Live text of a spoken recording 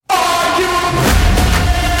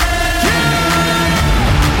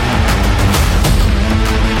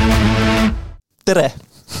tere!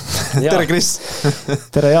 Tere, Kris!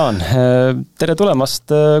 Tere, Jaan! Tere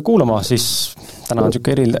tulemast kuulama, siis täna on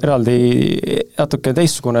eraldi natuke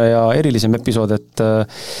teistsugune ja erilisem episood, et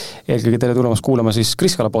eelkõige tere tulemast kuulama siis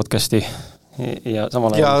Kris Kala podcasti ja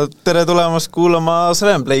samal ajal... Ja tere tulemast kuulama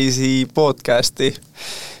Seven Place'i podcasti.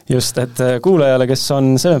 Just, et kuulajale, kes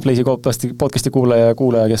on Seven Place'i podcasti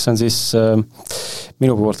kuulaja, kes on siis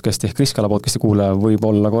minu podcasti, Kris Kala podcasti kuulaja, võib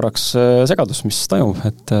olla korraks segadus, mis toimub,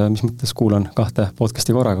 et mis mõttes kuulan kahte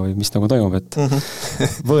podcasti korraga või mis nagu toimub, et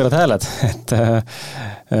võõrad hääled, et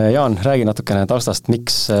Jaan, räägi natukene taustast,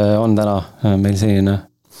 miks on täna meil selline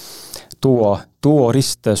duo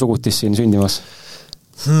ristsugutis siin sündimas?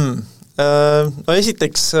 No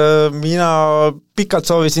esiteks mina pikalt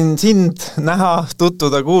soovisin sind näha,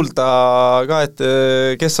 tutvuda, kuulda ka, et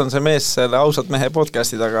kes on see mees selle Ausad mehe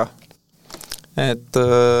podcasti taga. Et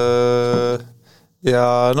ja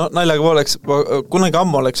no naljaga pooleks, kunagi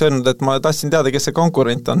ammu oleks öelnud, et ma tahtsin teada, kes see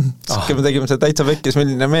konkurent on. Me tegime see täitsa vekkis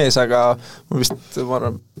milline mees, aga ma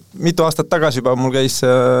arvan, mitu aastat tagasi juba mul käis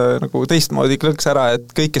nagu teistmoodi klõks ära,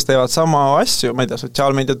 et kõik, kes teevad sama asju, ma ei tea,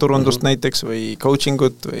 sotsiaalmeedia turundust näiteks või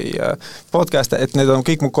coachingut või podcast'e, et need on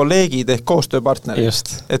kõik mu kolleegid ehk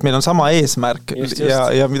koostööpartnerid. Et meil on sama eesmärk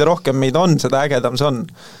ja mida rohkem meid on, seda ägedam see on.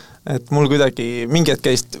 Et mul kuidagi mingi hetk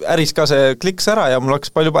käis äris ka see kliks ära ja mul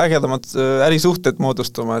hakkas palju ägedamad ärisuhted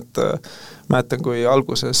moodustuma, et mäletan, kui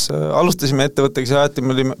alguses alustasime ettevõttega, siis alati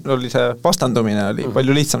oli see vastandumine, oli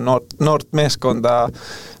palju lihtsam noort meeskonda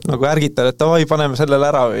nagu ärgitada, et davai, paneme sellele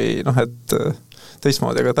ära või noh, et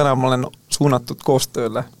teistmoodi, aga täna ma olen suunatud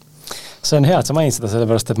koostööle. See on hea, et sa mainid seda,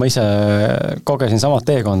 sellepärast, et ma ise kogesin sama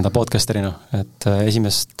teekonda podcasterina, et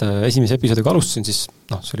esimese episoodiga alustasin, siis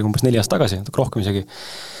see oli umbes 4 aastat tagasi, rohkem isegi.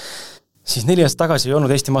 Siis 4 aastat tagasi ei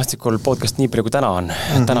olnud Eesti maastikul podcast nii palju, kui täna on.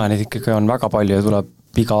 Täna neid ikkagi on väga palju ja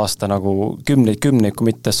tuleb iga aasta nagu kümneid, kui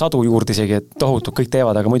mitte 100 juurde isegi, et tohutud kõik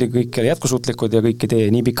teevad, aga muidugi kõik ei ole jätkusuutlikud ja kõik ei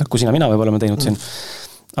tee nii pikalt, kui mina võib-olla teinud siin.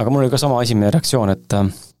 Aga mul oli ka sama esimene reaktsioon, et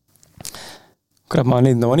kurat, ma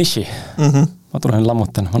olen leidnud oma niši. Ma tulen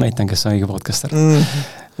lammutan, ma näitan, kes on õige podcaster.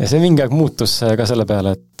 Ja see mingi aeg muutus ka selle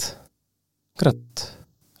peale, et kurat,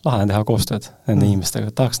 lahe teha koostööd nende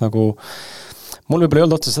inimestega. Tahaks nagu... Mul võib-olla ei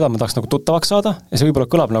olnud otsa seda, et ma tahaks nagu tuttavaks saada ja see võib-olla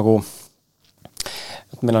kõlab nagu,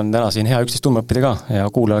 et meil on täna siin hea üksteist tundma õppida ka ja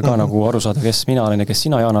kuulajal ka nagu aru saada, kes mina olen ja kes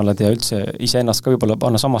sina, Jaan, oled ja üldse iseennast ka võib-olla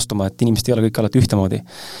panna samastuma, et inimesed ei ole kõik alati ühtemoodi.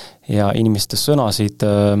 Ja inimeste sõnasid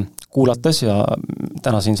kuulates ja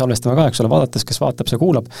täna siin salvestame ka, eks ole, vaadates, kes vaatab, see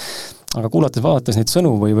kuulab, aga vaadates neid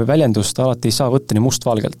sõnu või väljendust alati ei saa võtta nii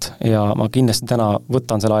mustvalgelt ja ma kindlasti täna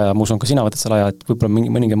võtan selle aja, ma usun ka sina võtad selle aja, et võib-olla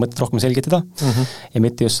mõninga mõtted rohkem selgitada ja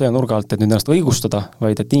mitte just selle nurga alt, et nüüd ennast õigustada,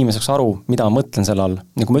 vaid et inimene saaks aru, mida ma mõtlen selle all.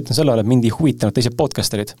 Ja kui ma ütlen selle all, et mind ei huvitanud teised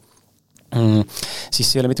podcasterid, siis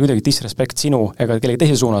see ei ole mitte kuidagi disrespekt sinu ega kellegi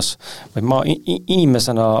teise suunas, vaid ma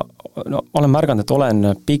inimesena olen märganud, et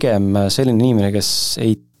olen pigem selline inimene, kes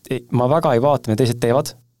ma väga ei vaata, mida teised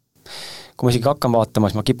teevad. Kui ma isegi hakkan vaatama,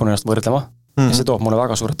 siis ma kipun ennast võrdlema ja see toob mulle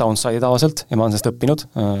väga suure downside tavaliselt ja ma olen sellest õppinud.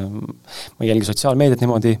 Ma ei jälgi sotsiaalmeediat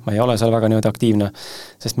niimoodi, ma ei ole seal väga niimoodi aktiivne,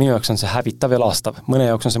 sest minu jaoks on see hävitav ja laastav. Mõne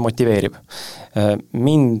jaoks on see motiveerib.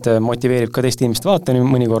 Mind motiveerib ka teist inimest vaata,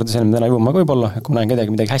 mõnikord selle me täna jõuame ka võib-olla, kui ma näen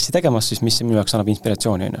kedagi midagi hästi tegemas, siis mis minu jaoks annab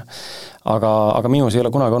inspiratsiooni. Aga minus ei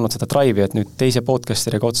ole kunagi olnud seda drive'i, et nüüd teise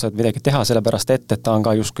podcasteriga otsa midagi teha, sellepärast et ta on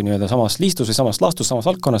ka justkui nii-öelda samas liistus või samas lastus, samas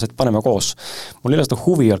valdkonnas, et paneme koos. Mul ei ole seda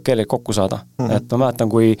huvi olnud kellegi kokku saada. Et ma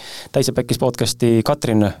mäletan, kui täitsa pekkis podcasti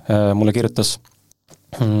Katrin mulle kirjutas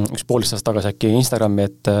üks poolist aastat tagasi äkki Instagrami,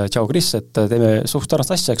 et tšau Kris, et teeme suht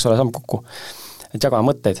sarnast asja, eks ole, saame kokku. Et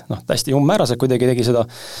jagame mõtteid. Hästi umbmäärased kuidagi tegi seda.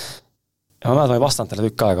 Ja ma mäletan, ma ei vastanud talle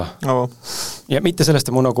tükk aega. Ja mitte sellest,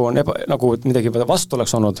 et mul nagu midagi vastu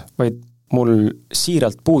oleks olnud, vaid mul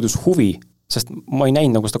siiralt puudus huvi, sest ma ei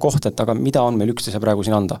näinud nagu seda kohta, et aga mida on meil üksteise praegu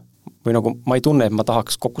siin anda. Või nagu ma ei tunne, et ma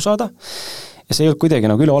tahaks kokku saada. Ja see ei olnud kuidagi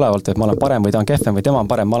nagu üleolevalt, et ma olen parem või ta on kehvem või tema on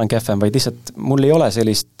parem, ma olen kehvem, vaid lihtsalt mul ei ole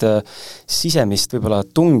sellist sisemist võib-olla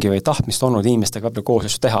tungi või tahtmist olnud inimestega võib-olla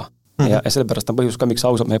koos teha. Ja sellepärast on põhjus ka, miks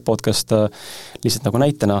Ausad meie podcast lihtsalt nagu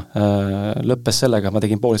näitena lõppes sellega, et ma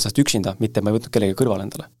tegin poolest aastast üksinda, mitte ma ei võtnud kellegi kõrval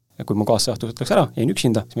endale. Ja kui ma kaasseahtused läks ära, jäin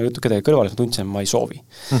üksinda, siis ma ei võtnud kedagi kõrval, siis ma tundsin, et ma ei soovi.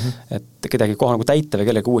 Et kedagi koha nagu täita või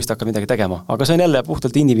kellegi uuesti hakkab midagi tegema. Aga see on jälle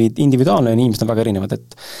puhtalt individuaalne ja inimesed on väga erinevad.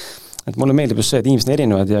 Et mulle meeldib just see, et inimesed on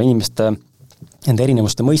erinevad ja inimeste enda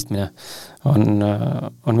erinevuste mõistmine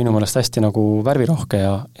on minu meelest hästi nagu värvirohke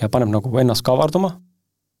ja paneb nagu ennast kavarduma,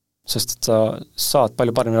 sest et sa saad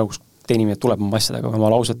palju parem nagu inimene tuleb oma asjadega, oma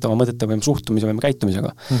lausete, oma mõtete või oma suhtumise või oma käitumisega.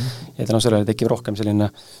 Ja tänu sellele tekib rohkem selline,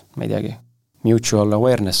 ma ei teagi, mutual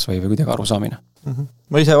awareness või kuidagi arusaamine.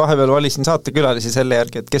 Ma ise vahepeal valisin saatekülalisi selle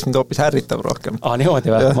järgi, et kes mind hoopis ärritab rohkem.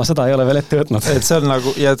 Niimoodi või? Ma seda ei ole veel ette võtnud. Et see on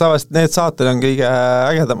nagu, ja tavaliselt need saated on kõige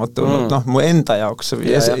ägedamad tulnud, mu enda jaoks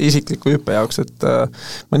või isikliku hüppe jaoks, et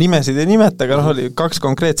ma nimesid ei nimeta, aga oli 2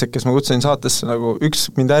 konkreetset, kes ma kutsusin saatesse, nagu üks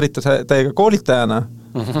mind ärritas täiega koolitajana,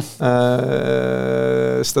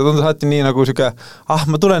 seda tundus alati nii nagu siuke,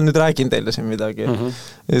 ma tulen nüüd räägin teile siin midagi.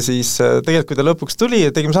 Ja siis tegelikult, kui ta lõpuks tuli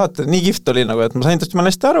ja tegime saate, nii kihvt oli nagu, et ma sain tast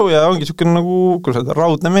hästi aru ja ongi siuke nagu, kui seda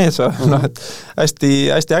raudne mees et hästi,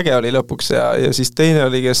 hästi äge oli lõpuks ja siis teine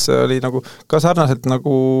oli, kes oli nagu ka sarnaselt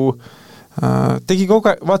nagu tegi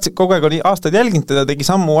kogu aeg oli aastaid jälginud teda, tegi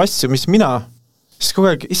sammu asju, mis mina, siis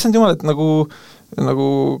kogu aeg, issand jumal, et nagu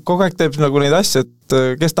kogu aeg teeb nagu neid asju, et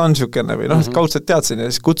kes ta on siukene või kaudselt teadsin ja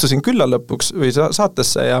siis kutsusin külla lõpuks või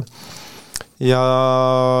saatesse ja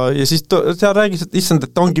siis seal räägis, et issand,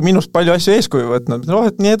 et ongi minust palju asju eeskuju võtnud,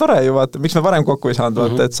 et nii tore ju, vaata, miks me varem kokku ei saanud,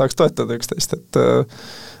 vaata, et saaks toetada üksteist, et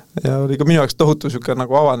ja oli ka minu jaoks tohutu siuke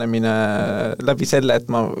nagu avanemine läbi selle, et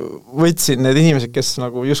ma võtsin need inimesed, kes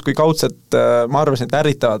nagu justkui kaudselt ma arvasin, et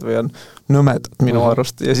ärritavad või on nõmedad minu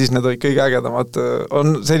arust ja siis need olid kõige ägedamad,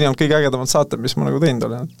 seni on kõige ägedamad saated, mis ma nagu teinud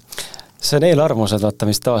olen. See on eelarvamused, vaata,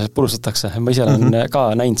 mis tavaliselt purustatakse. Ma ise olen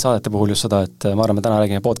ka näinud saadete puhul just seda, et ma arvan, me täna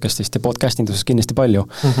räägime podcastist ja podcastinduses kindlasti palju,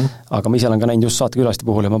 aga ma ise olen ka näinud just saatekülaliste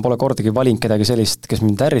puhul ja ma pole kordagi valinud kedagi sellist, kes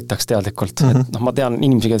mind ärritaks teadlikult. Et ma tean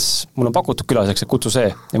inimesi, kes mul on pakutud külaliseks, et kutsu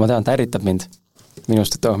see ja ma tean, et ärritab mind.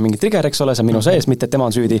 Minust, et mingi trigger, eks ole, see on minu sees, mitte et tema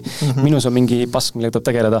on süüdi. Minus on mingi pask, millega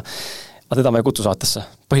tuleb tegeleda. Aga teda ma ei kutsu saatesse,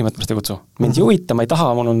 põhimõtteliselt ei kutsu. Mind ei huvita, ma ei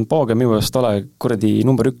taha, mul on pooge minu eest ole kuradi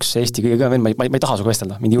number 1 Eesti kõige kõvem, ma ei taha suga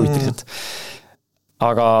vestelda, mind ei huvita lihtsalt.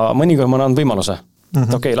 Aga mõnikord ma annan võimaluse,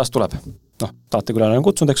 et okei, las tuleb. Saatekülalane on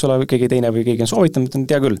kutsunud, eks ole, keegi teine või keegi on soovitanud,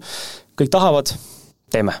 tea küll. Kõik tahavad,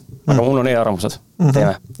 teeme. Aga mul on eelarvamused,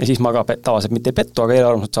 teeme. Ja siis ma ka tavaliselt mitte ei pettu, aga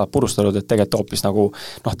eelarvamused saab purustada, et tegelikult hoopis nagu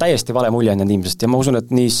täiesti vale mulje on inimesest. Ja ma usun, et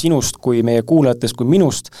nii sinust kui meie kuulajatest kui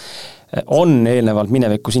minust on eelnevalt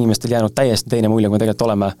minevikus inimestel jäänud täiesti teine mulje, kui tegelikult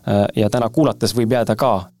oleme ja täna kuulates võib jääda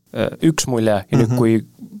ka üks mulje ja nüüd kui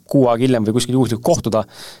 6 aega hiljem või kuskil juhuslikult kohtuda,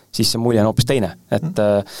 siis see mulje on hoopis teine. Et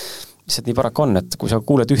lihtsalt nii paraku on, et kui sa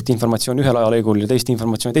kuuled ühte informatsiooni ühel ajalõigul ja teist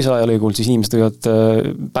informatsiooni teisel ajalõigul, siis inimesed võivad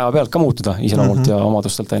päeva pealt ka muutuda iseloomult ja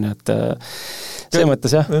omadustelt, et see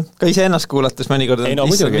mõttes, jah. Ka ise ennast kuulates mõnikord,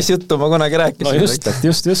 mis juttu ma kunagi rääkisin.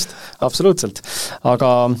 Just, absoluutselt.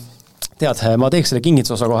 Aga tead, ma teeks selle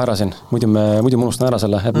kingitsosa kohe ära siin, muidu ma unustan ära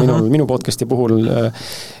selle, et minu podcasti puhul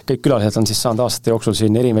kõik külalised on siis saanud aastate jooksul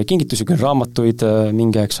siin erinevaid kingitusi, küll raamatuid,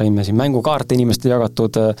 mingi aeg saime siin mängukaarte inimestele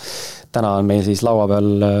jagatud, täna on meil siis laua peal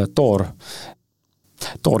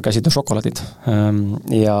Toor käsitöö šokolaadid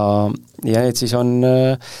ja need siis on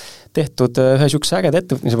tehtud ühe sükse ägeda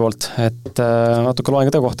ettevõtmise poolt, et natuke loen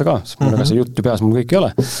ka töö kohta ka, sest mul ega see juttu peas mul kõik ei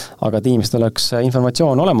ole, aga et inimestel oleks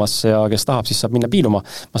informatsioon olemas ja kes tahab, siis saab minna piiluma.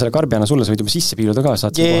 Ma selle karbi annan sulle, sa võid juba sisse piiluda ka,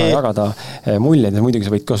 saad kohe jagada muljeid ja muidugi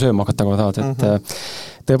sa võid ka sööma hakata, kui tahad, et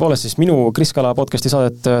tõepoolest siis minu Kris Kala podcasti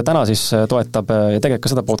saadet täna siis toetab ja tegelikult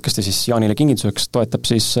ka seda podcasti siis Jaanile kingituseks toetab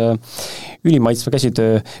siis ülimaitsva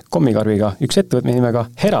käsitöö kommikarbiga üks ettevõtme nimega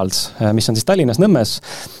Heralds, mis on siis Tallinnas Nõmmes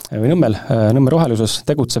või Nõmme roheluses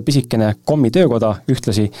tegutsev pisikene kommi töökoda,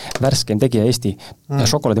 ühtlasi värskeim tegija Eesti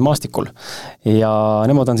šokolaadimaastikul. Ja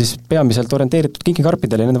nemad on siis peamiselt orienteeritud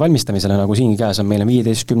kinkikarpidele ja nende valmistamisele, nagu siingi käes on meile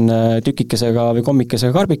 15 tükikesega või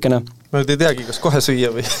kommikesega karbikene. Ma ei teagi, kas kohe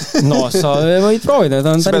süüa või? No sa võid proovida,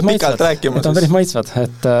 on päris maitsvad,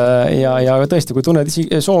 et ja tõesti, kui tunned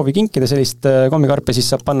soovi kinkida sellist kommikarpe,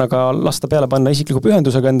 siis saab lasta peale panna isikliku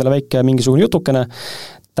pühendusega endale väike mingisugune jutukene.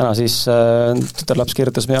 Täna siis tütarlaps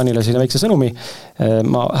kirjutas Jaanile sinna väikse sõnumi,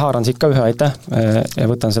 ma haaran siit ka ühe, aitäh, ja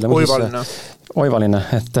võtan selle oivaline,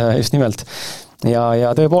 et just nimelt.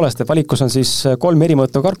 Ja tõepoolest, et valikus on siis 3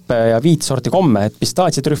 erimõõtu karpe ja 5 sorti komme, et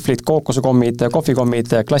pistaatsiatrühvlid, kookosekommid,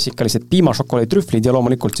 kohvikommid, klassikalised piimašokolaaditrühvlid ja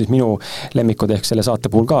loomulikult siis minu lemmikud ehk selle saate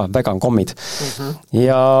puhul ka vegan kommid.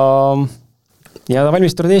 Ja ta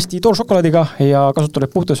valmistuvad Eesti tooršokolaadiga ja kasutavad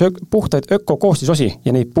puhtaid ökokoostisosi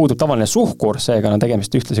ja neid puudub tavaline suhkur, seega on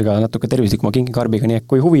tegemist ühtlasi ka natuke tervislikuma kinkikarbiga, nii et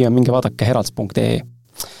kui huvi on, minge vaadake heralds.ee.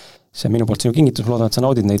 See on minu poolt sinu kingitus, ma loodan, et sa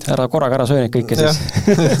naudid neid, korraga ära söö neid kõike siis.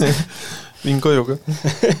 Viin koju ka.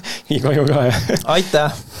 Viin koju ka, jah. Aitäh,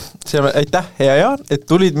 hea Jaan, et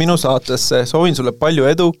tulid minu saatesse. Soovin sulle palju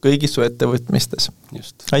edu kõigis su ettevõtmistes.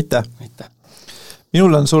 Just. Aitäh.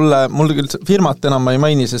 Minul on sulle, mul küll firmat enam ma ei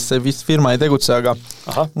maini, sest see vist firma ei tegutse, aga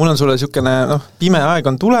mul on sulle siukene, pime aeg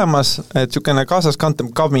on tulemas, et siukene kaasaskantav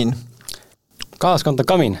kamin. Kaasaskantav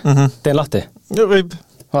kamin? Teen lahti? Võib.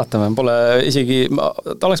 vaatame, pole isegi,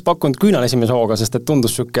 ta oleks pakkunud küünal esimese hooga, sest et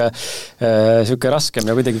tundus siuke raskem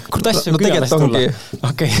ja kuidagi, kuidas see küünalast tulla?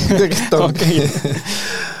 Okei.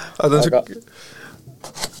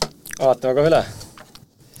 Vaatame ka üle.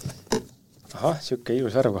 Ahah, siuke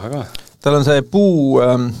ilus värv kohe ka. Tal on see puu...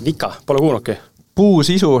 Vika, pole kuulnudki.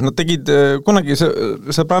 Puusisu, nad tegid, kunagi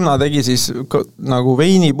sõbranna tegi siis nagu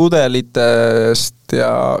veinipudelitest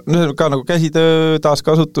ja ka nagu käsitöö,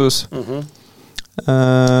 taaskasutus.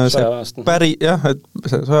 Jah, et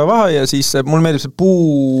see sojavaha ja siis mul meeldib see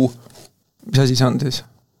puu, mis asi see on siis?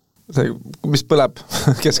 See, mis põleb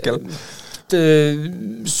keskel?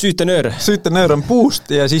 Süütenöör on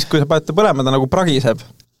puust ja siis, kui sa panete põlema, ta nagu pragiseb.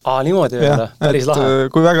 Niimoodi öelda, päris lahe.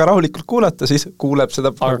 Kui väga rahulikult kuulata, siis kuuleb seda.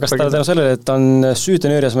 Aga kas ta tänu sellele, et on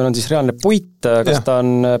süütenöörias, meil on siis reaalne puit, kas ta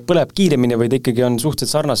on põleb kiiremini või ta ikkagi on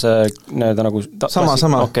suhteliselt sarnase nagu...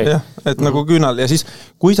 Sama, okay. Jah, et nagu küünal ja siis,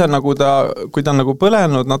 kui ta on nagu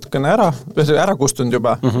põlenud natukene ära kustunud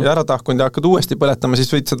juba ja ära tahkunud ja hakkad uuesti põletama, siis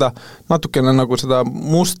võid seda natukene nagu seda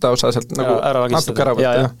musta osa sealt nagu natuke ära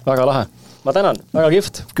võtta. Ja, väga lahe. Ma tänan, väga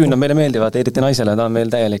kihvt, küünad meile meeldivad, eriti naisele, ta on meil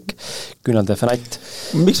täielik küünalde fanatt.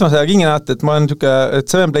 Miks ma seda kingin näete, et ma olen niisugune, et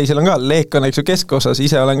Seven Blaze'il on ka leek on keskosas,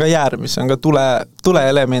 ise olen ka jäär, mis on ka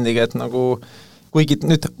tuleelemendiga, et nagu kuigi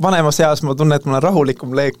nüüd vanemas eas ma tunnen, et mul on rahulikum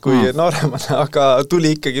leek kui nooremana, aga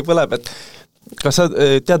tuli ikkagi põleb, et kas sa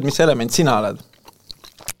tead, mis element sina oled?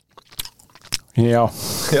 Jaa.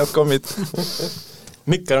 Head kommid.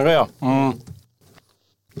 Mikker on ka hea.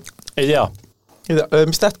 Ei tea.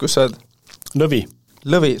 Mis tähtkus sa oled? Lõvi,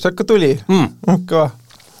 sa ikka tuli? Kõva.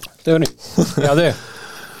 Tee nii, hea tee.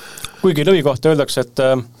 Kuigi lõvi kohta öeldakse, et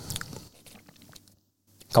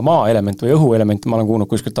ka maa-element või õhuelement ma olen kuulnud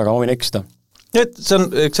kuskilt, aga ma võin eksida. Et see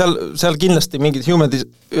on, seal kindlasti mingid humanid,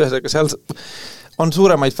 ühesõnaga seal on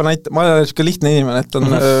suuremaid fanaite, ma olen niisugune lihtne inimene, et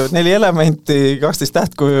on 4 elementi, 12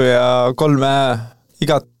 tähtkuju ja 3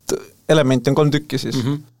 igat elementi on 3 tükki siis.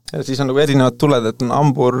 Ja siis on nagu erinevad tuled, et on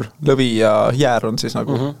ambur, lõvi ja jäär on siis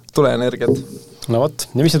nagu tuleenergiat. No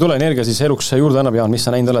võt, ja mis see tuleenergia siis eluks juurde annab, Jaan, mis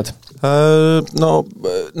sa näinud oled? No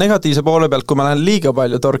negatiivse poole pealt, kui ma lähen liiga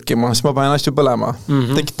palju torkima, siis ma panen asju põlema,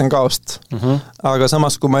 tekitan kaost. Aga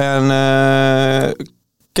samas, kui ma jään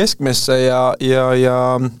keskmesse ja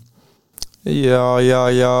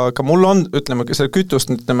ka mul on, ütleme, selle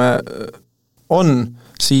kütust, on,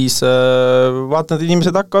 siis vaatan, et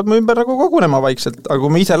inimesed hakkavad mu ümber nagu kogunema vaikselt, aga kui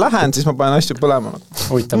ma ise lähen, siis ma panen asju põlema.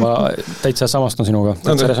 Huvitav, ma täitsa samastun sinuga,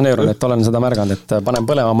 täitsa resoneerun, et olen seda märganud, et panen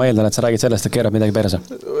põlema, ma eeldan, et sa räägid sellest, et keerab midagi perse.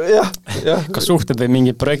 Jah. Kas suhted või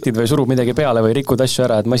mingid projektid või surub midagi peale või rikud asju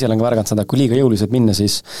ära, et ma ise olen ka märganud seda, kui liiga jõuliselt minna,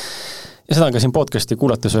 siis ja seda on ka siin podcasti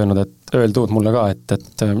kuulates öeldud mulle ka, et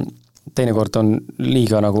teinekord on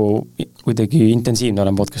liiga nagu kuidagi intensiivne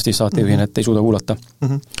olen podcastis saatejuhina, et ei suuda kuulata.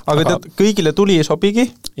 Aga tead, kõigile tuli ei sobigi,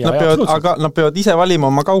 aga nad peavad ise valima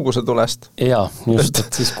oma kauguse tulest. Jaa, just,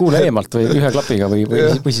 et siis kuule eemalt või ühe klapiga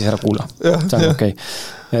või siis ära kuula. See on okei.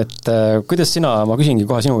 Et kuidas sina, ma küsingi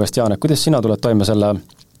kohe sinu käest, Jaan, et kuidas sina tuled toime selle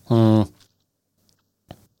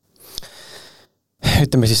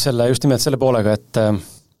ütleme siis just nimelt selle poolega, et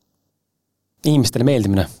inimestele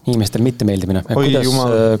meeldimine, inimestele mitte meeldimine.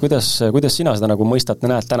 Kuidas sina seda nagu mõistad,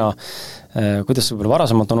 näed täna, kuidas see võib-olla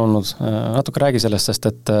varasemalt on olnud, natuke räägi sellest, sest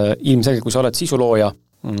et ilmselgelt, kui sa oled sisulooja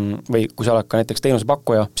või kui sa oled ka näiteks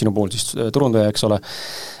teenusepakkuja, sinu puhul siis turundaja, eks ole,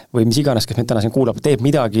 või mis iganes, kes meid täna siin kuulab, teeb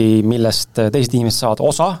midagi, millest teised inimesed saavad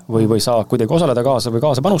osa või saavad kuidagi osaleda kaasa või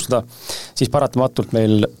kaasa panustada, siis paratamatult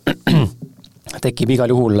meil tekib igal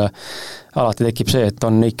juhul, alati tekib see, et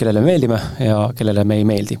on neid, kellele me meeldime ja kellele me ei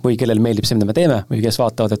meeldi või kellele meeldib see, mida me teeme või kes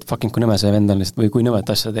vaatavad, et fucking kui nõme see vend on või kui nõmet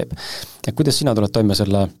asja teeb. Ja kuidas sina tuled toime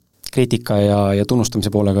selle kriitika ja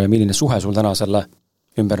tunnustamise poolega ja milline suhe sul täna selle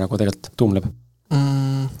ümber nagu tegelikult tuumleb?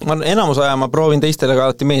 Ma enamus aja ma proovin teistele ka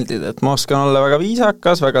alati meeldida, et ma oskan olla väga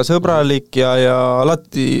viisakas, väga sõbralik ja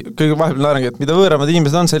alati kõige vahepeal naerangi, et mida võõramad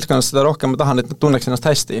inimesed on seltskonnas, seda rohkem ma tahan, et nad tunneks ennast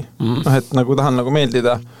hästi. Et nagu tahan nagu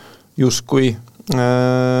meeldida justkui.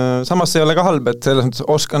 Samas ei ole ka halb, et selles mõttes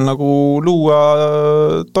oskan nagu luua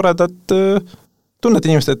toredat tunnet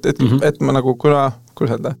inimest, et ma nagu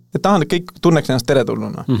et tahan, et kõik tunneks ennast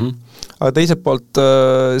teretulluna. Aga teiselt poolt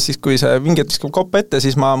siis, kui see vinget viskab kopp ette,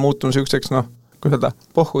 siis ma muutun selliseks,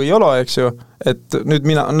 pohhu ei ole, eks ju, et nüüd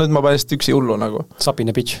ma panen lihtsalt üksi hullu nagu.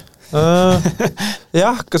 Sapine bitch.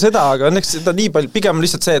 Jah, ka seda, aga õnneks seda nii palju, pigem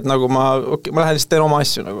lihtsalt see, et nagu ma lähen lihtsalt teen oma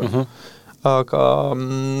asju nagu. Aga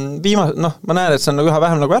ma näen, et see on nagu üha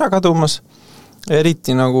vähem nagu ära kadumas,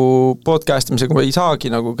 eriti nagu podcastimisega ma ei saagi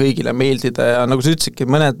nagu kõigile meeldida ja nagu sa ütlesidki,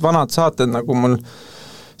 mõned vanad saated, nagu mul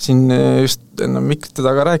siin just enne Mikk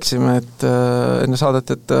teda ka rääkisime, et enne saadet,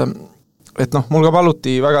 et noh, mul ka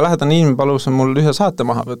paluti, väga lähedane inimene palus mul ühe saate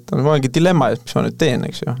maha võtta, ma olengi dilemma ees, mis ma nüüd teen,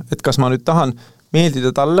 eks ju, et kas ma nüüd tahan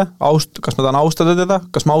meeldida talle, kas ma tahan austada teda,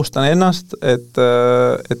 kas ma austan ennast, et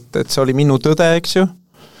see oli minu tõde, eks ju,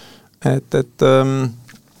 et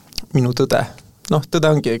minu tõde, noh, tõde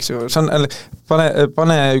ongi, eks ju, see on,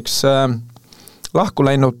 pane üks lahku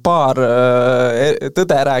läinud paar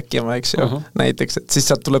tõde rääkima, eks ju, näiteks, et siis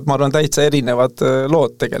sealt tuleb, ma arvan, täitsa erinevad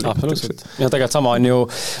lood tegelikult. Ja tegelikult sama on ju,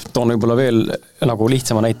 toon võib-olla veel nagu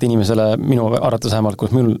lihtsama näite inimesele, minu arvates vähemalt,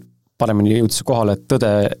 kus mul paremini jõudis kohale, et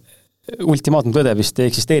tõde, ultimaatum tõde vist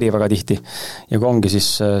ei eksisteeri väga tihti ja kui ongi,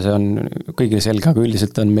 siis see on kõigile selge, aga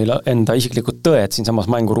üldiselt on meil enda isiklikud tõed siin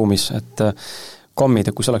samas mänguruumis, et kommid,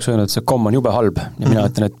 et kui sa oleks öelnud, et see komm on jube halb ja mina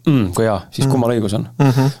ütlen, et kui hea, siis kummal õigus on?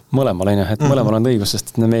 Mõlemal on jah, et mõlemal on õigus,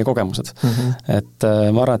 sest need on meie kogemused. Et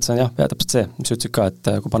ma arvan, et see on jah, täpselt see, mis ütlesid ka,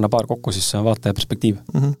 et kui panna paar kokku, siis see on vaataja perspektiiv.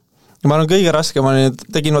 Ma olen kõige raskem, ma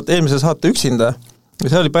tegin eelmise saate üksinda,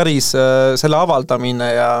 see oli päris selle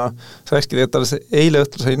avaldamine ja see läkski tegelikult eile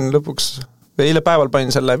õhtul sain lõpuks, eile päeval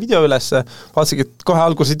panin selle video ülesse, vaatasin, et kohe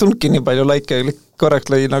algus ei tulnudki nii palju laike,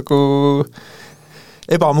 korraks lõi nagu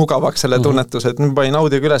ebamugavaks selle tunnetus, et nüüd panin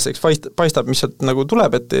audioga üles, eks paistab, mis sealt nagu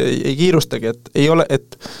tuleb, et ei kiirustagi, et ei ole,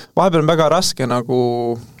 et vahepeal on väga raske nagu,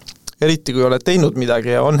 eriti kui oled teinud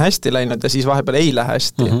midagi ja on hästi läinud ja siis vahepeal ei lähe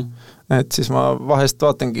hästi. Et siis ma vahest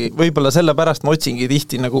vaatangi, võib-olla sellepärast ma otsingi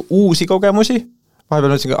tihti nagu uusi kogemusi,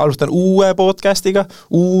 vahepeal otsingi, alustan uue podcastiga,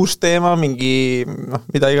 uus teema, mingi, noh,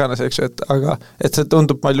 mida iganes, eks ju, aga et see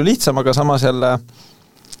tundub palju lihtsam, aga samas jälle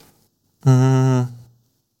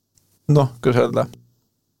noh, kuidas öelda,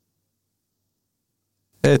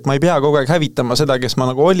 et ma ei pea kogu aeg hävitama seda, kes ma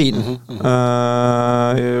nagu olin,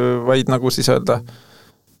 vaid nagu siis öelda,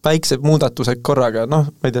 väiksed muudatused korraga, noh,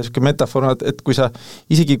 ma ei tea, selline metafoor, et kui sa,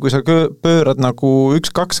 isegi kui sa pöörad nagu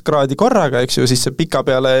 1-2 kraadi korraga, eks ju, siis see pika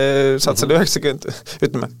peale saad selle 90,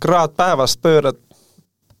 ütleme, kraad päevas pöörad,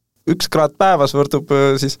 1 kraad päevas võrdub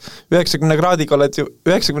siis 90 kraadiga oled ju,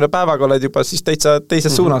 90 päevaga oled juba siis täitsa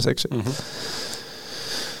teises suunas, eks ju.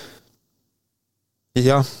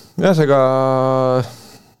 Jah, ühesega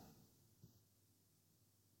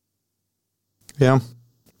jah,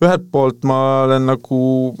 ühelt poolt ma olen nagu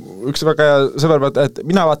üks väga hea sõber, et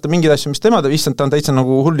mina vaatan mingid asju, mis tema teeb, issand, ta on täitsa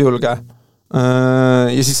nagu hulljulge.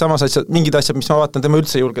 Ja siis samas asjad, mingid asjad, mis ma vaatan, tema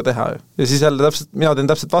üldse ei julge teha. Ja siis jälle täpselt, mina teen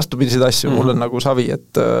täpselt vastupidiseid asju, mul on nagu savi,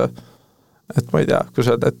 et ma ei tea, kui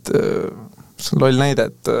sa öelda, et see on loll näide,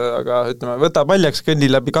 aga ütleme, võta paljaks, kõnni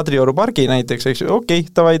läbi Kadrioru pargi näiteks, eks ju, okei,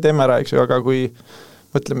 tavai, teeme ära, eks ju, aga kui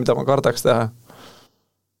mõtle, mida ma kardaks teha.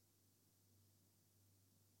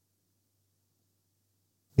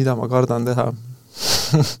 Mida ma kardan teha?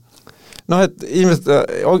 noh, et ilmselt,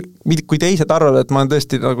 kui teised arvavad, et ma olen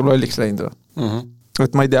tõesti nagu lolliks läinud.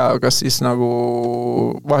 Et ma ei tea, kas siis nagu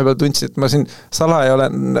vahepeal tundsin, et ma siin salaja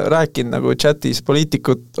olen rääkinud nagu chatis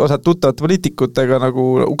osad tuttavad poliitikutega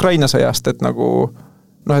nagu Ukraina sõjast, et nagu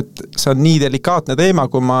noh, et see on nii delikaatne teema,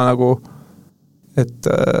 kui ma nagu et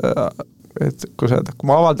kui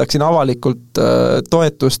ma avaldaksin avalikult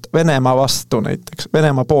toetust Venemaa vastu näiteks,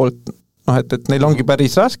 Venemaa poolt, noh, et neil ongi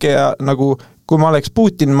päris raske ja nagu kui ma oleks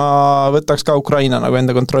Putin, ma võtaks ka Ukraina nagu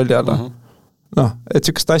enda kontrolli alla. Noh, et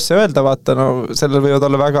sükest asja öelda, vaata, no sellel võivad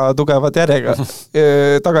olla väga tugevad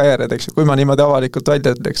tagajärjed, eks ju, kui ma niimoodi avalikult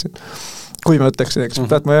välja ütleksin. Kui ma ütleksin, eks,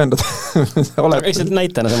 pead ma öelnud. Aga lihtsalt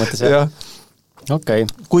näitena see mõttes, jah? Okay.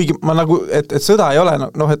 Kuigi ma nagu, et sõda ei ole,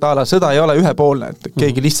 noh, et sõda ei ole ühepoolne, et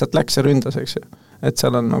keegi lihtsalt läks ja ründas, eks ju. Et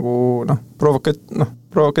seal on nagu, noh,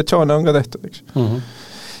 provokatsioone on ka tehtud, eks ju.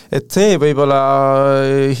 Et see võib-olla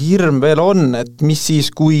hirm veel on, et mis siis,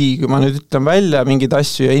 kui ma nüüd ütlen välja mingeid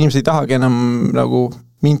asju ja inimesed ei tahagi enam nagu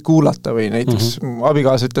mind kuulata või näiteks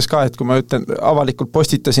abikaasa ütles ka, et kui ma ütlen, avalikult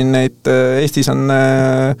postitasin neid, Eestis on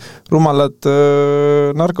rumalad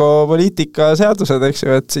narkopoliitika seadused, eks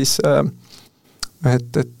ju, et siis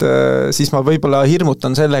siis ma võib-olla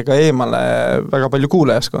hirmutan sellega eemale väga palju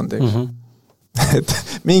kuulajaskondi, eks. Et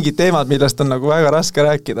mingid teemad, millest on nagu väga raske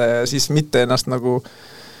rääkida ja siis mitte ennast nagu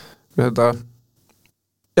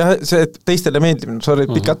jah, see, et teistele meeldib, sorry,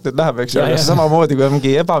 pikalt nüüd läheb, eks, aga samamoodi, kui on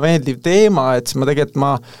mingi ebameeldiv teema, et siis ma tegelikult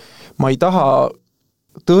ma ei taha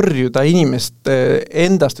tõrjuda inimest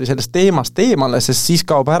endast või sellest teemast eemale, sest siis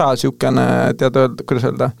kaob ära niisugune, kuidas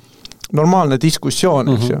öelda, normaalne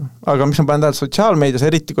diskussioon, eks ju. Aga mis ma panen tähele sotsiaalmeedias,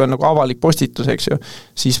 eriti kui on nagu avalik postitus, eks ju,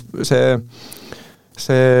 siis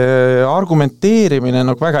see argumenteerimine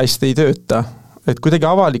nagu väga hästi ei tööta. Et kuidagi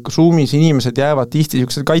avalikus ruumis inimesed jäävad tihti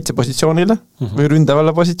niisugused kaitsepositsioonile või ründavale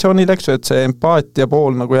positsioonile, eks ju, et see empaatia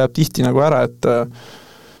pool nagu jääb tihti nagu ära,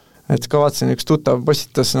 et kavatsen üks tuttav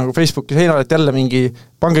postitas nagu Facebooki seinal, et jälle mingi,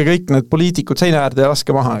 pange kõik need poliitikud seina äärde ja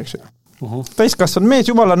laske maha, eks ju. täiskasvanud mees,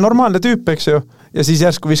 jumala normaalne tüüp, eks ju, ja siis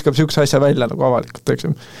järsku viskab niisuguse asja välja nagu avalikult, eks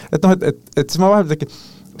ju. Et noh, et siis ma vahepeal tekib,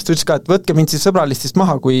 siis ta ütles ka, et võtke mind siis sõbralistist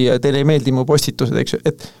maha, kui teile ei meeldi mu postitused, eks ju,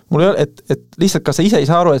 et mul ei ole, et lihtsalt ka sa ise ei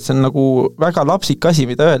saa aru, et see on nagu väga lapsik asi,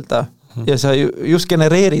 mida öelda, ja sa just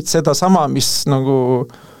genereerid seda sama, mis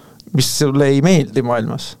sulle ei meeldi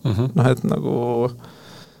maailmas. Noh, et nagu,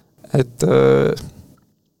 et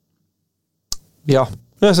jah,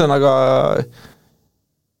 ühesõnaga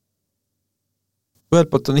ühelt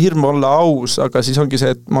poolt on hirm olla aus, aga siis ongi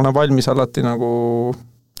see, et ma olen valmis alati nagu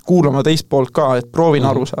kuulama teist poolt ka, et proovin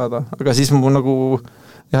aru saada, aga siis mu nagu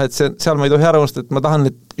jah, et seal ma ei tohi ära unustada, et ma tahan,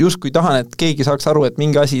 et justkui tahan, et keegi saaks aru, et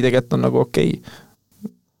mingi asi tegelikult on nagu okei.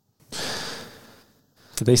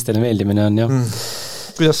 See teistele meeldimine on jah.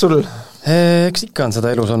 Kuidas sul? Eks ikka on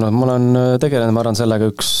seda elus olnud, mul on tegelenud, ma arvan, sellega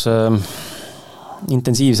üks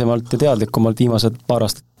intensiivsemalt ja teadlikumalt viimased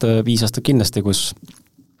 5 aastat kindlasti, kus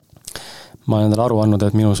ma olen endale aru andnud,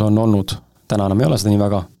 et minus on olnud, täna enam ei ole seda nii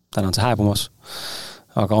väga, täna on see hääbumas,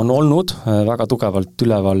 aga on olnud väga tugevalt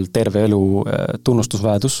üleval terve elu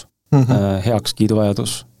tunnustusvajadus,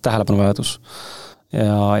 heakskiiduvajadus, tähelepanuvajadus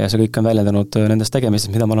ja see kõik on väljendanud nendest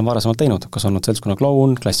tegemistest, mida ma olen varasemalt teinud, kas olnud seltskonna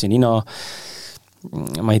kloun, klassi nina,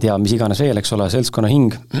 ma ei tea, mis iganes veel, eks ole, seltskonna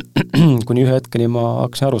hing, kuni ühe hetkeni ma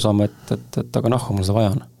hakkasin aru saama, et aga nahku mul seda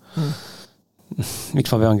vaja on. Miks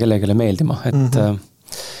ma pean kellegile meeldima, et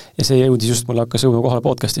ja see jõudis just, mulle hakkas jõudma kohale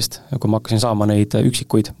podcastist, kui ma hakkasin saama neid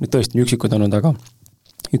üksikuid, nüüd tõesti on üksikuid olnud, aga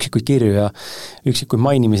üksikuid kirju ja üksikuid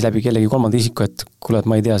mainimisi läbi kellegi kolmanda isiku, et kuule, et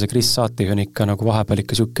ma ei tea, see Kris saatejuht on ikka nagu vahepeal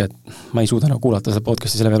ikka siuke, et ma ei suuda nagu kuulata seda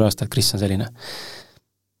podcasti selle peale, et Kris on selline.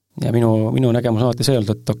 Ja minu nägemus on alati see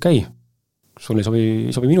olnud, et okei, sul ei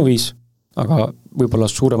sobi minu viis, aga võib-olla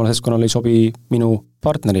suuremal seltskonnal ei sobi minu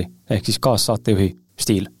partneri, ehk siis kaassaatejuhi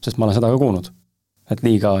stiil, sest ma olen seda ka kuulnud. Et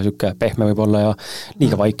liiga siuke pehme võib olla ja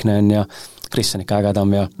liiga vaikne on ja Kris on ikka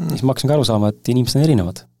ägedam ja siis ma hakkasin ka aru saama, et inimesed on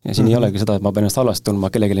erinevad ja siin ei olegi seda, et ma pean ennast halvasti tundma,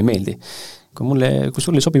 kellelegi ei meeldi. Kui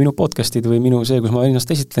sul ei sobi minu podcastid või minu see, kus ma ennast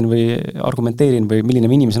esitlen või argumenteerin või milline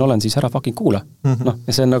ma inimesena olen, siis ära fucking kuula. Noh,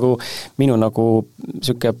 ja see on nagu minu nagu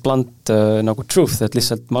siuke blunt nagu truth, et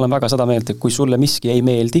lihtsalt ma olen väga seda meelt, et kui sulle miski ei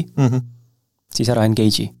meeldi, siis ära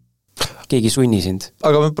engage'i. Keegi sunni sind.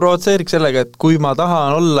 Aga ma provotseeriks sellega, et kui ma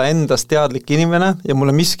tahan olla endast teadlik inimene ja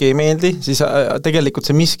mulle miski ei meeldi, siis tegelikult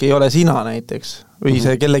see miski ei ole sina näiteks või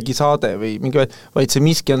see kellegi saade või mingi, vaid see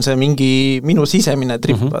miski on see mingi minu sisemine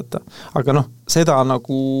trip, vaata. Aga noh, seda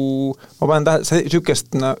nagu ma panen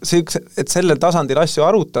et sellel tasandil asju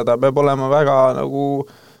arutada peab olema väga nagu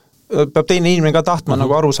peab teine inimene ka tahtma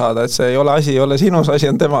nagu aru saada, et see asi ei ole sinus, asi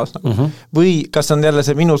on temas. Nagu. Või kas on jälle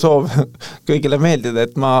see minu soov kõigile meeldida,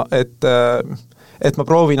 et ma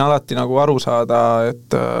proovin alati nagu aru saada,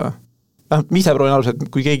 et ma ise proovin aru saada,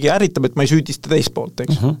 et kui keegi ärritab, et ma ei süüdista teist poolt,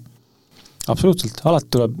 eks? Absoluutselt, alati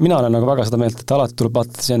tuleb, mina olen nagu väga seda meelt, et alati tuleb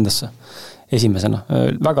vaatata endasse esimesena.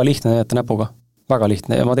 Väga lihtne näidata näpuga, väga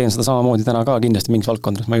lihtne ja ma teen seda samamoodi täna ka kindlasti mingis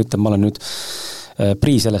valdkondades, ma ei ütle, ma olen nüüd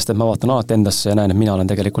prii sellest, et ma vaatan alati endasse ja näen, et mina olen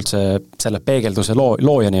tegelikult selle peegelduse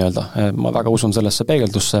looja nii-öelda. Ma väga usun sellesse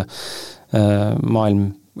peegeldusse. Maailm,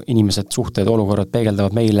 inimesed, suhted, olukorrad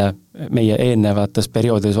peegeldavad meie eelnevates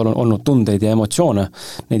perioodides olnud tundeid ja emotsioone.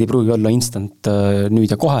 Neid ei pruugi olla instant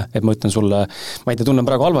nüüd ja kohe, et ma ütlen sulle, ma ei tea, tunnen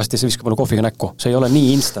praegu halvasti, see viskab mulle kohviga näkku. See ei ole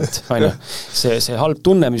nii instant. See halb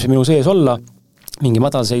tunne, mis minu sees olla, mingi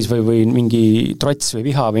madalseis või mingi trots või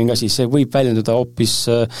viha või mingi asi, see võib väljenduda hoopis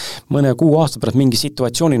mõne kuu aasta pärast mingi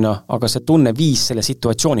situatsioonina, aga see tunne viis selle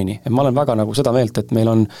situatsioonini. Et ma olen väga nagu seda meelt, et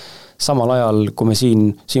meil on samal ajal, kui me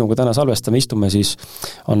siin sinuga täna salvestame, istume, siis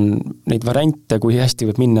on neid variante, kui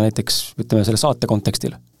hästi võib minna näiteks, ütleme, selle saate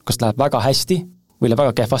kontekstil. Kas läheb väga hästi või läheb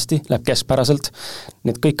väga kehvasti, läheb keskpäraselt,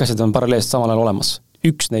 need kõik asjad on paralleelselt samal ajal olemas.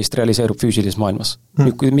 Üks neist realiseerub füüsilises maailmas.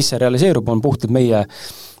 Nüüd, mis see realiseerub, on puhtalt meie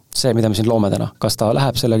see, mida me siin loome täna, kas ta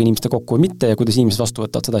läheb sellega inimeste kokku või mitte ja kuidas inimesed vastu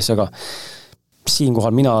võtavad seda asja ka.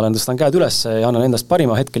 Siinkohal mina tõstan käed üles ja annan endast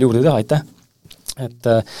parima hetkel juurde teha, aitäh. Et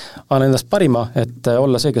annan endast parima, et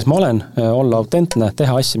olla see, kes ma olen, olla autentne,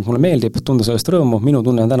 teha asja, mis mulle meeldib, tunda sellest rõõmu, minu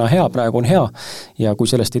tunne on täna hea, praegu on hea ja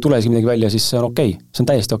kui sellest ei tulegi midagi välja, siis see on okei. See on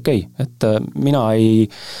täiesti okei. Et mina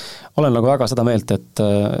olen nagu väga seda meelt, et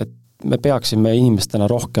me peaksime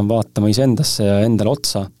inimestena rohkem vaatama iseendasse ja endale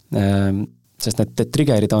otsa, sest need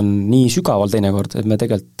triggerid on nii sügaval teinekord, et me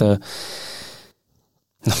tegelikult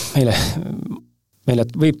meile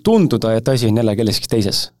võib tunduda, et asi on jälle kelleski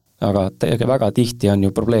teises, aga väga tihti on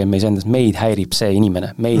ju probleem meis endas, meid häirib see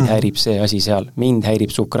inimene, meid häirib see asi seal, mind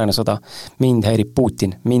häirib see Ukraina sõda, mind häirib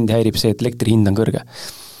Putin, mind häirib see, et elektri hind on kõrge.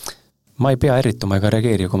 Ma ei pea ärrituma ega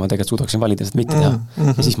reageerida, kui ma tegelikult suudaksin valida seda mitte teha.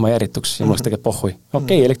 Ja siis ma ei ärrituks ja mul oleks tegelikult pohhui.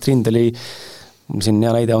 Okei, elektri hind oli mul siin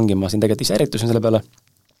hea näide ongi, ma siin tegelikult ise ärritusin selle peale,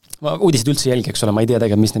 ma uudiseid üldse ei jälgi, eks ole, ma ei tea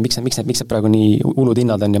tegelikult, miks need praegu nii hullud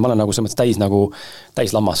hinnad on ja ma olen nagu selles mõttes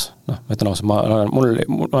täis lammas. Noh, ma ütlen ausalt,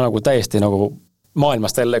 ma nagu täiesti nagu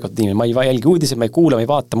maailmast jälle tiimi, ma ei jälgi uudiseid, ma ei kuule, ma ei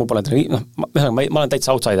vaata, ma olen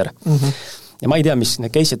täitsa outsider. Ja ma ei tea, mis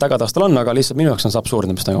need case'id tagataastal on, aga lihtsalt minu jaoks on see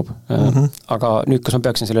absurdne, mis toimub. Aga nüüd, kas ma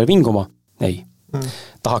peaksin sellele vinguma? Ei.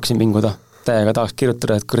 Tahaksin vinguda, täiega tahaks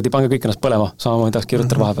kirjutada, et kuradi pange kõik ennast põlema, samamoodi tahaks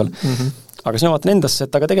kirjutada vahepeal. Aga siis ma vaatan endasse,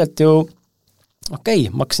 et aga tegelikult ju okei,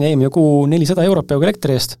 maksin eelmine kuu 400 eurot peaaegu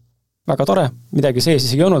elektri eest, väga tore, midagi sees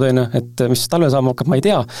isegi olnud, et mis talve saama hakkab, ma ei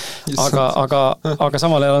tea, aga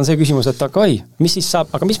samal ajal on see küsimus, et mis siis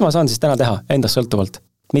saab, aga mis ma saan siis täna teha endast sõltuvalt?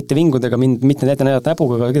 Mitte vingudega, mitte näidata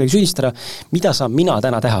näpuga, aga kedagi süüdistada, mida saan mina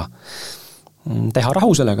täna teha? Teha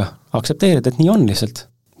rahu sellega, aktsepteerida, et nii on lihtsalt.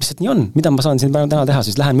 Mis nii on? Mida ma saan siin täna teha?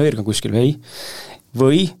 Siis lähen möörgan kuskil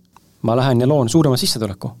või ma lähen ja loon suurema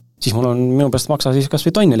sissetuleku. Siis mul on minu pärast maksa siis kas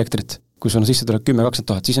või tonn elektrit, kui sul on sissetulek 10-20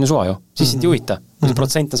 000, siis on ju suva ju. Siis ei huvita. See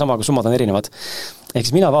protsent on sama, kui summad on erinevad. Ehk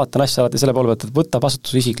siis mina vaatan asja alati selle poole, et võtta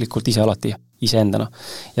vastutus isiklikult ise alati, iseendana.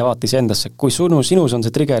 Ja vaata iseendasse. Kui sinus on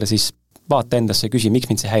see trigger, siis vaata endasse ja küsi, miks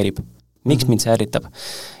mind see häirib. Miks mind see häiritab.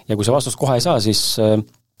 Ja kui sa vastust kohe ei saa, siis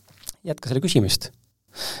jätka selle küsimist.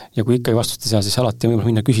 Ja kui ikkagi vastust ei saa, siis alati võib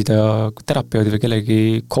minna küsida terapeudi või kellegi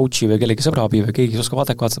coachi või kellegi sõbraabi või keegi oskab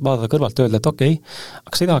vaadata kõrvalt öelda, et okei,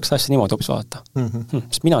 aga sa ei tahaks asja niimoodi hoopis vaadata.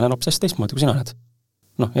 Sest mina näen hoopis teistmoodi, kui sina näed.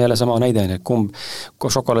 Noh, jälle sama näide, kumb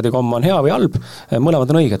šokolaadikomm on hea või halb,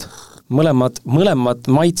 mõlemad on õiged.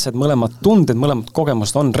 Mõlemad maitsed, mõlemad tunded, mõlemad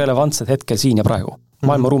kogemused on relevantsed hetkel siin ja praegu.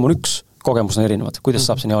 Maailmaruum on üks, kogemus on erinevad.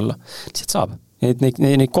 Kuidas saab see nii olla? Lihtsalt saab.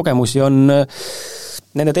 Neid kogemusi on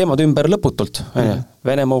nende teemad ümber lõputult.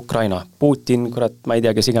 Venemaa, Ukraina, Putin, kurat, ma ei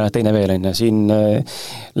tea, kes iganes teine veel on. Siin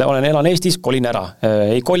elan Eestis, kolin ära.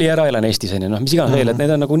 Ei koli ära, elan Eestis. Mis iganes veel, et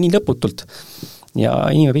need on nagu nii lõputult. Ja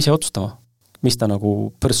inimene peab ise otsustama, mis ta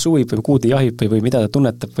nagu pursuib või kuud jahib või mida ta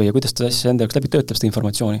tunnetab või kuidas ta asja enda jaoks läbi töötab seda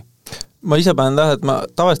informatsiooni. Ma ise panen tähe, et ma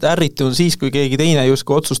tavaliselt ärritun siis, kui keegi teine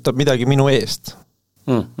justkui otsustab midagi minu eest.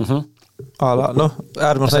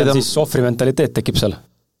 Kas see siis ohvri mentaliteet tekib seal?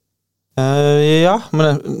 Jah,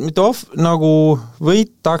 nagu tahaks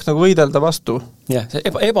nagu võidelda vastu. Jah, see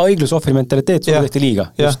ebaõiglus ohvri mentaliteet sulle tehti liiga.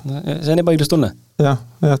 Just, see on ebaõiglus tunne. Jah,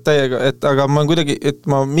 täiega, aga ma kuidagi, et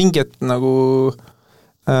ma mingit nagu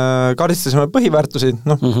karistasime põhiväärtusid,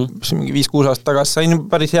 mis mingi 5-6 aastat tagasi sain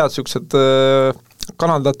päris head siuksed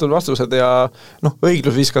kanaldatud vastused ja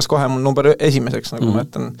õiglus viskas kohe mul number esimeseks, nagu ma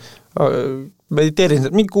ütlen.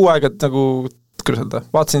 Mediteerin mingi 6 aega, et nagu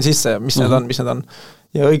vaatasin sisse, mis need on.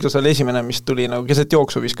 Ja õiglus oli esimene, mis tuli nagu keset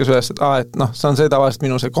jooksu viskas üles, et see on see tavaliselt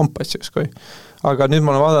minu see kompass justkui. Aga nüüd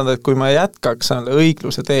ma olen vaadanud, et kui ma jätkaks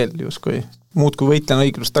õigluse teel justkui, muud kui võitlen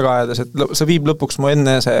õiglust taga ajades, et see viib lõpuks mu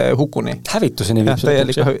enne see hukuni. Hävituseni viib see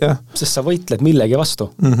lõpuks, sest sa võitled millegi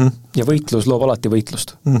vastu. Ja võitlus loob alati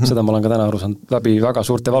võitlust. Seda ma olen ka täna aru saanud läbi väga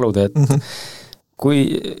suurte valude, et kui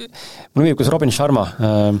mul viib, kus Robin Sharma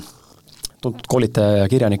tuntud koolitaja ja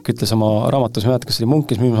kirjanik ütles oma raamatus, ma ei kas oli Munk,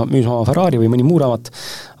 kes müüs oma Ferrari või mõni muu raamat,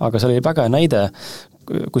 aga seal oli väga näide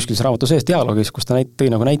kuskil see raamatu sees dialoogis, kus ta tõi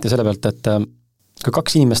nagu näite selle pealt, et kui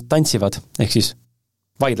 2 inimest tantsivad, ehk siis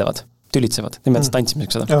vaidlevad, tülitsevad, nimetas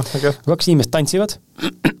tantsimiseks seda. Kui 2 inimest tantsivad,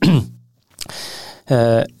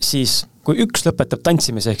 siis kui üks lõpetab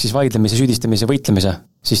tantsimise, ehk siis vaidlemise, süüdistamise, võitlemise,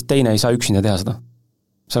 siis teine ei saa üksinda teha seda.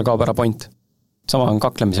 Seal kaob ära point. Sama on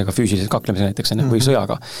kaklemisega, füüsilise kaklemisega näiteks või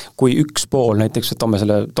sõjaga. Kui üks pool, näiteks toome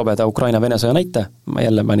selle tobeda Ukraina-Vene sõja näite, ma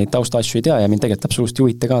jälle neid tausta asju ei tea ja mind tegelikult absoluutselt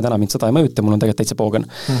juhite ka, täna mind sõda ei mõjuta, mul on tegelikult täitsa poogen.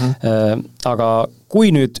 Aga kui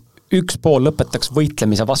nüüd üks pool lõpetaks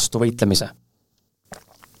võitlemise vastu võitlemise,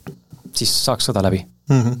 siis saaks sõda läbi,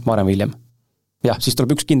 varem või hiljem. Jah, siis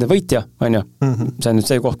tuleb üks kindel võitja, on ju. See on nüüd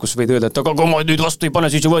see koht, kus võid öelda, et aga kui ma nüüd vastu ei pane,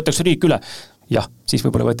 siis ju võetakse riik üle. Jah, siis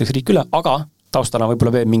võib-olla võetakse riik üle, aga taustana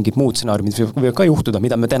võib-olla veel mingid muud stsenaariumid võivad ka juhtuda,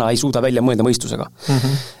 mida me täna ei suuda välja mõelda mõistusega.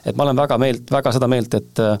 Et ma olen väga seda meelt,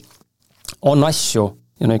 et on asju,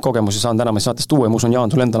 ja neid kogemusi saan täna ma saatest tuua, ja ma usun, Jaan,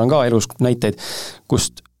 sul endal on ka elus näiteid,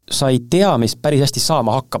 kust sa ei tea, mis päris hästi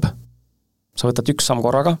saama hakkab. Sa võtad üks samm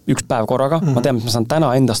korraga, üks päev korraga, ma tean, mis ma saan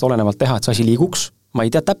täna endast olenevalt teha, et see asi liiguks, ma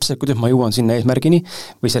ei tea täpselt, kuidas ma jõuan sinna eesmärgini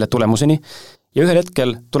või selle tulemuseni, ja ühel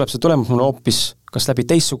hetkel tuleb see tulemus mulle hoopis kas läbi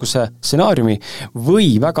teistsuguse stsenaariumi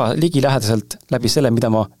või väga ligilähedaselt läbi selle, mida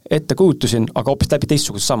ma ette kujutusin, aga hoopis läbi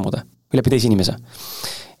teistsuguse sammude või läbi teise inimese.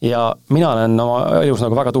 Ja mina olen oma elus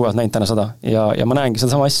nagu väga tugevalt näinud täna seda ja ma näengi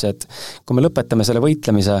seda sama asja, et kui me lõpetame selle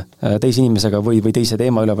võitlemise teise inimesega või teise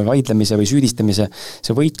teema üle või vaidlemise või süüdistamise,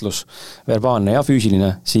 see võitlus, verbaalne ja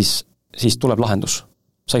füüsiline, siis tuleb lahendus.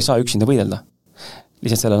 Sa ei saa üksinda võidelda.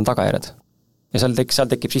 Lihtsalt sellel on tagajärjed. ja seal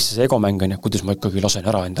tekib sisse see egomäng, kuidas ma ikkagi lasen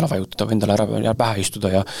ära endale vajutada või endale ära pähe istuda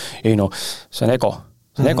ja ei no, see on ego,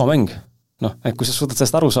 see on egomäng. Noh, et kui sa suudad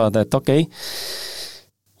sellest aru saada, et okei,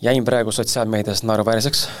 jäin praegu sotsiaalmeedias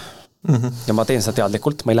naeruvääriseks ja ma teen seda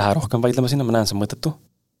teadlikult, ma ei lähe rohkem vaidlema sinna, ma näen see mõttetu.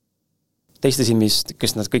 Teiste silmis,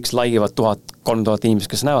 kes nad kõik slaigivad 1000-3000 inimest,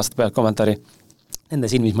 kes näevad seda pealt kommentaari, nende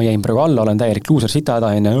silmis ma jäin praegu alla, olen täielik loser, sita häda,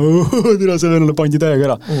 tina sellele pandi täiega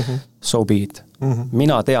ära. So be it.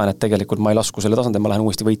 Mina tean, et tegelikult ma ei lasku selle tasandil, ma lähen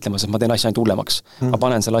uuesti võitlema, sest ma teen asja ainult hullemaks. Ma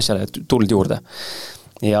panen selle asjale tuld juurde.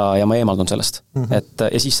 Ja ma eemaldun sellest. Ja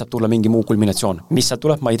siis saab tulla mingi muu kulminatsioon. Mis sealt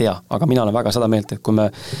tuleb, ma ei tea, aga mina olen väga seda meelt, et kui me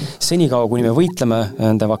senikaua, kuni me võitleme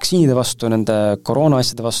nende vaktsiinide vastu, nende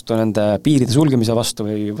koroonaasjade vastu, nende piiride sulgemise vastu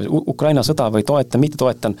või Ukraina sõda või toetan, mitte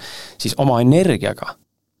toetan, siis oma energiaga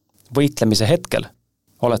võitlemise hetkel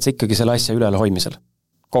oled sa ikkagi selle asja ülele hoimisel.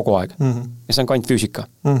 Kogu aeg. Ja see on kant füüsika.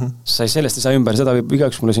 Sa sellest ei saa ümber, seda võib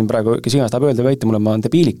igaüks mulle siin praegu, kes iganes tahab öelda, väita mulle, ma olen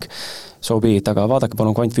debiilik, so be it, aga vaadake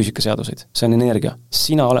palun kant füüsika seaduseid. See on energia.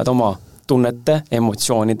 Sina oled oma tunnete,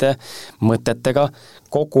 emotsioonide, mõtetega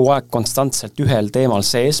kogu aeg konstantselt ühel teemal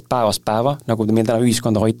sees, päevast päeva, nagu meil täna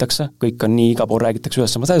ühiskonda hoitakse, kõik on nii, iga pool räägitakse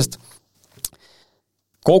ühes sama sellest.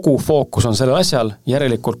 Kogu fookus on sellel asjal,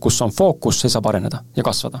 järelikult, kus on fookus, see saab areneda ja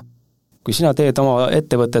kasvada. Kui sina teed oma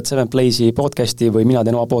ettevõtet 7 Place'i podcasti või mina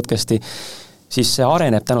teen oma podcasti, siis see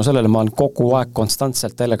areneb tänu sellele, ma olen kogu aeg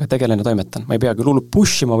konstantselt tellega tegelen ja toimetan. Ma ei pea küll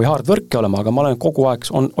pushima või hard work'i olema, aga ma olen kogu aeg,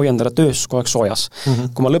 hoian täna töös kogu aeg soojas.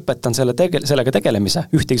 Kui ma lõpetan sellega tegelemise,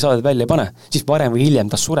 ühtegi saadet välja ei pane, siis varem või hiljem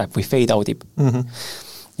ta sureb või fade outib.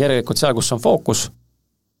 Järelikult seal, kus on fookus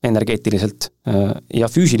energeetiliselt ja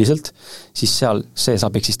füüsiliselt, siis seal see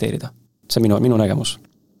saab eksisteerida. See on minu nägemus.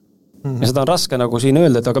 Ja seda on raske nagu siin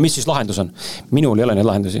öelda, et aga mis siis lahendus on? Minul ei ole neid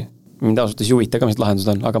lahendusi. Mind ausalt ei huvita ka, mis lahendused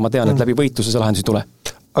on, aga ma tean, et läbi võitluse see lahendusi tule.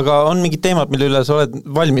 Aga on mingid teemad, mille üle sa oled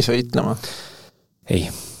valmis võitlema? Ei.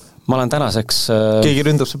 Ma olen tänaseks... Keegi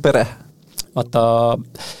ründab su pere? Vaata...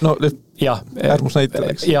 No, ärmus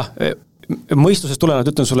näiteleks. Jah, mõistusest tulenevalt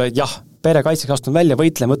ütlen sulle, et jah, pere kaitseks astun välja,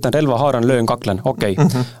 võitlen, võtan relva, haaran, löön, kaklen, okei.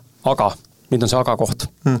 Aga, nüüd on see aga koht.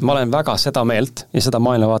 Ma olen väga seda meelt ja seda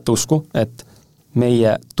maailma vaata usku, et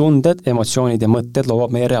meie tunded, emotsioonid ja mõtted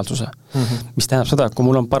loovad meie reaalsuse. Mis tähendab seda, et kui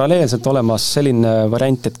mul on paralleelselt olemas selline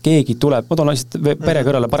variant, et keegi tuleb, ma toon lihtsalt pere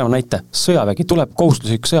kõrvale parema näite, sõjavägi tuleb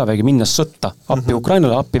kohustuslik sõjavägi minna sõtta, appi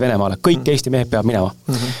Ukrainale, appi Venemaale, kõik Eesti mehed peavad minema.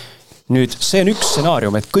 Nüüd, see on üks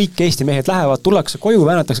stsenaarium, et kõik Eesti mehed lähevad, tullakse koju,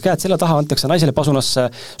 väänatakse käed selle taha, antakse naisele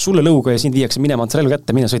pasunasse, sulle lõuga ja sind viiakse minema, anta relv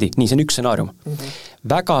kätte, mine sõdi. Nii, see on üks stsenaarium.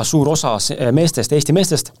 Väga suur osa meestest, Eesti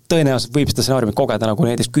meestest, tõenäoliselt võib seda stsenaariumit kogeda nagu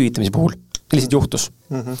näiteks küüditamise puhul. Lihtsalt juhtus.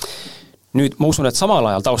 Nüüd, ma usun, et samal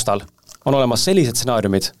ajal taustal on olemas sellised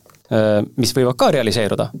stsenaariumid, mis võivad ka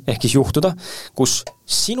realiseeruda, ehk siis juhtuda, kus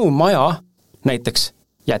sinu maja näiteks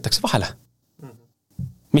jäetakse vahele.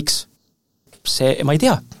 Miks? Ma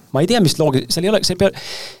ei tea, mis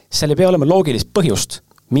seal ei pea olema loogilist põhjust.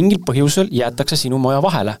 Mingil põhjusel jäetakse sinu maja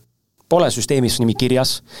vahele. Pole süsteemis nimi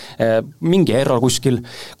kirjas, mingi error kuskil,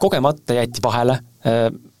 kogemata jäeti vahele,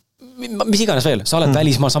 mis iganes veel, sa oled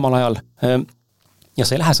välismaal samal ajal ja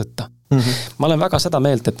sa ei lähe sõtta. Ma olen väga seda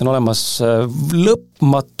meelt, et on olemas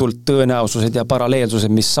lõpmatult tõenäosused ja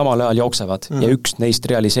paralleelsused, mis samal ajal jooksevad ja üks neist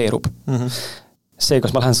realiseerub. See,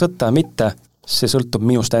 kas ma lähen sõtta ja mitte, see sõltub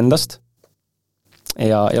minust endast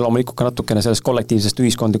ja loomulikult ka natukene sellest kollektiivsest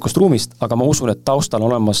ühiskondlikust ruumist, aga ma usun, et taustal on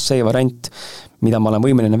olemas see variant, mida ma olen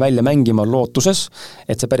võimeline välja mängima lootuses,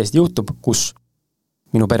 et see päris juhtub, kus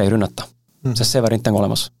minu pere ei rünnata. Sest see variant on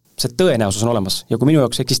olemas. See tõenäosus on olemas. Ja kui minu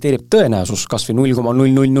jaoks eksisteerib tõenäosus kas või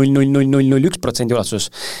 0,0000001% ulatuses,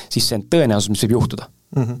 siis see on tõenäosus, mis võib juhtuda.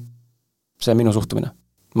 See on minu suhtumine.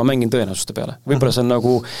 Ma mängin tõenäosuste peale. Võib-olla see on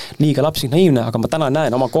nagu liiga lapsik naiivne, aga ma täna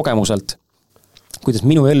näen oma kogemuselt, kuidas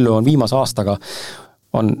minu ellu on viimase aastaga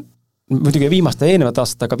muidugi viimaste eelnevat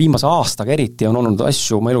aastaga, viimase aastaga eriti on olnud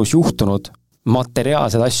asju oma elus juhtunud,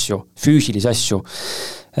 materiaalsed asju, füüsilisi asju,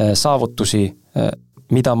 saavutusi,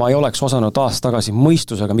 mida ma ei oleks osanud aasta tagasi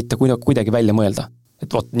mõistusega mitte kuidagi välja mõelda.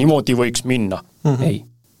 Et vot, niimoodi võiks minna. Ei,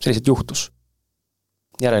 see lihtsalt juhtus.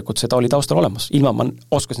 Järelikult seda oli taustal olemas. Ilma ma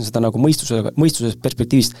oskasin seda nagu mõistuses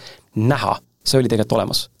perspektiivist näha. See oli tegelikult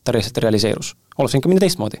olemas. Ta lihtsalt realiseerus. Oleks võinud ka minna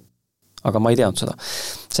teistmoodi. Aga ma ei teadnud seda.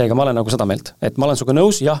 Seega ma olen nagu seda meelt. Et ma olen suga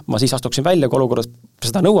nõus, jah, ma siis astuksin välja, kui olukorras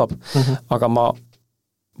seda nõuab, aga ma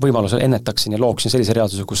võimalusel ennetaksin ja looksin sellise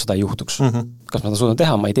reaalsuse, kus seda ei juhtuks. Kas ma seda suudan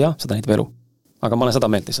teha, ma ei tea, seda näitab elu. Aga ma olen seda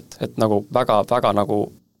meelt lihtsalt, et nagu väga nagu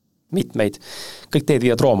mitmeid, kõik teed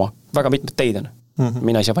viivad Rooma, väga mitmed teid on.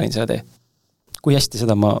 Mina ise valin selle tee. Kui hästi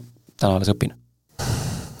seda ma täna alles õpin?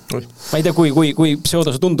 Ma ei tea, kui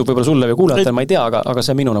pseudo see tundub võib-olla sulle või kuulajatel, ma ei tea, aga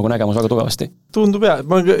see on minu nagu nägemus väga tugevasti. Tundub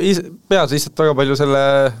ma peas lihtsalt väga palju selle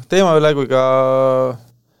teema üle, kui ka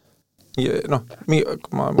noh,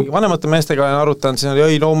 kui ma mingi vanemate meestega olen arutanud, siis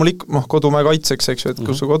oli loomulik kodumäe kaitseks, eks ju, et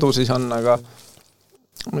kus su kodu siis on, aga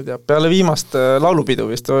ma ei tea, peale viimast laulupidu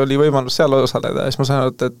vist oli võimalus seal osaleda ja siis ma sain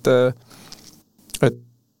aru, et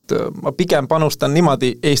ma pigem panustan niimoodi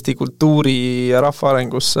Eesti kultuuri ja rahva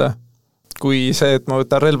arengusse, kui see, et ma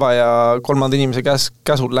võtan relva ja kolmanda inimese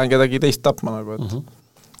käsul lähen kedagi teist tapma nagu,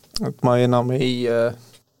 et ma enam ei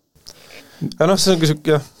ja noh, see on küll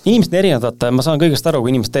inimesed on erinevad, ma saan kõigest aru, kui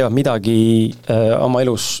inimesed teevad midagi oma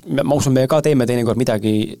elus, ma usun, me ka teeme teinekord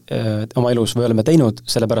midagi oma elus või oleme teinud,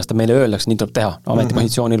 sellepärast, et meile öeldakse, nii tuleb teha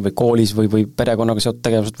ametipositsioonil või koolis või perekonnaga seotud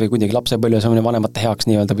tegevused või kuidagi lapsepõlves on vanemate heaks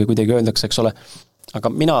nii-öelda või kuidagi öeldakse, eks ole, aga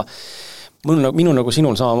minu nagu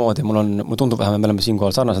sinul samamoodi, mul tundub vähemalt, me oleme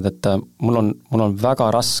siinkohal sarnased, et mul on väga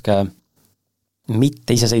raske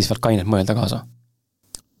mitte iseseisvalt kainet mõelda kaasa.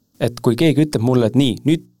 Et kui keegi ütleb mulle, et nii,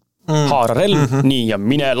 nüüd haara relv, nii ja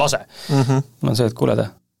mine lase. Mul on see, et kuuled,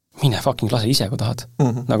 mine fucking lase ise, kui tahad.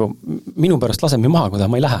 Nagu minu pärast lase mind maha, kui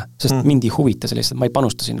tahad, ma ei lähe, sest mind ei huvita see lihtsalt, ma ei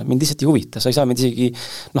panusta sinna, mind lihtsalt ei huvita, sa ei saa mind isegi,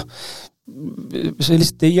 see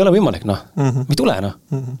lihtsalt ei ole võimalik, ma ei tule,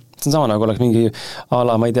 See on sama nagu oleks mingi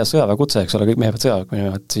ala, ma ei tea, sõjaväekutse, eks ole, kõik mehed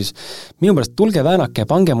sõjaväek, siis minu pärast tulge väänake ja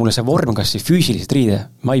pange mulle see vorm kas siis füüsilist riide,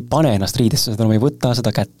 ma ei pane ennast riidesse, ma ei võta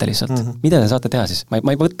seda kätte lihtsalt. Mida te saate teha siis? Ma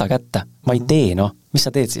ei võta kätte, ma ei tee, mis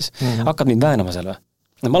sa teed siis? Hakkad mind väänama selle.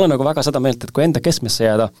 Ma olen nagu väga seda meelt, et kui enda keskmesse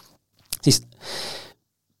jääda, siis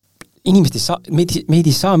inimesed meid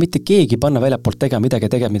ei saa mitte keegi panna väljapoolt tegema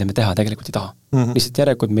midagi, mida me teha tegelikult ei taha. Lihtsalt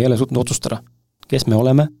järelikult me ei ole suutnud otsustada, kes me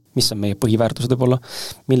oleme, mis on meie põhiväärtused võib-olla,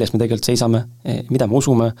 milles me tegelikult seisame, mida me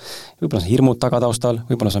usume, võib-olla on hirmud tagataustal,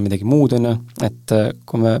 võib-olla on midagi muud, et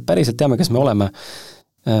kui me päriselt teame, kes me oleme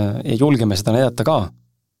ja julgeme seda näidata ka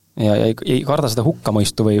ja ei karda seda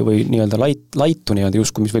hukkamõistu või nii-öelda laitu nii-öelda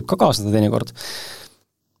justkui, mis võib ka kaasneda teinekord,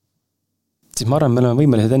 siis ma arvan, me oleme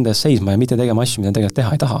võimelised enda ees seisma ja mitte tegema asju, mida tegelikult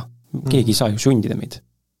teha ei taha. Keegi ei saa ju sundida meid.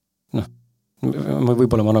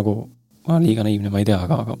 Võib-olla ma liiga naiivne, ma ei tea,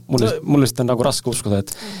 aga mulle on nagu raske uskuda,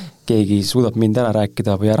 et keegi suudab mind ära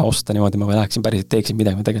rääkida või ära osta niimoodi, ma läheksin päriselt, teeksin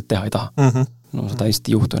midagi, ma tegelikult teha ei taha. Seda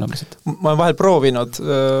hästi juhtu enam lihtsalt. Ma olen vahel proovinud,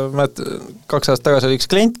 2 aastat tagasi oli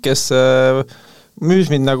üks klient, kes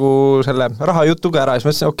müüs mind nagu selle rahajutuga ära ja siis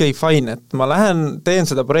ma ütlesin, okei, fine, et ma teen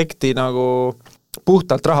seda projekti nagu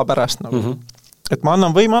puhtalt raha pärast nagu. Et ma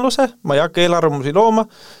annan võimaluse, ma ei hakka eelarvamusi looma,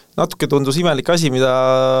 natuke tundus imelik asi, mida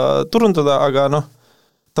turundada, aga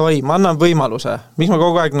tavai, ma annan võimaluse. Miks ma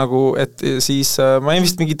kogu aeg nagu, et siis ma jäin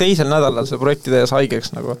vist mingi teisel nädalal see projekti tehes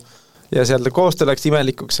haigeks nagu. Ja seal koostöö läks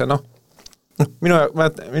imelikuks ja minu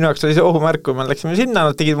jaoks oli see ohumärk, kui me läksime sinna,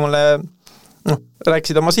 nad tegid mulle,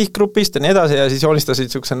 rääkisid oma sihtgrupist ja nii edasi ja siis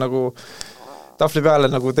joonistasid siukse nagu tahvli peale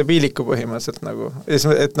nagu debiiliku põhimõtteliselt nagu.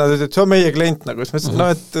 Et nad ütlesid, see on meie klient nagu. Siis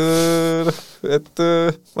ma ütlesin, et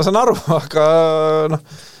ma saan aru, aga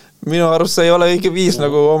minu arust see ei ole õige viis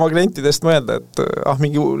nagu oma klientidest mõelda, et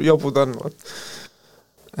mingi jobud on.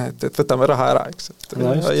 Et võtame raha ära, eks.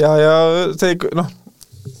 Ja see, ma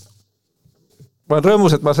olen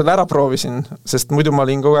rõõmus, et ma selle ära proovisin, sest muidu ma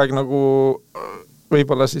olin kogu aeg nagu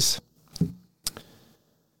võib-olla siis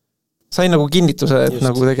sain nagu kinnituse, et just.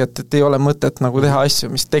 Nagu tegelikult, et ei ole mõtet nagu teha asju,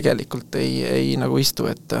 mis tegelikult ei nagu istu,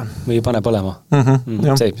 et või pane põlema.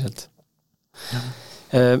 Seipselt.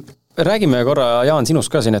 Räägime korra, Jaan,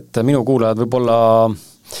 sinust ka siin, et minu kuulajad võib-olla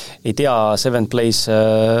ei tea Seventh Place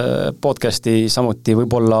podcasti, samuti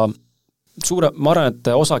võib-olla ma arvan,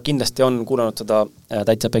 et osa kindlasti on kuulanud seda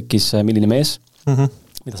Täitsa Pekkis Milline mees,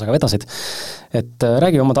 mida sa ka vedasid, et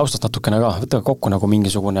räägi oma taustast natukene ka, võtta kokku nagu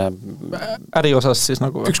mingisugune äriosas siis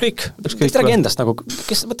nagu ükskõik räägi endast nagu,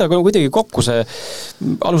 võtta kuidagi kokku see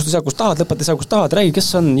alustas seal, kus tahad, lõpeta seal, kus tahad, räägi,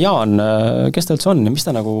 kes on Jaan, kes ta üldse on ja mis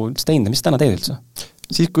ta nagu teinud, mis täna teed üldse?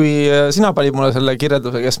 Siis kui sina panid mulle selle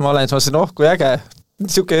kirjelduse, kes ma olen, siis ma ütlesin, kui äge,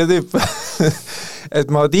 niisugune tüüp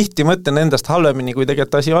et ma tihti mõtlen endast halvemini, kui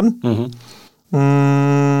tegelikult asi on.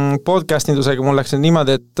 Podcastindusega mul läks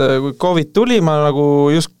niimoodi, et kui COVID tuli, ma nagu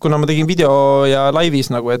just, kuna ma tegin video ja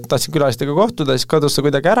laivis nagu, et tahtsin külalistega kohtuda, siis kadus see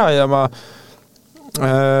kuidagi ära ja ma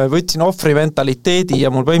võtsin ohvri mentaliteedi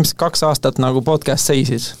ja mul põhimõtteliselt 2 aastat nagu podcast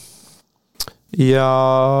seisis. Ja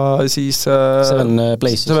siis Seven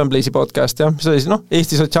Place'i podcast, jah, mis oli siis,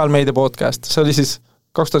 Eesti sotsiaalmeedia podcast, see oli siis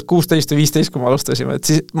 2016 või 15, kui me alustasime, et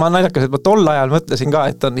siis ma naljakas, et ma tol ajal mõtlesin ka,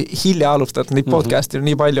 et on hilja alustatud, neid podcasti on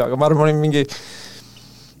nii palju, aga ma arvan, olin mingi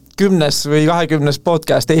 10 või 20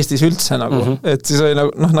 podcast Eestis üldse nagu, et siis oli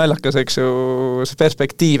nagu, naljakas, eks ju, see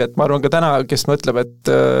perspektiiv, et ma arvan ka täna, kes mõtleb,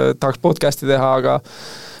 et tahaks podcasti teha, aga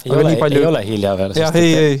ei ole hilja veel. Jah,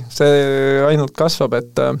 ei, see ainult kasvab,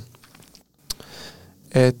 et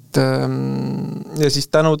ja siis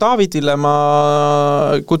tänu Davidile ma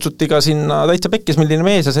kutsuti ka sinna Täitsa Pekkis, milline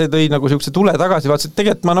mees ja see tõi nagu niisuguse tule tagasi, vaatasin, et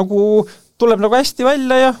tegelikult ma nagu, tuleb nagu hästi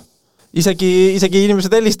välja ja isegi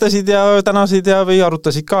inimesed helistasid ja tänasid ja või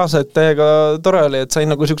arutasid kaasa, et täiega tore oli, et sain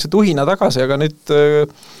nagu niisuguse tuhina tagasi, aga nüüd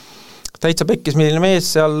Täitsa Pekkis, milline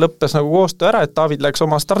mees, seal lõppes nagu koostöö ära, et David läks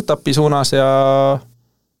oma startupi suunas ja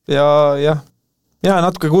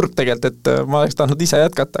natuke kurb tegelikult, et ma oleks tahtnud ise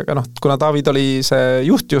jätkata, aga kuna David oli see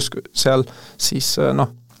juht just seal, siis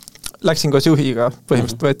läksin koos juhiga,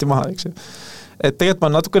 põhimõtteliselt võeti maha, eks ju. Et tegelikult ma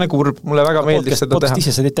natukene kurb, mulle väga meeldis seda teha. Podcast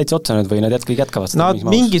ise sa teed täitsa otsa nüüd või nad jätkavad? Nad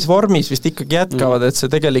mingis vormis vist ikkagi jätkavad, et see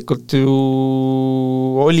tegelikult ju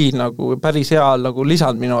oli nagu päris hea nagu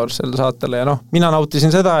lisand minu arust selle saatele ja mina nautisin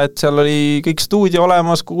seda, et seal oli kõik stuudio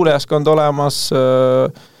olemas, kuulajaskond olemas,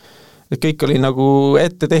 et kõik oli nagu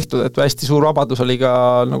ette tehtud, et hästi suur vabadus oli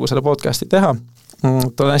ka nagu selle podcasti teha.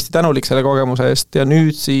 Olen hästi tänulik selle kogemuse eest ja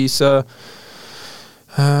nüüd siis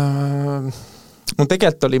mul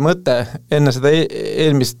tegelikult oli mõte enne seda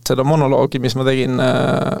eelmist seda monoloogi, mis ma tegin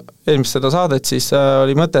eelmist seda saadet, siis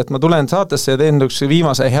oli mõte, et ma tulen saatesse ja teen üks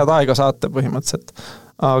viimase Head aega saate põhimõtteliselt.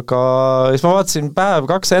 Aga siis ma vaatasin päev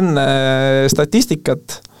 2 enne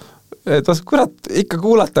statistikat, et kurat, ikka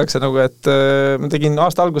kuulatakse nagu, et ma tegin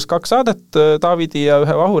aasta alguses 2 saadet Davidi ja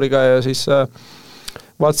ühe Vahuriga ja siis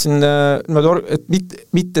vaatasin, et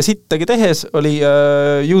mitte sittagi tehes oli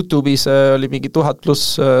YouTube'is oli mingi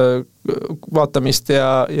 1000+ vaatamist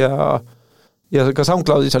ja ka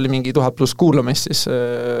SoundCloudis oli mingi 1000+ kuulamist siis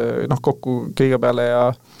kokku kõige peale ja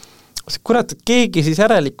kurat, et keegi siis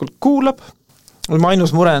järelikult kuulab. Ma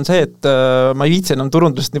ainus mure on see, et ma ei viitsi enam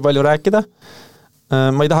turundusest nii palju rääkida.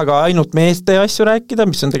 Ma ei taha ka ainult meeste asju rääkida,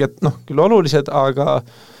 mis on tegelikult küll olulised, aga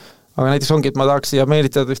näiteks ongi, et ma tahaks siia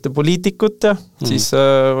meelitada ühte poliitikut ja siis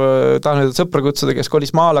tahan nüüd sõpra kutsuda, kes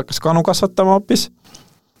kolis maale, hakkas kanu kasvatama hoopis.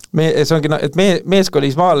 See ongi, et mees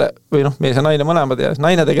kolis maale, või mees ja naine mõlemad ja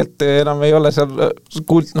naine tegelikult enam ei ole seal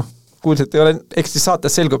kuulselt ei ole, eks siis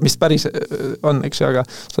saates selgub, mis päris on, eks ju, aga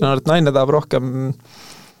see on, et naine tahab rohkem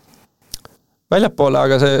väljapoole,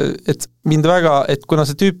 aga see, et mind väga, et kuna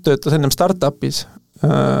see tüüp töötas ennem startupis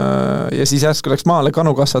ja siis järsku läks maale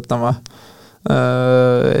kanu kasvatama,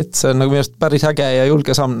 et see on nagu minu arust päris äge ja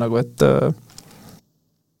julge samm nagu,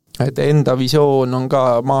 et enda visioon on ka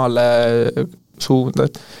maale suunda,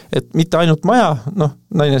 et mitte ainult maja,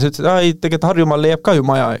 naine ütles, et ei, tegelikult Harjumaal leiab ka ju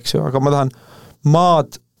maja, eks ju, aga ma tahan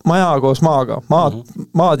maja koos maaga,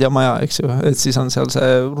 maad ja maja, eks ju, et siis on seal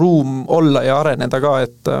see ruum olla ja areneda ka,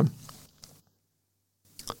 et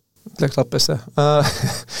läks lappesse.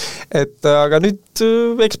 Et aga nüüd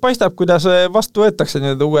eks paistab, kuidas vastu võetakse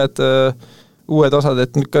need uued osad,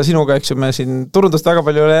 et nüüd ka sinuga, eks ju, me siin turundust väga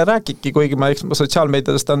palju ei rääkiki, kuigi ma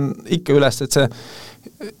sotsiaalmeediadest on ikka üles, et see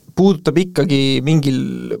puudutab ikkagi mingil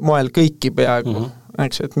moel kõiki peaaegu,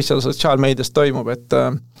 eks ju, et mis seal sotsiaalmeedias toimub, et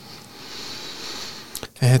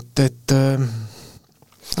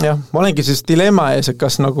jah, ma olengi siis dilemma ees, et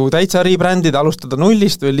kas nagu täitsa rebrändida, alustada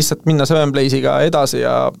nullist või lihtsalt minna 7Blaze'iga edasi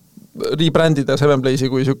ja rebrändida 7Blaze'i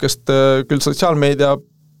kui niisugust küll sotsiaalmeedia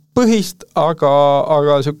põhist, aga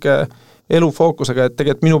niisugune elufookusega, et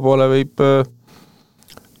tegelikult minu poole võib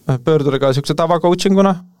pöörduda ka niisuguse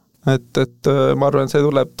tavacoachinguna, et ma arvan, see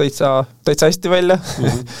tuleb täitsa hästi välja.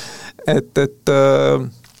 et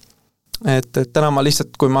täna ma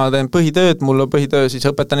lihtsalt, kui ma teen põhitööd, mul on põhitöö, siis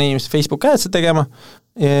õpetan inimest Facebook Ads'e tegema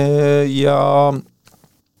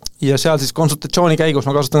ja seal siis konsultatsiooni käigus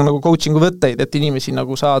ma kasutan nagu coachingu võtteid, et inimesi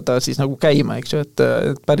nagu saada siis nagu käima, eks ju, et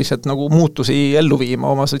päriselt nagu muutusi ellu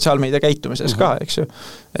viima oma sotsiaalmeedia käitumises ka, eks ju.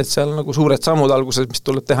 Et seal nagu suured sammud alguses, mis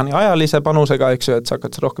tuleb teha nii ajalise panusega, eks ju, et sa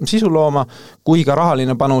hakkad rohkem sisu looma, kui ka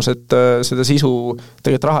rahaline panus, et seda sisu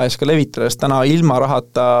tegelikult raha ees ka levitada, sest täna ilma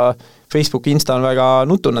rahata Facebook, Insta on väga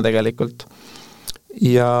nutune tegelikult.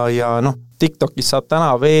 Ja TikTokis saab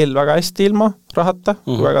täna veel väga hästi ilma rahata,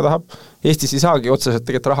 kui väga tahab. Eestis ei saagi otseselt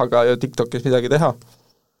tegelikult rahaga ja TikTokis midagi teha.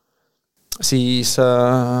 Siis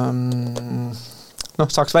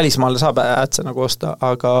saaks välismaale saab ädse nagu osta,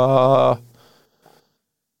 aga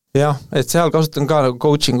jah, et seal kasutan ka nagu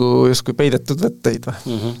coachingu justkui peidetud võtteid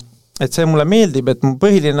või. Et see mulle meeldib, et mu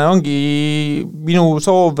põhiline ongi minu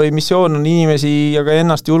soov või missioon on inimesi ja ka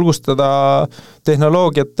ennast julgustada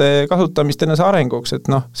tehnoloogiate kasutamist enese arenguks, et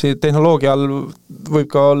see tehnoloogia all võib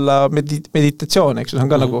ka olla meditatsioon, eks see on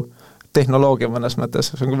ka nagu tehnoloogia mõnes mõttes,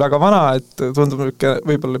 see on väga vana, et tundub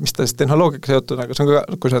võib-olla, mis ta siis tehnoloogiaga seotud, aga see on ka,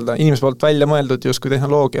 kui öelda, inimese poolt välja mõeldud justkui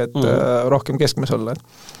tehnoloogia, et rohkem keskmes olla.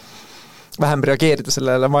 vähem reageerida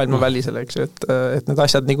sellele maailmavälisele, eks ju, et need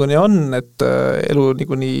asjad niikuinii on, et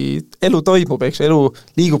elu toimub, eks ju, elu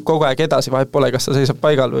liigub kogu aeg edasi, vahet pole, kas ta seisab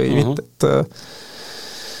paigal või mitte, et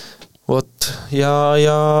vot, ja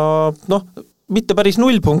noh, mitte päris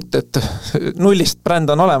nullpunkt, et nullist bränd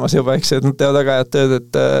on olemas juba, eks, et nad teevad väga head tööd,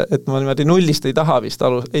 et ma niimoodi nullist ei taha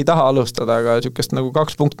alustada, aga niisugust nagu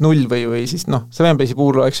 2.0 või siis noh, Sevenbase'i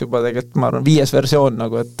puhul oleks juba tegelikult, ma arvan, 5. versioon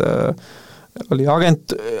nagu, et oli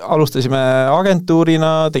alustasime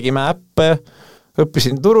agentuurina, tegime äppe,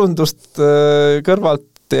 õppisin turundust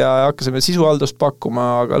kõrvalt ja hakkasime sisuhaldust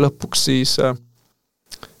pakkuma, aga lõpuks siis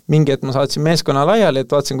mingi, et ma saatsin meeskonna laiali,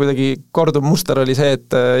 et vaatasin kuidagi korduv muster oli see,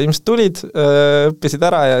 et inimesed tulid, õppisid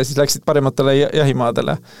ära ja siis läksid parimatele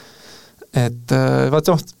jahimaadele. Et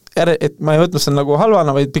vaata, et ma ei võtnud seda nagu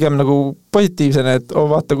halvana, vaid pigem nagu positiivsena, et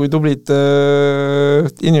vaata, kui tublid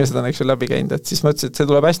inimesed on eks ju läbi käinud, et siis ma ütlesin, et see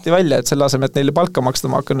tuleb hästi välja, et selle asemel, et neile palka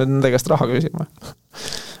maksta, ma hakkan nüüd nende käest raha küsima.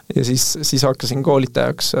 Ja siis hakkasin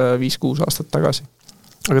koolitajaks 5-6 aastat tagasi.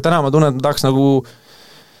 Aga täna ma tunnen, et ma tahaks nagu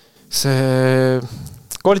see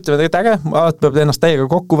koolitamine tegelikult äge, alati peab ennast täiega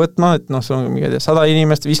kokku võtma, et noh, see on 100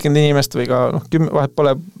 inimest, 50 inimest või ka 10, vahet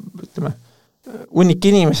pole, ütleme, hunnik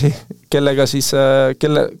inimesi, kellega siis,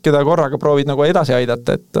 keda korraga proovid nagu edasi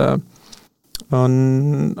aidata, et on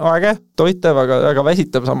äge, toitev, aga väga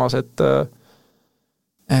väsitav samas, et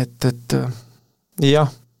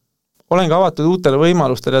jah, olen ka avatud uutele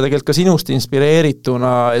võimalustele ja tegelikult ka sinust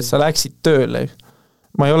inspireerituna, et sa läksid tööle.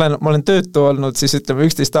 Ma olen töötu olnud siis ütleme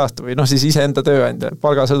 11 aasta või noh, siis iseenda tööandja,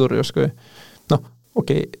 palgasõdur justkui. Noh,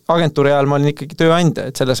 agentuuri ajal ma olin ikkagi tööandja,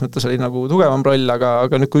 et selles mõttes oli nagu tugevam roll,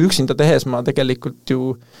 aga nüüd kui üksinda tehes ma tegelikult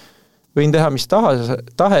ju võin teha mis tahes,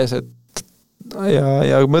 et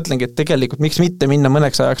ja mõtlengi, et tegelikult miks mitte minna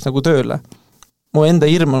mõneks ajaks nagu tööle. Mu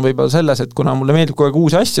enda hirm on võib-olla selles, et kuna mulle meeldib kogu aeg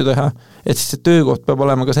uusi asju teha, et siis see töökoht peab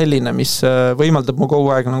olema ka selline, mis võimaldab mu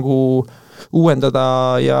kogu aeg nagu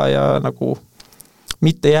uuendada ja nagu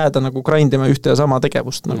mitte jääda nagu grindima ühte ja sama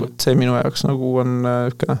tegevust, nagu, et see minu jaoks nagu on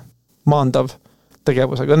maandav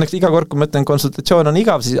tegevus, aga õnneks iga kord, kui ma ütlen, konsultatsioon on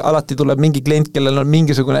igav, siis alati tuleb mingi klient, kellel on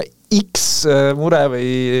mingisugune X mure või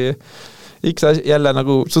X jälle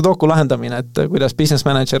nagu sudoku lahendamine, et kuidas business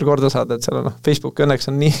manager korda saada, et seal on Facebook õnneks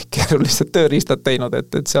on nii keerulised tööriistad teinud, et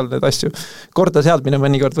seal need asju korda seadmine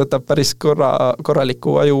mõnikord võtab päris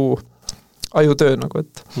korraliku ajutöö nagu,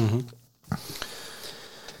 et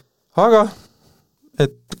aga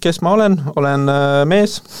et kes ma olen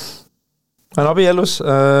mees, olen abielus,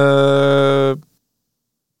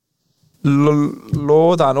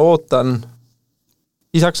 ootan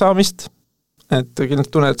isaks saamist, et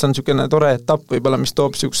kindlasti tunnen, et see on niisugune tore etapp võib-olla, mis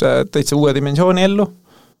toob niisuguse täitsa uue dimensiooni ellu,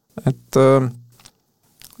 et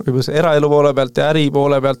võib-olla see eraelu poole pealt ja äri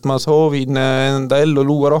poole pealt ma soovin enda ellu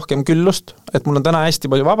luua rohkem küllust, et mul on täna hästi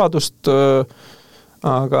palju vabadust,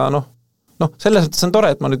 aga selles mõttes on tore,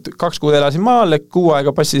 et ma nüüd 2 kuud elasin maal, 6 aega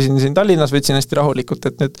passisin siin Tallinnas, võtsin hästi rahulikult,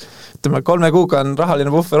 et nüüd 3 kuuga on rahaline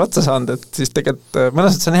puhver otsa saanud, et siis tegelikult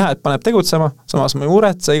mõnes mõttes on hea, et paneb tegutsema, samas ma ei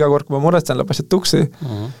muretse, iga kord, kui ma muretsen, läheb asjad tuksi,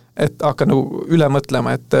 et hakkan nagu üle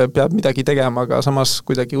mõtlema, et peab midagi tegema, aga samas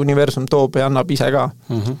kuidagi universum toob ja annab ise ka.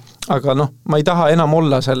 Aga ma ei taha enam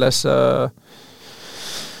olla selles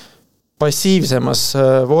passiivsemas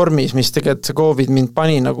vormis, mis tegelikult see COVID mind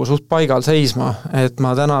pani nagu suht paigal seisma, et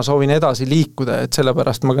ma täna soovin edasi liikuda, et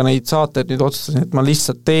sellepärast ma ka neid saateid nüüd otsustasin, et ma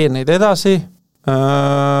lihtsalt teen neid edasi,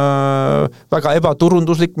 väga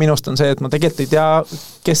ebaturunduslik minust on see, et ma tegelikult ei tea,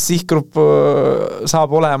 kes sihtgrupp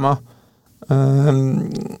saab olema,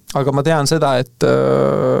 aga ma tean seda, et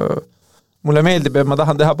mulle meeldib ja ma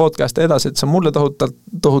tahan teha podcast'e edasi, et see on mulle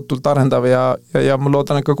tohutult arendav ja ma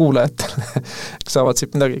loodan, et ka kuulajad saavad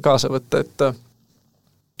siit midagi kaasa võtta, et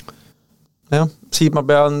jah, siit ma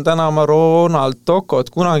pean tänama Ronald Tokot,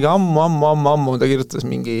 kunagi ammu ta kirjutas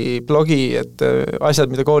mingi blogi, et asjad,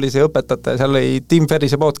 mida koolis ei õpetata ja seal oli Tim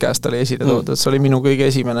Ferrise podcast oli esile toodud, see oli minu kõige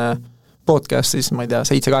esimene podcast siis, ma ei tea,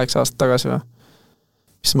 7-8 aastat tagasi või,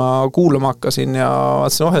 mis ma kuulama hakkasin ja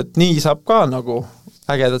vaatasin, et nii saab ka nagu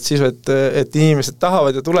ägedat sisu, et inimesed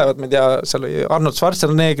tahavad ja tulevad, ma ei tea, seal oli Arnold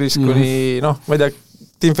Schwarzeneggeris kuni, ma ei tea,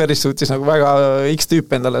 Tim Ferris suutis nagu väga X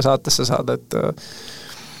tüüp endale saatesse saada, et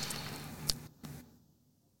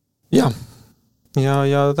ja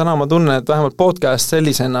täna ma tunnen, et vähemalt podcast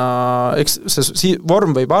sellisena, eks see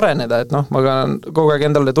vorm võib areneda, et ma ka kogu aeg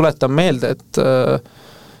endale tuletan meelde,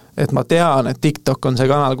 et ma tean, et TikTok on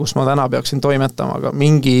see kanal, kus ma täna peaksin toimetama, aga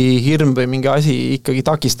mingi hirm või mingi asi ikkagi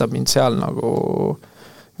takistab mind seal nagu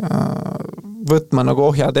võtma nagu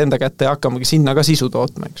ohjad enda kätte ja hakkamagi sinna ka sisu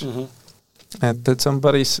tootma, eks. Et see on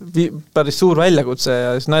päris suur väljakutse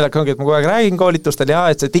ja siis naljak ongi, et ma kogu aeg räägin koolitustel ja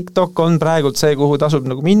et see TikTok on praegult see, kuhu tasub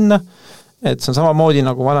nagu minna, et see on samamoodi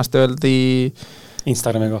nagu vanasti öeldi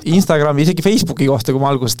Instagrami, isegi Facebooki kohta, kui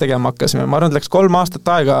ma alguses tegema hakkasime. Ma arvan, et läks 3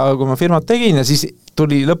 aastat aega, kui ma firmat tegin ja siis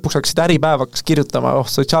tuli lõpuks hakkasid Äripäev hakkas kirjutama,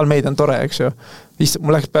 sotsiaalmeedia on tore, eks ju.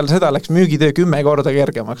 Mul läks peale seda, läks müügitöö 10 korda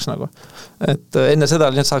kergemaks nagu. Et enne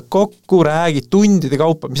seda saad kokku, räägid tundide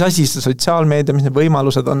kaupa, mis asi see sotsiaalmeedia, mis need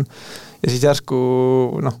võimalused on. Ja siis järsku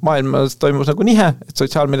maailmas toimus nagu nihe, et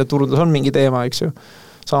sotsiaalmeedia turundus on mingi teema, eks ju.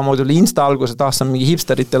 Samamoodi oli Insta alguses, taas on mingi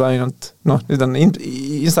hipsteritel ainult, nüüd on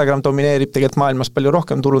Instagram domineerib tegelikult maailmas palju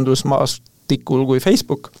rohkem turundusmaastikul kui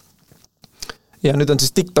Facebook. Ja nüüd on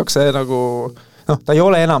siis TikTok see nagu, ta ei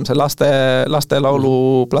ole enam see laste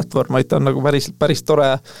laulu platvorm, vaid ta on nagu päris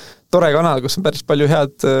tore kanal, kus on päris palju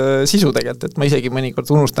head sisu tegelikult, et ma isegi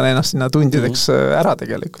mõnikord unustan ennast sinna tundideks ära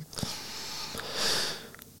tegelikult.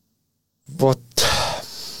 Vot.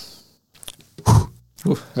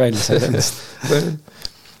 Välja sai endast.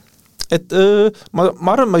 Et ma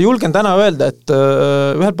arvan, ma julgen täna öelda, et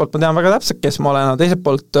ühelt poolt ma tean väga täpselt, kes ma olen, ja teiselt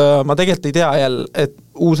poolt ma tegelikult ei tea jälle, et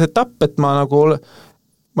uus etapp, et ma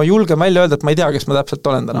julgen välja öelda, et ma ei tea, kes ma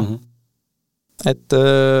täpselt olen täna.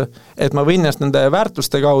 Et ma võin ennast nende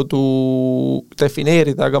väärtuste kaudu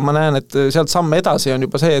defineerida, aga ma näen, et sealt samm edasi on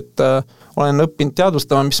juba see, et olen õppinud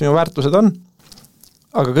teadvustama, mis minu väärtused on,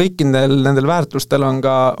 aga kõikidel nendel väärtustel on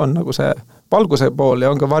nagu see valguse pool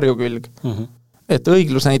ja on ka varjukülg. Et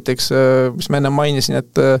õiglus näiteks, mis ma enne mainisin,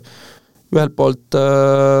 et ühelt poolt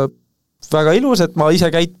väga ilus, et ma ise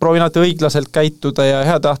proovin alati õiglaselt käituda ja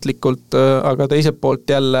heatahtlikult, aga teiselt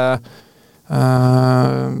poolt jälle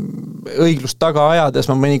õiglust taga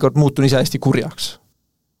ajades ma mõnikord muutun ise hästi kurjaks.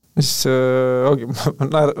 Mis ongi,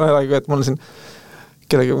 ma näen, et mul siin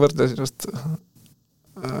kellegi võrdlesin just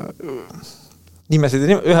nimesid,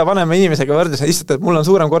 ühe vanema inimesega võrdlesin, lihtsalt, et mul on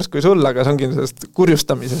suurem korts kui sul, aga see ongi sellest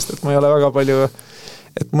kurjustamisest, et ma ei ole väga palju,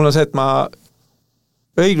 et mul on see, et ma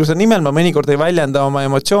õigluse nimel ma mõnikord ei väljenda oma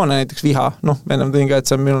emotsioone, näiteks viha, ennem tõin ka,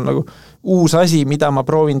 et see on minul nagu uus asi, mida ma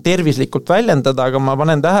proovin tervislikult väljendada, aga ma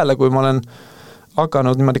panen tähele, kui ma olen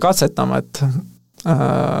hakanud niimoodi katsetama, et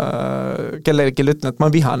kellelegi ütlen, et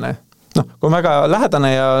ma vihane. Kui on väga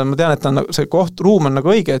lähedane ja ma tean, et see ruum on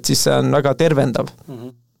nagu õige, et siis see on väga tervendav.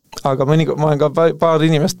 Aga ma olen ka paar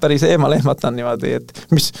inimest päris eemale ehmatan niimoodi, et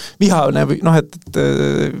mis vihane või et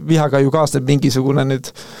vihaga ju kaasneb mingisugune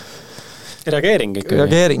nüüd reageering,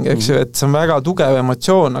 eks ju, et see on väga tugev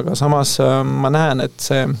emotsioon, aga samas ma näen, et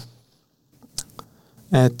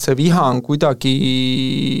see viha on kuidagi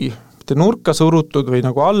nurka surutud või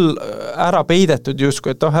nagu ära peidetud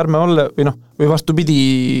justkui, et ärme ole, või vastupidi,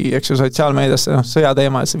 eks ju, sotsiaalmeediasse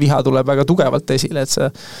sõjateema, et see viha tuleb väga tugevalt esile, et see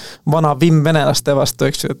vana vimm venelaste vastu,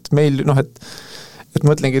 eks ju, et meil, et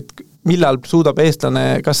mõtlengi, et millal suudab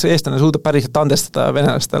kas eestlane suudab päriselt andestada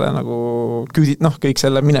venelastele nagu küüdid, kõik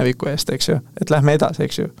selle mineviku eest, eks ju, et lähme edasi,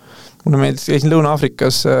 eks ju. Mulle meeldis, käisin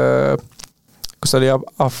Lõuna-Afrikas, kus oli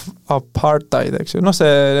apartheid, eks ju,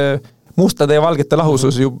 see mustade ja valgete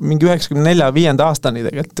lahusus ju mingi 94-5 aastani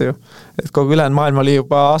tegelikult ju. Et kogu ülejäänud maailm oli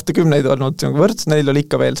juba aastakümneid olnud võrds, neil oli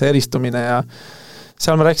ikka veel see eristumine ja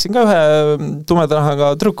seal ma rääkisin ka ühe tumeda nahaga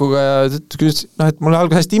trükuga ja et mulle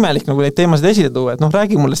algas hästi imelik nagu neid teemasid esile tuua, et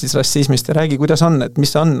räägi mulle siis rassismist ja räägi, kuidas on, et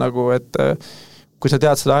mis on nagu, et kui sa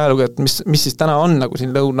tead seda ajalugu, et mis siis täna on nagu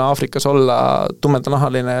siin Lõuna-Aafrikas olla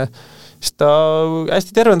tumedanahaline, siis ta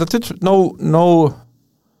hästi tervendalt ütles, et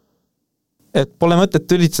et pole mõtet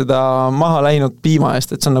tülitseda maha läinud piima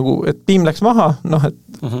eest, et see on nagu, et piim läks maha,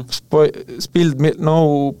 spilled milk, no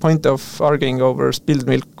point of arguing over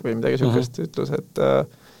spilled milk või midagi sellist ütlus,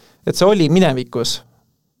 et see oli minevikus.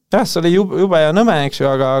 Jah, see oli jube ja nõme, eks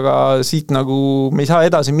ju, aga siit nagu me ei saa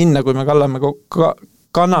edasi minna, kui me kanname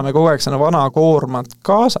kogu aeg seda vana koormat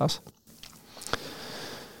kaasas.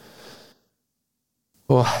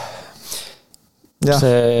 Ja.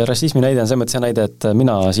 See rassismi näide on see mõttes hea näide, et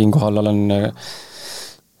mina siinkohal olen,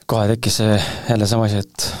 kohe tekkis jälle sama asi,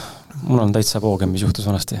 et mul on täitsa poogem, mis juhtus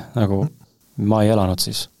vanasti, nagu ma ei elanud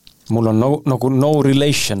siis. Mul on nagu no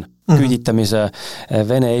relation küüditamise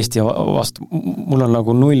Vene-Eesti vastu, mul on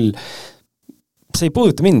nagu null, see ei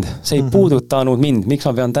puuduta mind, see ei puudutanud mind, miks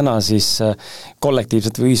ma pean täna siis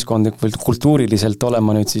kollektiivselt või ühiskondlikult kultuuriliselt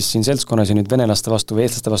olema nüüd siis siin seltskonnas ja nüüd venelaste vastu või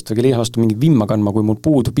eestlaste vastu või kelle vastu mingi vimma kandma, kui mul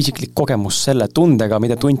puudub isiklik kogemus selle tundega,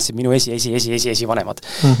 mida tundsid minu esi vanemad.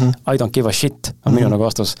 I don't give a shit, on minu nagu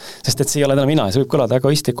vastus. Sest et see ei ole täna mina, see võib kõlada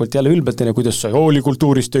egoistlikult jälle ülbelt, kuidas see oli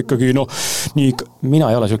kultuurist ikkagi, nii,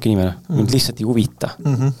 mina ei ole selline inimene, mind lihtsalt ei huvita.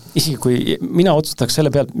 Isegi kui mina otsustaks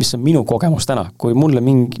selle pealt, mis on minu kogemus täna, kui mulle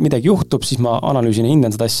midagi juhtub, siis ma analüüsin ja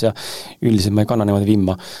hindan seda asja, üldiselt ma ei kanna niimoodi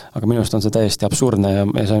vimma. Aga minu arust on see täiesti absurdne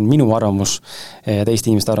ja see on minu arvamus ja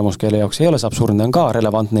teiste inimeste arvamus, kelle jaoks ei ole see absurdne, on ka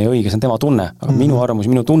relevantne ja õige, see on tema tunne. Aga minu arvamus,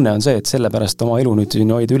 minu tunne on see, et sellepärast oma elu nüüd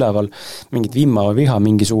hoida üleval mingit vimma või viha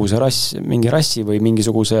mingisuguse mingi rassi või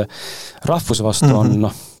mingisuguse rahvuse vastu on,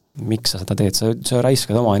 miks sa seda teed, sa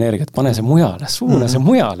raiskad oma energiat, pane see mujale, suuna see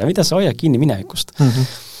mujale, mida sa hoiad kinni minevikust.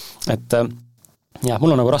 Et jah,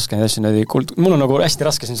 mul on nagu raske neid asju, mul on nagu hästi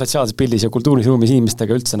raske siin sotsiaalses pildis ja kultuuriruumis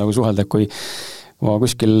inimestega üldse nagu suhelda, kui ma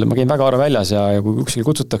käin väga harva väljas ja kui kuskil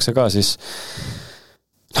kutsutakse ka, siis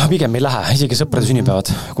pigem ei lähe, isegi sõprade sünnipäevad.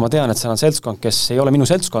 Kui ma tean, et seal on seltskond, kes ei ole minu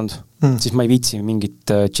seltskond, siis ma ei viitsi mingit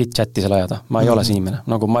chit-chatti seal ajada. Ma ei ole see inimene.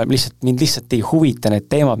 Nagu mind lihtsalt ei huvita need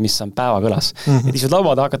teemad, mis on päevakõlas. Et istud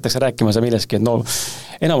lauvada hakatakse rääkima seal milleski,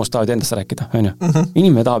 et enamus tahavad endast rääkida, on ju.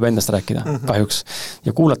 Inimene tahab endast rääkida, kahjuks.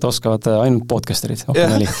 Ja kuulata oskavad ainult podcasterid.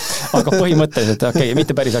 Aga põhimõtteliselt,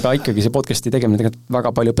 mitte päris, aga ikkagi see podcasti tegemine tegelikult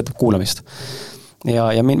väga palju õpetab kuulamist. Ja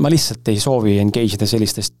ma lihtsalt ei soovi engage'ida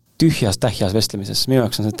sellistest tühjas-tähjas vestlemises. Minu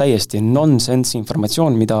jaoks on see täiesti nonsense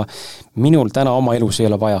informatsioon, mida minul täna oma elus ei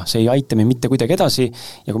ole vaja. See ei aita me mitte kuidagi edasi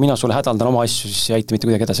ja kui mina sulle hädaldan oma asju, siis ei aita mitte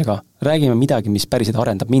kuidagi edasi ka. Räägime midagi, mis päriselt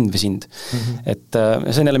arendab mind või sind. Et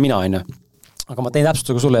see on jälle mina, on ju. Aga ma teen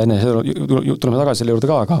täpsustusega sulle enne, tuleme tagasi selle juurde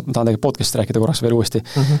ka, aga ma tahan tegelikult podcast'i rääkida korraks veel uuesti.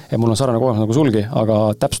 Ja mul on sarnane kogemus nagu sulgi, aga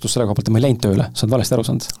täpsustus selle koha pealt, et ma ei läinud tööle, sa oled valesti aru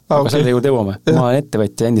saanud. Aga selle juurde jõuame. Ma olen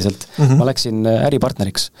ettevõtja endiselt. Ma läksin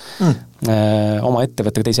äripartneriks oma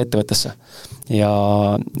ettevõttega teise ettevõttesse.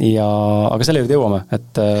 Aga selle juurde jõuame,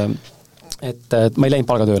 et ma ei läinud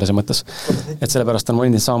palgatööle see mõttes. Et sellepärast on mul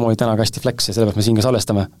endid samamoodi täna ka hästi flex ja sellepärast me siin ka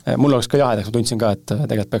salvestame. Mul oleks ka jahedaks, ma tundsin ka, et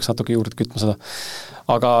tegelikult peaks natuke juurde kütma seda.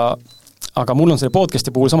 Aga mul on selle podcasti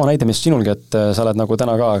puhul sama näide, mis sinulgi, et sa oled nagu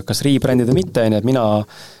täna ka kas rebrandida mitte, nii et mina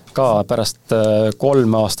ka pärast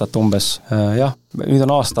 3 aastat umbes, nüüd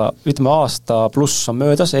on aasta pluss on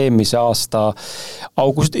möödas, eelmise aasta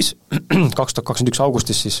augustis, 2021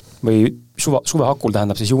 augustis siis, või suve hakul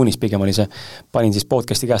tähendab siis juunis pigem oli see, panin siis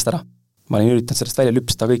podcasti käest ära. Ma olin üritanud sellest välja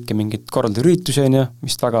lüpsida kõiki mingid korraldada üritusi,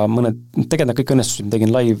 vist väga tegelikult kõik õnnestused, ma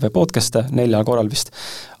tegin live podcast'e 4 korral vist.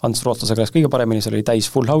 Ants Rootlasega läks kõige paremini, see oli täis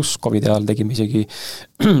full house, COVID ajal tegime isegi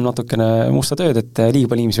natukene musta tööd, et liiga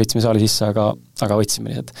palju inimesi võtsime saali sisse, aga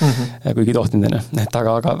võtsime lihtsalt, kuigi tohtinud enne. Et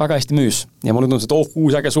aga väga hästi müüs ja mulle tundus, et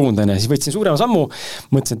uus äge suund enne. Siis võtsin suurema sammu,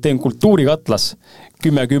 mõtlesin, et teen kultuurikatlas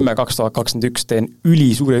 10.10.2021 teen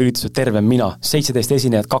ülisuure ürituse terve mina, 17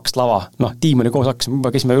 esinejad, 2 lava, tiim oli koos,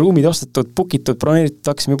 käisime ruumid ostetud, book'itud, broneeritud,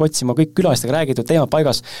 hakkasime juba otsima kõik külalistega räägitud, teemad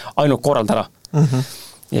paigas, ainult korraldada.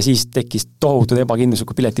 Ja siis tekkis tohutud ebakindlus,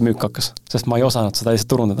 kui piletimüük hakkas, sest ma ei osanud seda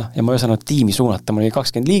lihtsalt turundada ja ma ei osanud tiimi suunata, mul oli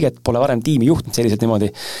 20 liiget, pole varem tiimi juhtinud selliselt niimoodi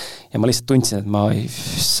ja ma lihtsalt tundsin, et ma ei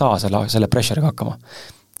saa selle pressure'iga hakkama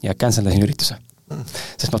ja canceldasin ürituse.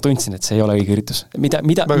 Sest ma tundsin, et see ei ole õige üritus.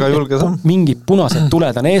 Mingi punased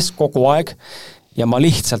tuled on ees kogu aeg ja ma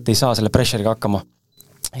lihtsalt ei saa selle pressure'iga hakkama.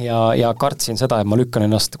 Ja kartsin seda, et ma lükkan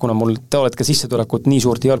ennast, kuna mul oled ka sissetulekut nii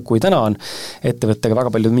suurt ei olnud, kui täna on ettevõttega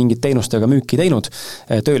väga palju mingid teenustega müüki teinud,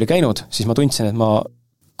 tööli käinud, siis ma tundsin, et ma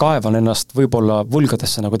kaevan ennast võib-olla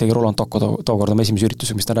võlgadesse, nagu tegi Roland Tocco tookord oma esimese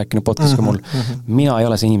üritusega, mis ta on rääkinud podcast'iga mul. Mina ei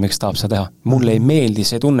ole see inimene, kes tahab seda teha. Mulle ei meeldi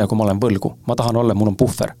see tunne, kui ma olen võlgu. Ma tahan olla, mul on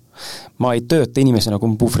puhver. Ma ei tööta inimesena, kui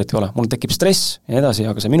mul puhvrit ei ole. Mul tekib stress ja edasi,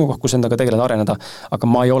 aga see minu koht, kus endaga tegeleda, areneda, aga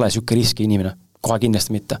ma ei ole siuke riski inimene. Kohe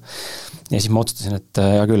kindlasti mitte. Ja siis ma otsustasin, et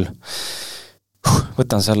hea küll,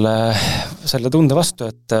 võtan selle tunde vastu,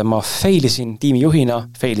 et ma failisin tiimijuhina,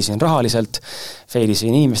 failisin rahaliselt,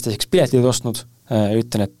 failisin inimesteks piletid ostnud,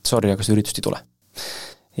 ütlen, et sorry, aga see üritust ei tule.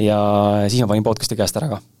 Ja siis ma panin podcasti käest ära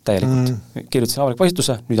ka, täielikult. Kirjutasin avalik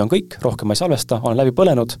postituse, nüüd on kõik, rohkem ma ei salvesta, olen läbi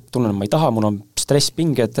põlenud, tunnen, ma ei taha, mul on stress,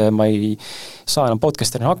 pinged, ma ei saa enam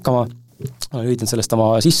podcastina hakkama, olen üritanud sellest oma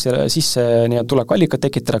sisse tulekuallikat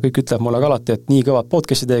tekitada, kõik ütlevad mulle ka alati, et nii kõvad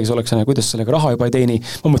podcasti teeges oleks, kuidas sellega raha juba ei teeni,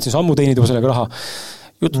 ma mõtlesin sammu teenid juba sellega raha.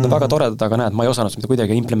 Jutud on väga toredad, aga näed, ma ei osanud seda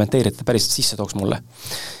kuidagi implementeerida, päris sisse tooks mulle.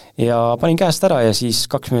 Ja panin käest ära ja siis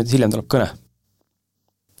 2 minutit hiljem tuleb kõne.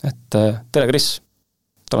 Et tere Kris,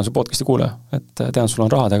 olen su podcasti kuulaja, et tean, sul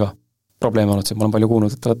on rahadega probleem olnud, ma olen palju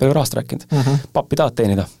kuulnud, et oled palju rahast rääkinud. Pappi tahad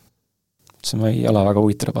teenida? See ma ei ole väga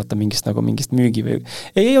huvitav, vaata mingist müügi või...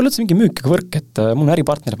 Ei ole üldse mingi müük ega võrk, et mul on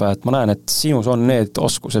äripartner vaja, et ma näen, et sinus on need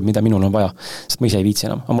oskused, mida minul on vaja, sest ma ise ei viitsi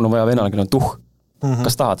enam, aga mul on vaja venelane, kellel on tuh.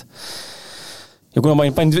 Kas tahad? Ja kuna ma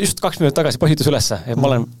panin just 2 minutit tagasi postitus ülesse, et ma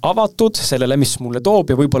olen avatud sellele, mis mulle toob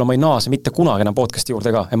ja võib-olla ma ei naase mitte kunagi enam podcasti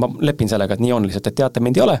juurde ka ja ma lepin sellega, et nii on lihtsalt, et teate,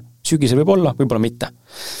 mind ei ole, sügisel võib olla, võib-olla mitte.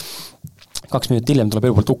 2 minutit hiljem tuleb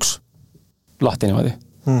elupoolt uks lahti niimoodi.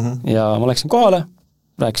 Ja ma läksin kohale,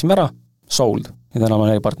 rääkisime ära, sold ja täna ma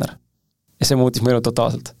olen äripartner. ja see muutis mu elu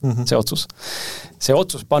totaalselt, see otsus. See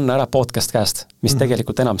otsus panna ära podcast käest, mis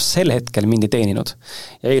tegelikult enam sel hetkel mind ei teeninud.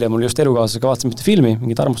 Ja eile mul just elukaaslasega vaatasime ühte filmi,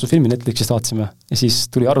 mingit armastusfilmi Netflixist vaatasime, ja siis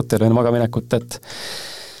tuli arutelu enne magaminekut, et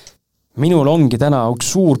minul ongi täna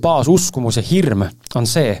üks suur baasuskumus ja hirm on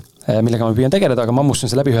see, millega ma püüan tegeleda, aga ma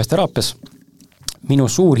ammustasin see läbi ühes teraapias. Minu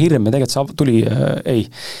suur hirm ja tegelikult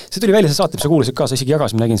see tuli välja see saate, mis sa kuulasid ka, sa isegi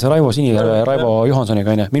jagas, ma nägin see Raivo Sinijärve ja Raivo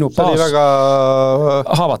Johansoniga, minu see oli väga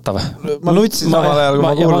haavatav. Ma nutsin samal ajal, kui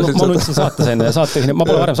ma kuulasin seda. Ma nutsin saates enne ja ma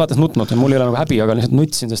pole varem saates nutnud ja mul ei ole nagu häbi, aga lihtsalt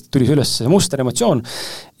nutsin, sest tuli üles see muster emotsioon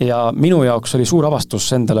ja minu jaoks oli suur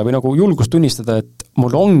avastus endale või nagu julgus tunnistada, et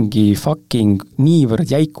mul ongi fucking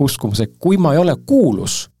niivõrd jäik uskumus, et kui ma ei ole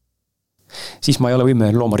kuulus, siis ma ei ole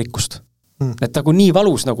võimeline looma rikkust. Et nagu nii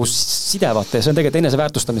valus nagu sidevate ja see on tegelikult enese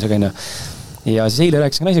väärtustamisega ja siis eile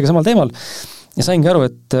rääkisin naisega samal teemal ja saingi aru,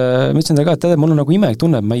 et ma ütlesin talle ka, et mul on nagu imelik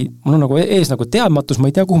tunne, mul on nagu ees nagu teadmatus, ma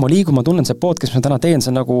ei tea, kuhu ma liigun, ma tunnen see podcast, mis ma täna teen,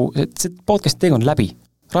 see nagu, see podcast teega on läbi.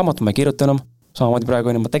 Raamatut ma ei kirjuta enam, samamoodi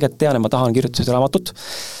praegu ma tegelikult tean, et ma tahan kirjutada seda raamatut.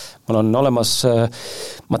 Mul on olemas,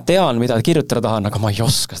 ma tean, mida kirjutada tahan, aga ma ei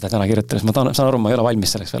oska seda täna kirjutada, ma saan aru, ma ei ole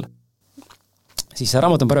valmis selleks veel. Siis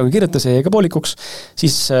raamat on praegu kirjutas ja jäi ka poolikuks,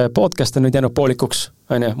 siis podcast on nüüd jäänud poolikuks,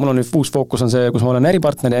 mul on nüüd uus fookus on see, kus ma olen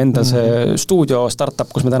äripartner ja enda see stuudio startup,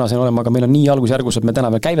 kus me täna siin oleme, aga meil on nii algusjärgus, et me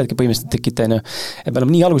täna veel käivedki põhimõtteliselt tekita, et me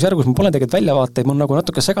oleme nii algusjärgus, mul pole tegelikult väljavaateid, mul on nagu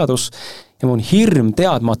natuke segadus ja mul on hirm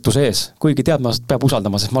teadmatus ees, kuigi teadmatust peab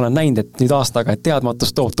usaldama, sest ma olen näinud, et nüüd aastaga, et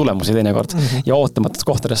teadmatus toob tulemusi teinekord ja ootamatust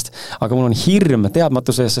kohtadest, aga mul on hirm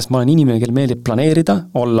teadmatus ees, sest ma olen inimene, kel meeldib planeerida,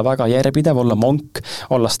 olla väga järjepidev, olla monk,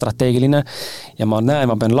 olla strateegiline ja ma näen,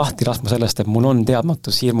 ma pean lahti laskma sellest, et mul on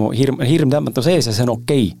teadmatus, hirm teadmatus ees ja see on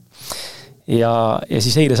okei. Ja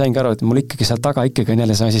siis eile sain ka aru, et mul ikkagi seal taga ikkagi on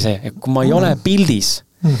jälle see asi see, et kui ma ei ole pildis,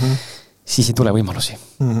 siis ei tule võimalusi.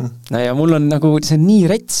 Ja mul on nagu, see on nii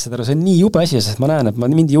rets, see on nii jube asi, sest ma näen, et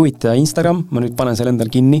mind ei huvita Instagram, ma nüüd panen selle endal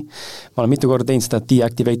kinni, ma olen mitu korda teinud seda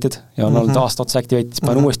deactivated ja on olnud aasta otsa activated, siis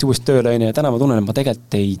panen uuesti tööle ja täna ma tunnen, et ma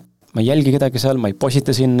tegelikult ma ei jälgi kedagi seal, ma ei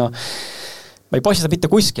posita sinna, ma ei posti seda mitte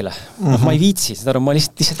kuskile, ma ei viitsi, ma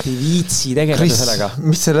lihtsalt ei viitsi tegeleda sellega.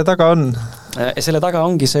 Mis selle taga on? Selle taga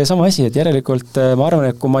ongi see sama asi, et järelikult ma arvan,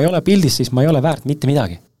 et kui ma ei ole pildis, siis ma ei ole väärt mitte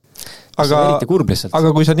midagi.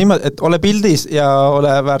 Aga kui sa niimoodi, et ole pildis ja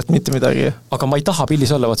ole väärt mitte midagi. Aga ma ei taha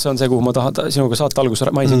pildis olla, see on see, kuhu ma tahan sinuga saate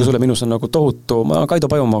alguses, ma ei tea, sulle minus on nagu tohutu, ma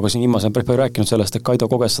Kaido Pajumaaga siin viimase on rääkinud sellest, et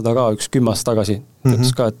Kaido koges seda ka üks 10 aastat tagasi. Ta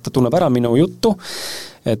ütles ka, et ta tunneb ära minu juttu,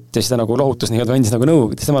 et siis ta nagu lohutus nii, andis nagu nõu,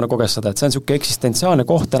 et tema nagu koges seda, et see on niisugune eksistentsiaalne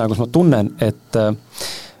koht täna, kus ma tunnen, et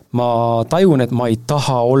ma tajun, et ma ei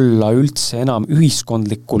taha olla üldse enam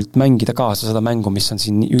ühiskondlikult mängida kaasa seda mängu, mis on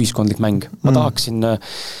siin ühiskondlik mäng. Ma tahaks,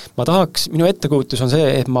 minu ettekujutus on see,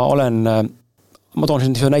 et ma toon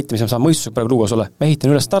siin näite, mis ma saan mõistusega praegu luua sulle. Ma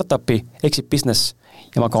ehitan üle startupi, exit business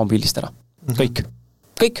ja ma kaon pildist ära.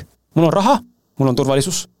 Kõik. Mul on raha, mul on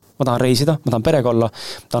turvalisus, ma tahan reisida, ma tahan perega olla,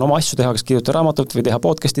 ma tahan oma asju teha, kas kirjutada raamatut või teha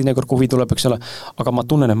podcasti, neekord kui huvi tuleb, eks ole, aga ma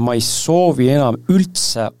tunnen, et ma ei soovi enam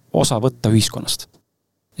üldse osa võtta ühiskonnast.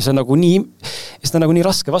 Ja see on nagu nii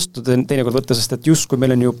raske vastu teinekord võtta, sest et just kui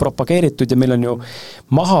meil on ju propageeritud ja meil on ju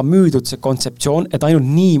maha müüdud see kontseptsioon, et ainult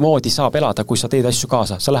niimoodi saab elada, kui sa teed asju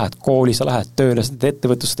kaasa. Sa lähed kooli, sa lähed tööle, sa teed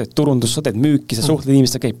ettevõtlust, sa teed turundust, sa teed müüki, sa suhtled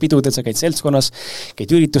inimesed, sa käid pidudel, sa käid seltskonnas,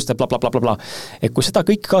 käid üritustel, blablabla. Et kui seda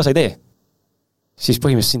kõik kaasa ei tee, siis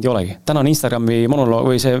põhimõtteliselt sind ei olegi. Täna on Instagrami monoloog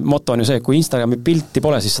või see moto on ju see, kui Instagrami pilti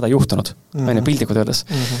pole, siis seda ei juhtunud. Pildikud öeldes.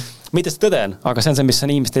 Mitte see tõde on, aga see on see, mis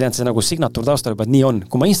on inimesed teadnud, see nagu signatuur taustal juba, et nii on.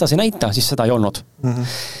 Kui ma Instas ei näita, siis seda ei olnud.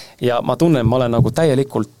 Ja ma tunnen, ma olen nagu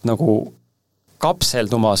täielikult nagu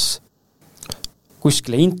kapseldumas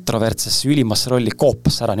kuskile introvertsesse ülimasse rolli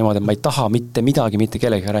koopasse ära niimoodi, et ma ei taha mitte midagi, mitte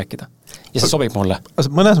kellega rääkida. Ja see sobib mulle.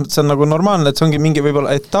 Mõnes mõttes on nagu normaalne, et see ongi mingi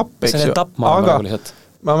võib-olla etapp, eks ju. See on etapp, ma arvan,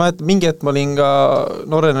 ma mäletan, mingi hetk ma olin ka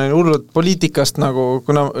noorena hullult poliitikast nagu,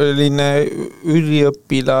 kuna olin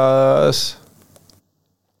üliõpilas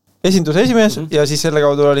esinduse esimees ja siis selle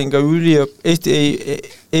kaudu olin ka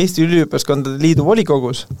Eesti Üliõpilaskondade Liidu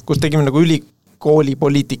volikogus, kus tegime nagu ülikooli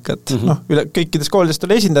poliitikat. Kõikides koolidest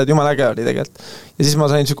oli esindajad, jumal äge oli tegelikult. Ja siis ma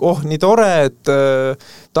sain nii tore, et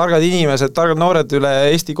targad inimesed, targad noored üle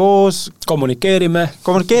Eesti koos. Kommunikeerime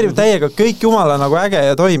täiega, kõik jumala nagu äge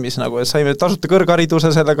ja toimis, nagu, et saime tasuta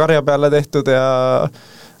kõrghariduse selle karja peale tehtud ja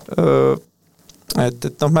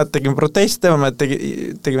me tegime proteste, me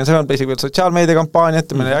tegime seal basically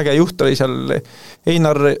sotsiaalmeediakampaaniat ja meil äge juht oli seal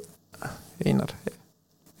Einar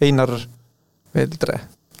Veldre,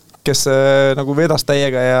 kes nagu vedas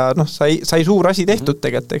täiega ja sai suur asi tehtud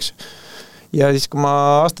tegelikult, eks. Ja siis, kui ma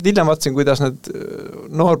aastad hiljem vaatasin, kuidas need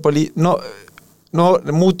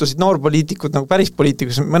muutusid noorpoliitikud nagu päris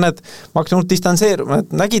poliitikus, mõned ma hakkasin distantseeruma,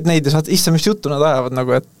 et nägid neid ja saad, issa, mis juttu nad ajavad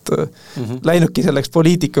nagu, et läinudki selleks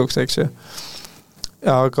poliitikuks, eks ju.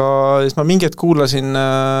 Aga siis ma mingit kuulasin,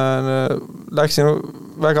 läksin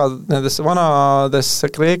väga nendesse vanadesse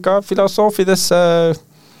Kreeka filosoofidesse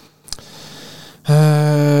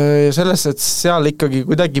ja sellesse, et seal ikkagi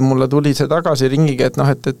kuidagi mulle tuli see tagasi ringiga,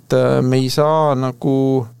 et et me ei saa nagu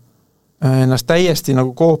ennast täiesti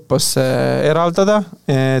nagu koopasse eraldada,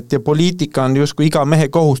 et ja poliitika on justkui iga mehe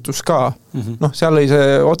kohustus ka. Seal oli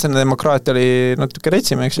see otsene demokraatia oli natuke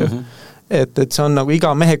retsime, eks ju. Et see on nagu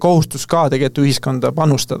iga mehe kohustus ka tegelikult ühiskonda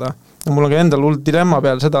panustada. Ja mul on ka endal hull dilemma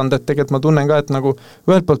peal seda on, et tegelikult ma tunnen ka, et nagu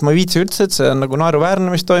ühelt poolt ma ei viitsi üldse, et see on nagu naeruväärne,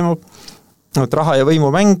 mis toimub, et raha ja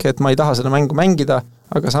võimu mäng, et ma ei taha seda mängu mängida,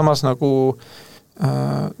 aga samas nagu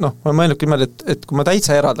ma mõelnud küll, et kui ma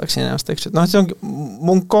täitsa eraldaksin ennast, eks, et see ongi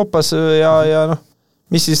munk koopas ja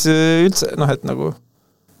mis siis üldse, et nagu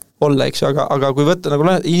olla, eks, aga kui võtta, nagu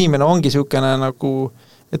inimene ongi siukene nagu,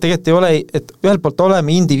 et tegelikult ei ole, et ühelt poolt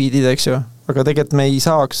oleme indiviidid, eks ju, aga tegelikult me ei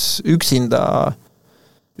saaks üksinda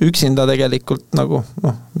tegelikult nagu,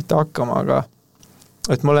 mitte hakkama, aga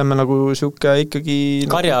et me oleme nagu siuke ikkagi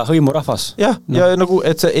karja hõimurahvas. Ja nagu,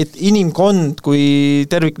 et inimkond kui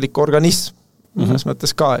terviklik organism mõnes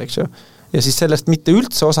mõttes ka, eks ju. Ja siis sellest mitte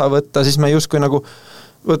üldse osa võtta, siis me justkui nagu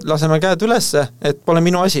laseme käed ülesse, et pole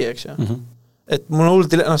minu asi, eks ju. Et mul on hull,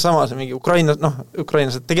 samas mingi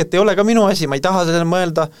ukrainlased tegelikult ei ole ka minu asi, ma ei taha sellele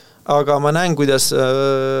mõelda, aga ma näen, kuidas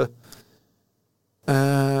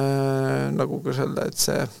nagu ka selle, et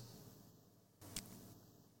see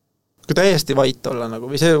kui täiesti vait olla nagu,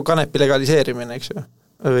 või see kanepi legaliseerimine, eks ju.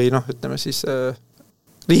 Või ütleme siis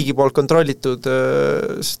riigi poolt kontrollitud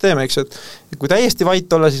süsteem, eks ju, et kui täiesti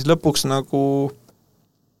vait olla, siis lõpuks nagu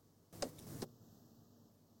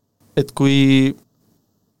et kui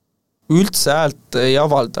üldse häält ei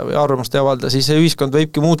avalda või arvamust ei avalda, siis see ühiskond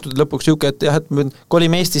võibki muutuda lõpuks siuke, et jah, et me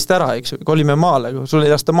kolime Eestist ära, eks ju, kolime maale, sul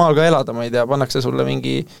ei lasta maal ka elada, ma ei tea, pannakse sulle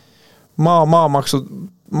mingi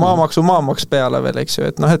maamaks peale veel, eks ju,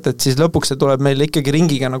 et siis lõpuks see tuleb meil ikkagi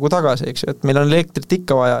ringiga nagu tagasi, eks ju, et meil on elektrit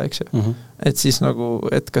ikka vaja, eks ju. Et siis nagu,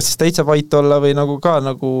 et kas siis täitsa vait olla või nagu ka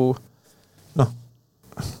nagu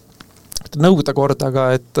nõuda korda, aga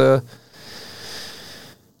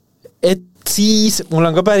et siis mul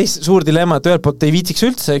on ka päris suur dilemma, et ühelt poolt ei viitsiks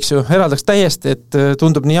üldse, eks ju, eraldaks täiesti, et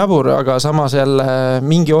tundub nii jabur, aga samas jälle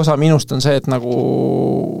mingi osa minust on see, et nagu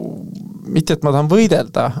mitte, et ma tahan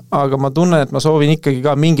võidelda, aga ma tunnen, et ma soovin ikkagi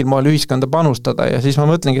ka mingil moel ühiskonda panustada ja siis ma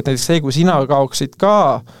mõtlengi, et näiteks see, kui sina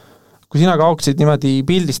kaoksid niimoodi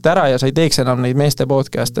pildist ära ja sa ei teeks enam neid meeste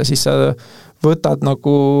podcast'e, siis sa võtad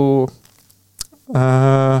nagu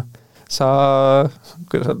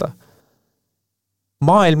kuidas öelda,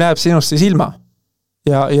 maailm jääb sinust siis ilma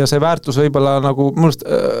ja see väärtus võib-olla nagu mullest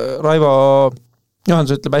Raivo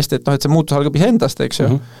Johannes ütleb hästi, et see muutus algab endast, eks ju.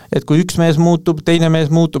 Et kui üks mees muutub, teine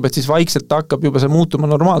mees muutub, et siis vaikselt hakkab juba see muutuma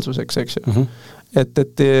normaalsuseks, eks ju.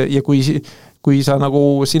 Et ja kui sa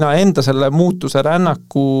nagu sina enda selle muutuse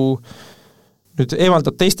rännaku nüüd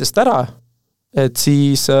eemaldad teistest ära, et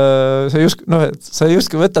siis sa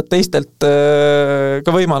justkui võtad teistelt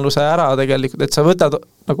ka võimaluse ära tegelikult, et sa võtad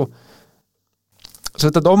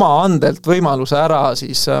oma andelt võimaluse ära,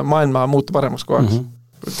 siis maailma muuta paremaks kohaks.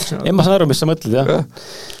 Ma saan aru, mis sa mõtled, jah.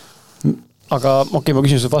 Aga ma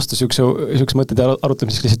küsin su vastu siukse mõtted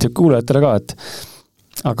arutamiseks lihtsalt kuulajatele ka, et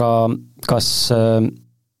aga kas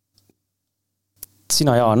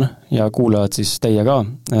sina, Jaan, ja kuulajad siis teie ka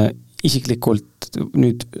isiklikult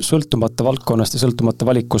nüüd sõltumata valdkonnast ja sõltumata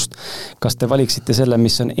valikust, kas te valiksite selle,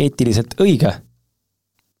 mis on eetiliselt õige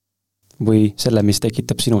või selle, mis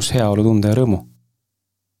tekitab sinus heaolu tunde ja rõõmu?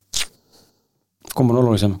 Kumb on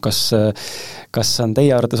olulisem? Kas on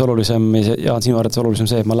teie arvates olulisem ja sinu arvates olulisem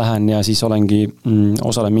see, et ma lähen ja siis olengi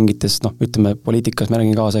osalen mingites, ütleme, poliitikas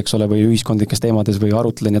märgin kaasa, eks ole, või ühiskondlikes teemades või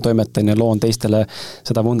arutlen ja toimetan ja loon teistele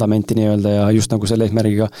seda vundamenti nii-öelda ja just nagu selle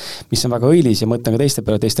eesmärgiga, mis on väga õilis ja mõtlen ka teiste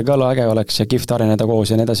peale, teiste ka äge oleks ja kihvt areneda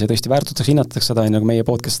koos ja nii edasi ja tõesti väärtutakse, hinnatakse seda, nagu meie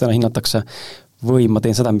podcast täna hinnatakse, või ma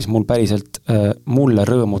teen seda, mis mul päriselt mulle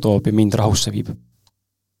rõõmu toob ja mind rahusse viib.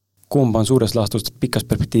 Kumb on suures laastus pikas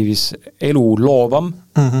perspektiivis elu loovam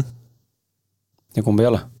ja kumb ei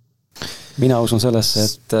ole. Mina usun sellesse,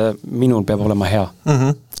 et minul peab olema hea.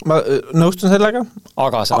 Ma nõustun sellega.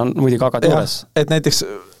 Aga seal on muidugi agad juures. Et näiteks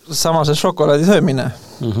sama see šokolaadi söömine,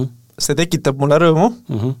 see tekitab mulle rõõmu,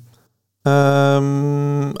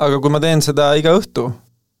 aga kui ma teen seda iga õhtu,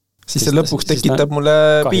 siis see lõpuks tekitab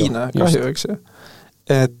mulle piina, kahju, eks ju.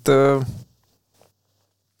 Et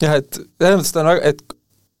jah, et ta on väga, et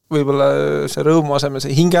võib-olla see rõõmu asemel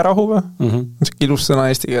see hingerahu või, see ilus sõna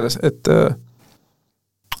eesti keeles, et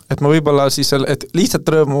et ma võib-olla siis, et lihtsalt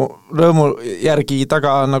rõõmu järgi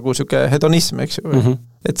taga on nagu siuke hedonism, eks ju,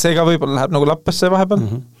 et see ka võib-olla läheb nagu lappesse vahepeal,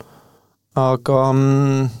 aga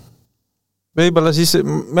võib-olla siis,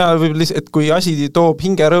 et kui asi toob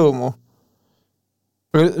hinge rõõmu,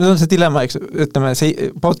 nüüd on see dilemma, eks, ütleme,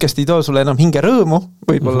 see podcast ei too sulle enam hinge rõõmu,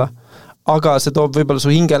 võib-olla, aga see toob võib-olla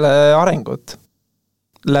su hingele arengut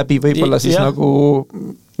läbi võib-olla siis nagu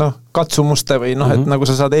katsumuste või et nagu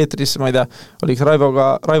sa saad eetris, ma ei tea, oliks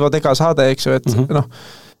Raivo Tega saade, eks ju,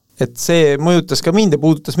 et see mõjutas ka mind ja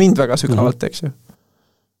puudutas mind väga sügavalt, eks ju.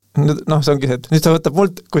 See ongi see, et nüüd sa võtab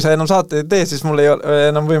mult, kui sa enam saate ei tee, siis mul ei ole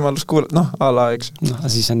enam võimalus kuulata, ala, eks.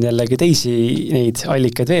 Siis on jällegi teisi neid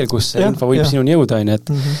allikaid veel, kus see info võib sinuni jõuda,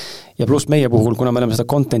 et ja pluss meie puhul, kuna me oleme seda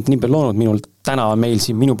contenti nii palju loonud, minul täna on meil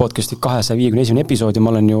siin minu podcasti 251 episood ja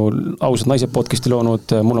ma olen ju Ausad naised podcasti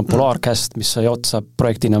loonud, mul on Polarcast, mis sai otsa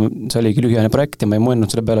projektina, see oligi lühiajaline projekt ja ma ei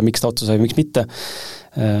mõelnud selle peale, miks ta otsa sai, miks mitte.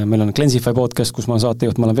 Meil on Cleansify podcast, kus ma olen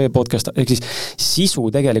saatejuht, ma olen veel podcast, ehk siis sisu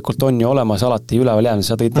tegelikult on ju olemas alati üleval jäänud,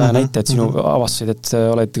 sa tõid vähe näite, et sinu avastasid, et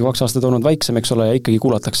oled 2 aastat olnud väiksem, eks ole, ja ikkagi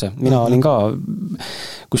kuulatakse. Mina olin ka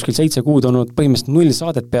kuskil 7 kuud olnud põhimõtteliselt 0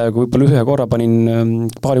 saadet peaaegu, võib-olla ühe korra panin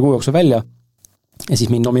paari kuu jooksul välja ja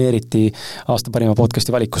siis mind nomineeriti aasta parima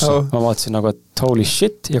podcasti valikusse. Ma vaatasin nagu, et holy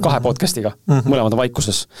shit ja 2 podcastiga, mõlemad on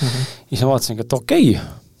vaikuses. Ja siis ma vaatasin, et okei,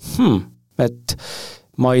 et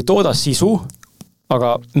ma ei tooda sisu,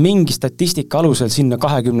 aga mingi statistika alusel sinna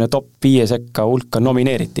 20 top 5 sekka hulka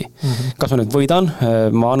nomineeriti. Kas ma nüüd võidan?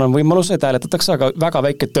 Ma annan võimaluse, et hääletatakse, aga väga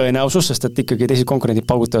väike tõenäosus, sest et ikkagi teised konkurendid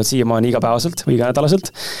paugutavad siiamaani igapäevaselt või iganädalaselt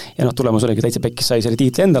ja tulemus oligi täitsa pekkis sai selle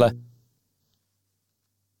tiitli endale.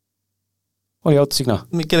 Oli autosigna?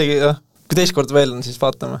 Kellegi, kui teist kord veel on, siis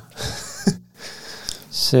vaatame.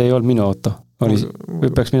 See ei olnud minu auto. Või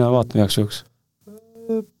peaks mina vaatama jaoks juhuks?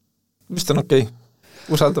 Vist on okei.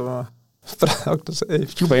 Usaldame.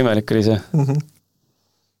 Juba imelik oli see.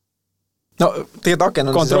 No, tegelikult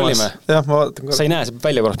aken on kontrollime. Jah, ma vaatan korra. Sa ei näe, see peab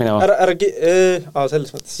välja korraks minema.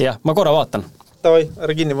 Selles mõttes. Jah, ma korra vaatan. Tavai,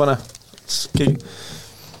 ära kinni pane.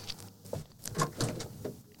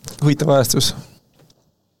 Huvitav ajastus.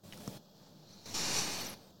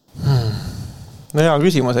 No hea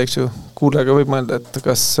küsimus, eks ju. Kuulajaga võib mõelda, et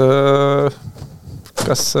kas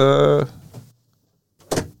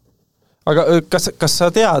sa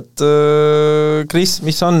tead, Kris,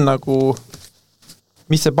 mis on nagu,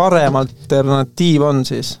 mis see parem alternatiiv on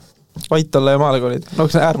siis? Vaitolla ja Maalekoolid?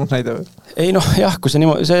 Kas see äärmus näide või? Ei jah, kui see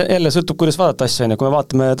jälle sõltub, kuidas vaadata asja, kui me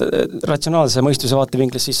vaatame ratsionaalse mõistuse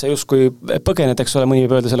vaatevinklis, siis sa justkui põgened, eks ole, mõni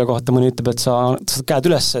võib öelda selle kohta, mõni ütleb, et sa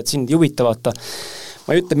käed üles, et sind ei huvita, vaata. Ma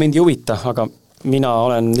ei ütle, mind ei huvita, aga mina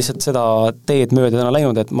olen lihtsalt seda teed mööda täna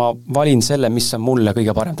läinud, et ma valin selle, mis on mulle kõige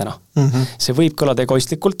parem täna. See võib kõlada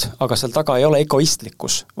egoistlikult, aga seal taga ei ole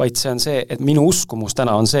egoistlikkus, vaid see on see, et minu uskumus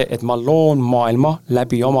täna on see, et ma loon maailma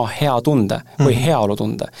läbi oma hea tunde või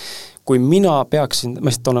heaolutunde. Kui mina peaksin, ma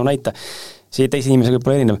lihtsalt toon näite, see teise inimesega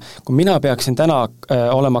pole erinev, kui mina peaksin täna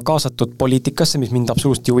olema kaasatud poliitikasse, mis mind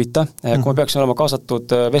absoluutselt ei huvita, kui ma peaksin olema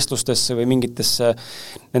kaasatud vestlustesse või mingitesse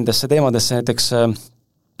nendesse teemadesse, näiteks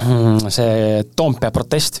see Toompea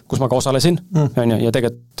protest, kus ma ka osalesin ja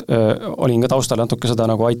tegelikult olin ka taustal natuke seda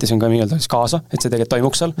nagu aitasin ka nii-öelda kaasa, et see tegelikult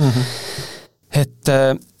toimuks seal. Et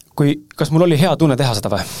kas mul oli hea tunne teha seda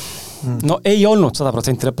või? No ei olnud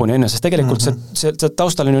 100% lõpuni enne, sest tegelikult see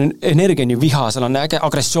taustal on energia, viha, seal on äge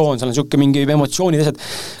agressioon, seal on siuke mingi emotsioonid,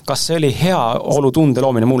 kas see oli hea olutunde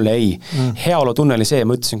loomine mulle? Ei. Hea olutunne oli see,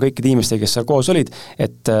 ma ütlesin kõikide inimestega, kes seal koos olid,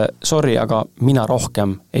 et sorry, aga mina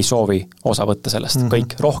rohkem ei soovi osa võtta sellest.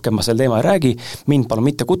 Kõik, rohkem ma selle teema ei räägi, mind palun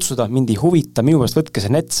mitte kutsuda, mind ei huvita, minu pärast võtke see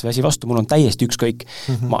nets või asi vastu, mul on täiesti ükskõik.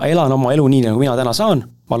 Ma elan oma elu nii, nagu mina täna saan,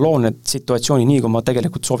 ma loon need situatsiooni nii, kui ma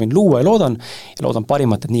tegelikult soovin luua ja loodan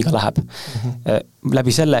parimat, et nii ka läheb.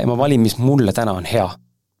 Läbi selle ma valin, mis mulle täna on hea.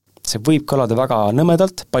 See võib kõlada väga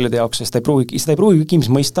nõmedalt paljude jaoks, sest seda ei pruugi kõik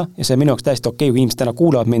inimesed mõista ja see minu jaoks täiesti okei, kui inimesed täna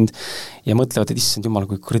kuulavad mind ja mõtlevad, et issand jumal,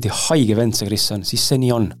 kui kuradi haige vend see Kris on, siis see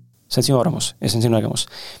nii on. See on sinu arvamus ja see on sinu nägemus.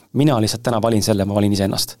 Mina lihtsalt täna valin selle, ma valin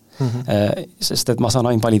iseennast. Sest et ma saan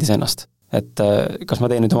ainult valida iseennast. Et kas ma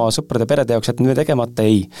teen nüüd oma sõprade perede jaoks, et nüüd tegemata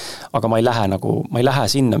ei, aga ma ei lähe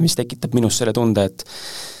sinna, mis tekitab minus selle tunde, et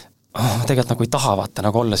tegelikult nagu ei taha vaata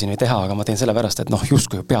nagu olla siin või teha, aga ma teen selle pärast, et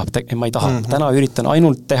justkui peab, ma ei taha. Täna üritan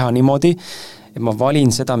ainult teha niimoodi, et ma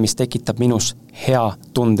valin seda, mis tekitab minus hea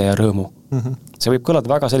tunde ja rõõmu. See võib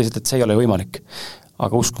kõlada väga selliselt, et see ei ole võimalik,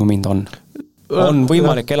 aga usku mind on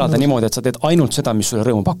võimalik elada niimoodi, et sa teed ainult seda, mis sulle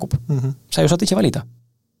rõõmu pakub. Sa ju saad ise valida.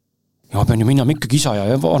 Ja ma pean ju minema ikkagi isa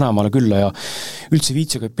ja vanemale külla ja üldse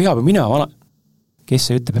viitsiga, et peab ju minema kes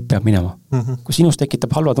see ütleb, et peab minema. Kui sinus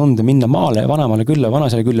tekitab halva tunde minna maale, vanemale külla,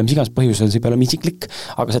 vanasele külla, mis iganes põhjusel, see peale isiklik,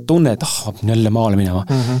 aga see tunne, et ma pean jälle maale minema,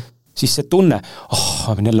 siis see tunne,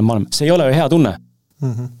 ma pean jälle maale minema, see ei ole hea tunne.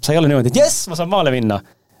 Sa ei ole niimoodi, et jess, ma saan maale minna.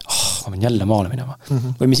 Ma pean jälle maale minema.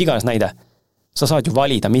 Või mis iganes näide. Sa saad ju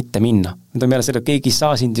valida, mitte minna. Nüüd on meile selle, et keegi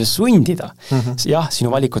saa sind ju sundida. Jah, sinu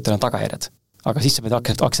valikutel on tagajärjed. Aga siis sa pead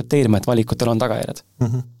aktsepteerima, et valikutel on tagajärjed.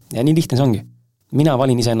 Ja nii lihtne see ongi. Mina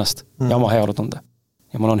valin iseennast ja oma heaolu tunde.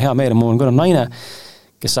 Ja mul on hea meel, mul on kõrval naine,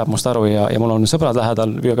 kes saab must aru ja mul on sõbrad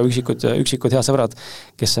lähedal, või aga üksikud head sõbrad,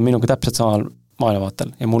 kes on minuga täpselt samal maailmavaatel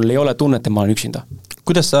ja mul ei ole tunnet, et ma olen üksinda.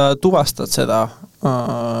 Kuidas sa tuvastad seda,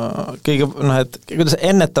 kuidas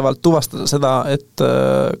ennetavalt tuvastada seda, et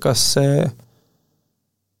kas see,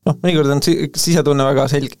 mõnikord on sisetunne väga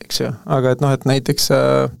selge, eks ju, aga et näiteks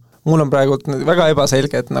mul on praegu väga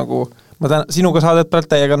ebaselge, et nagu ma sinuga saadet praegu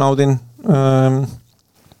täiega naudin,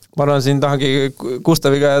 ma arvan, siin tahangi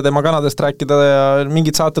Gustaviga ja tema kanadest rääkida ja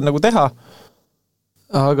mingid saated nagu teha,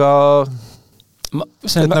 aga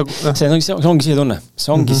see ongi sisetunne.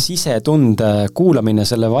 See ongi sisetunde kuulamine,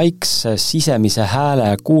 selle vaikse sisemise hääle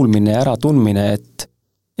kuulmine ja ära tundmine, et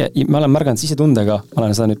ja ma olen märganud sisetundega, ma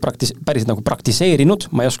olen seda nüüd päriselt nagu praktiseerinud,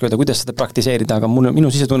 ma ei oska öelda, kuidas seda praktiseerida, aga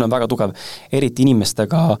minu sisetunne on väga tugev, eriti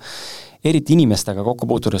inimestega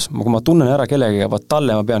kokku puutudes. Kui ma tunnen ära kellegagi, vaat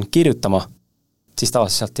talle ma pean kirjutama, siis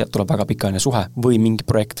tavaliselt sealt tuleb väga pikaline suhe või mingi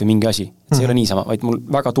projekt või mingi asi. Et see ei ole niisama, vaid mul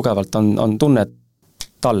väga tugevalt on tunne, et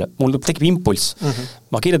talle, mul tekib impulss.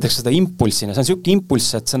 Ma kirjutaks seda impulssina, see on selline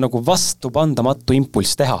impulss, et see on nagu vastupandamatu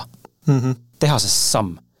impulss teha. Teha see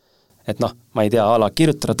samm. Et ma ei tea,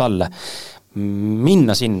 kirjutada talle,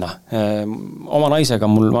 minna sinna. Oma naisega,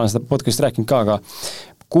 ma olen seda podcast'ist rääkinud ka, aga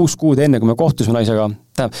 6 kuud enne, kui me kohtusime naisega,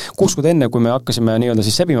 6 kuud enne, kui me hakkasime nii-öelda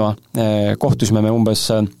siis sebima, kohtusime me umbes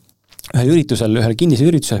ühel kinnisel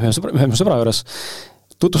üritusel, ühe sõbra juures,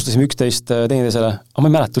 tutvustasime üksteist teineteisele, aga ma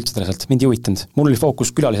ei mäleta üldse täpselt, mind ei huvitanud. Mul oli fookus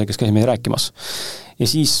külalisel, kes käis meid rääkimas. Ja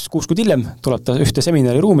siis 6 kuud hiljem tuleb ta ühte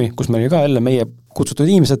seminari ruumi, kus meil oli ka jälle meie kutsutud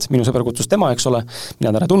inimesed, minu sõber kutsus tema, eks ole,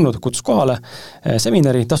 mina tere tulnud, kutsus kohale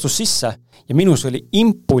seminari, ta astus sisse ja minus oli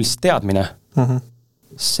impulss teadmine.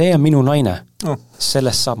 See on minu naine,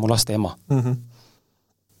 sellest saab mu laste ema.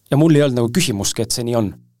 Ja mul ei olnud nagu küsimustki, et see nii on.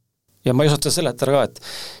 Ja ma ei osata seletada ka, et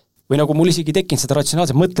või nagu mul isegi tekkinud seda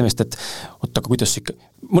ratsionaalset mõtlemist, et aga kuidas ikka,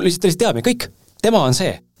 mul lihtsalt teadmine, kõik, tema on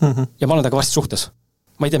see ja ma olen taga varsti suhtes.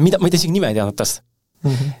 Ma ei tea isegi nime teadnud tast.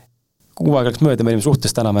 Kuu aega läks mööda, me olime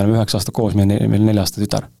suhtes, täna me oleme 9 aastat koos, meil 4 aastat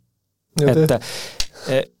tütar.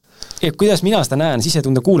 Et kuidas mina seda näen,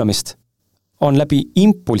 sisetunde kuulamist, on läbi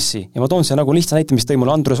impulsi ja ma toon see nagu lihtsa näite, mis tõi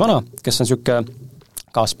mulle Andrus Vana, kes on siuke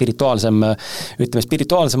ka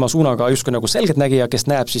spirituaalsema suunaga justkui nagu selgeltnägija, kes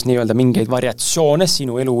näeb siis nii-öelda mingeid variatsioone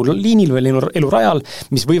sinu eluliinil või elurajal,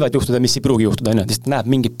 mis võivad juhtuda, mis ei pruugi juhtuda, lihtsalt näeb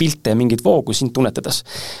mingeid pilte ja mingeid voogu sind tunnetades.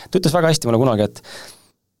 Ta ütles väga hästi mulle kunagi,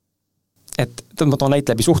 et ma toon näite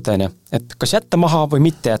läbi suhte, et kas jätta maha või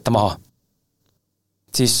mitte jätta maha,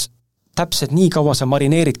 siis täpselt nii kaua sa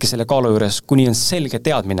marineeridki selle kaalu juures, kuni on selge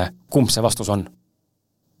teadmine, kumb see vastus on.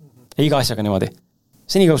 Ja iga asjaga niimoodi.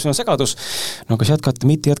 Senikaua on segadus, kas jätkata,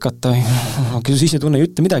 mitte jätkata, kui sa ise tunne ei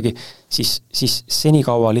ütle midagi, siis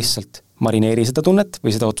senikaua lihtsalt marineeri seda tunnet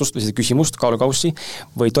või seda otsust või seda küsimust, kaalukaussi,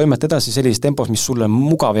 või toimet edasi sellises tempos, mis sulle on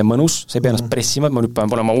mugav ja mõnus, sa ei pea ennast pressima, ma nüüd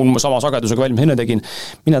pean panema sama sagedusega valmis, enne tegin.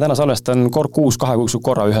 Mina täna salvestan kord 6, 2 kuuks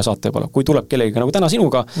korra ühe saate võib-olla. Kui tuleb kellegi nagu täna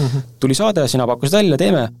sinuga, tuli saade, sina pakkusid välja,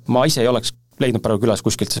 teeme, ma ise ei oleks leidnud praegu külas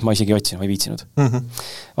kuskilt, sest ma isegi otsin või viitsinud.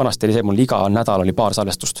 Vanasti oli see, mul iga nädal oli paar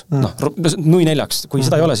salvestust. Nui 4, kui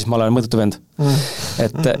seda ei ole, siis ma olen mõõdetu vend.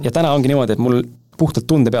 Ja täna ongi niimoodi, et mul puhtalt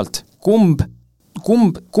tunde pealt, kumb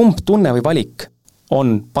tunne või valik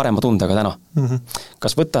on parema tundega täna.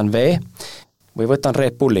 Kas võtan vee või võtan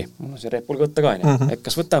Red Bulli? Mul on see Red Bull võtta ka, et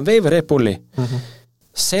kas võtan vee või Red Bulli?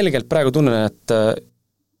 Selgelt praegu tunnen, et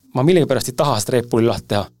ma millegi pärast ei taha seda Red Bulli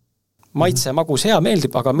lahti teha. Maitse, magus, hea,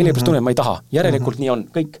 meeldib, aga millegi pärast tunnen, et ma ei taha. Järelikult nii on,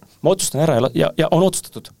 kõik. Ma otsustan ära ja on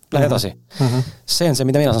otsustatud. Lähen edasi. See on see,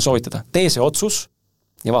 mida mina saan soovitada. Tee see otsus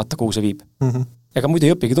ja vaata, kuhu see viib. Ega muidu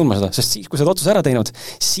ei õpigi tundma seda, sest siis, kui sa otsuse ära teinud,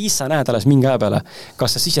 siis sa näed alles mingi aja peale,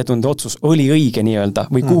 kas see sisetunde otsus oli õige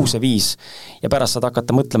nii-öelda või kuhu see viis. Ja pärast saad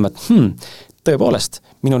hakata mõtlema, et tõepoolest,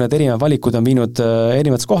 minu need erinevad valikud on viinud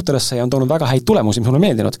erinevates kohtadesse ja on toonud väga häid tulemusi, mis mulle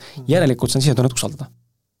meeldinud. Järelikult see on sisetunnet usaldada.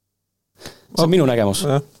 See on minu nägemus.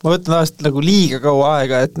 Ma võtan tavaliselt nagu liiga kaua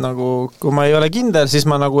aega, et nagu, kui ma ei ole kindel, siis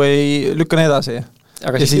ma nagu ei lükkan edasi.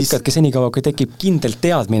 aga siis lükkadki senikaua, kui tekib kindel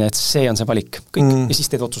teadmine, et see on see valik. Kõik. Ja siis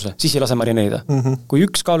teed otsuse. Siis ei lase marineerida. Kui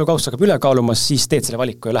üks kaalukauss hakkab üle kaalumas, siis teed selle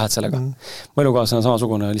valiku ja lähed sellega. Mu elukaaslane on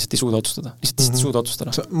samasugune, lihtsalt ei suuda otsustada. Lihtsalt ei suuda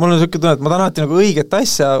otsustada. Mul on selline tunne, et ma tahan alati nagu õiget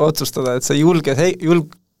asja otsustada, et see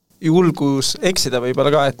julgus eksida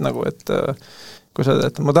võib-olla ka, et nagu, et kui sa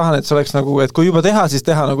teed, ma tahan, et see oleks nagu, et kui juba teha, siis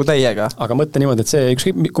teha nagu täiega. Aga mõtle niimoodi, et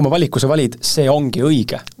see, kui ma valikuse valid, see ongi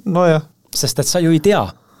õige. No jah. Sest et sa ju ei tea.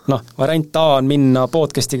 Variant A on minna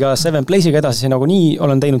podcastiga 7 Place'iga edasi, nagu nii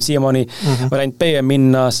olen teinud siiamaani. Variant B on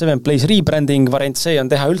minna 7 Place rebranding, variant C on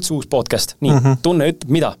teha üldse uus podcast. Nii, tunne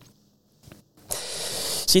ütleb mida?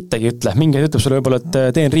 Sittagi ütle, mingi ütleb sulle võib-olla,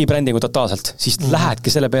 et teen rebrandingu totaalselt, siis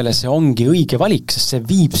lähedki selle peale, see ongi õige valik, sest see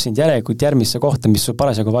viib sind järelikult järgmisse kohta, mis sul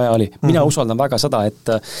parasjagu vaja oli. Mina usaldan väga seda,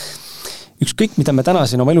 et ükskõik, mida me täna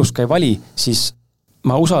siin oma elus ka ei vali, siis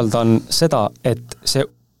ma usaldan seda, et see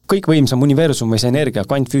kõikvõimsam universum või see energia,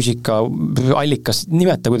 kvantfüüsika, allikas,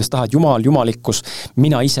 nimeta, kuidas tahad, jumalikkus,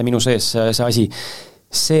 mina ise, minu sees see asi,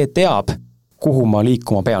 see teab, kuhu ma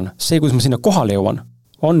liikuma pean. See, kuidas ma sinna kohale jõuan,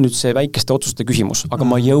 on nüüd see väikeste otsuste küsimus, aga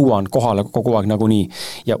ma jõuan kohale kogu aeg nagu nii.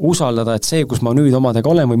 Ja usaldada, et see, kus ma nüüd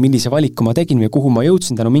omadega olen või millise valiku ma tegin või kuhu ma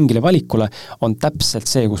jõudsin tänu mingile valikule, on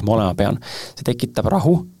täpselt see, kus ma olema pean. See tekitab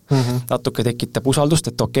rahu, natuke tekitab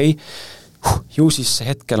usaldust, et okei, ju siis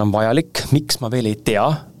see hetkel on vajalik, miks ma veel ei tea,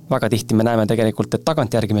 väga tihti me näeme tegelikult, et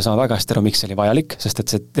tagantjärgi me saame väga hästi aru, miks see oli vajalik, sest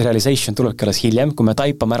et see realization tulebki alles hiljem, kui me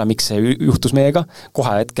taipame ära, miks see juhtus meiega,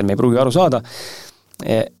 kohe hetkel me ei pruugi aru saada.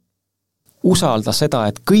 Usalda seda,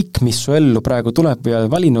 et kõik, mis su ellu praegu tuleb ja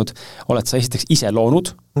valinud, oled sa esiteks ise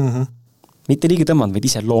loonud, mitte liigi tõmmanud,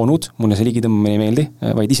 vaid ise loonud, mulle see liigi tõmbamine ei meeldi,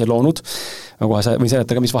 vaid ise loonud, ma kohe võin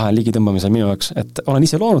seletada, mis vahe on liigi tõmbamisel minu jaoks, et olen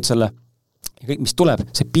ise loonud selle ja kõik, mis tuleb,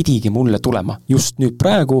 see pidigi mulle tulema just nüüd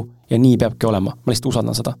praegu ja nii peabki olema, ma lihtsalt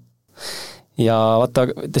usaldan seda. Ja vaata,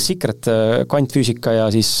 The Secret, kvantfüüsika ja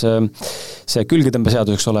siis see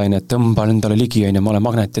külgetõmbeseadus, eks ole, et tõmban endale ligi, ma olen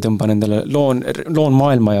magnet ja tõmban endale, loon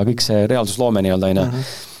maailma ja kõik see reaalsusloome nii-öelda,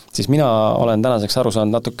 siis mina olen tänaseks aru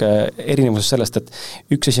saanud natuke erinevusest sellest,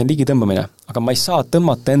 et üks asi on ligi tõmbamine, aga ma ei saa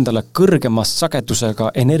tõmmata endale kõrgemast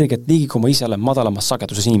sagedusega energiat ligi, kui ma ise olen madalamas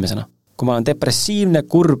sageduses inimesena. Kui ma olen depressiivne,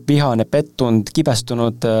 kurb, vihane, pettunud,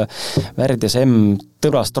 kibestunud, värdjas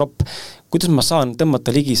tõbras, tropp, kuidas ma saan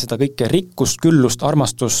tõmmata ligi seda kõike rikkust, küllust,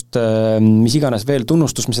 armastust, mis iganes veel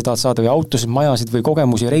tunnustust, mis sa tahad saada või autosid, majasid või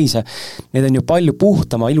kogemusi, reise, need on ju palju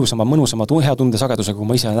puhtama, ilusama, mõnusama, hea tunde sagedusega,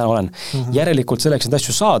 kui ma ise täna olen. Järelikult selleks need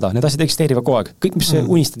asju saada, need asjad eksisteerivad kogu aeg. Kõik, mis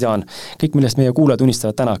unistad Jaan, kõik, millest meie kuulajad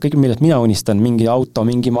unistavad täna, kõik, millest mina unistan, mingi auto,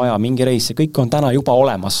 mingi maja, mingi reis, see kõik on täna juba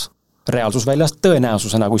olemas. Reaalsusväljast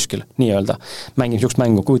tõenäosusena kuskil, nii-öelda. Mängime siukest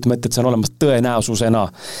mängu, kujutame ette, et see on olemas tõenäosusena.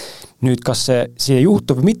 Nüüd, kas see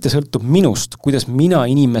juhtub või mitte, sõltub minust, kuidas mina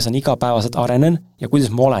inimesena igapäevaselt arenen ja kuidas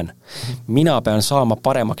ma olen. Mina pean saama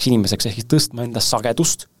paremaks inimeseks, ehk tõstma enda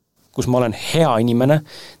sagedust, kus ma olen hea inimene,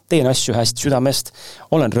 teen asju hästi südamest,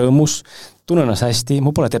 olen rõõmus, tunnen ennast hästi,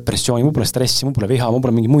 mul pole depressiooni, mul pole stressi, mul pole viha, mul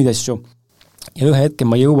pole mingi muid asju. Ja ühe hetke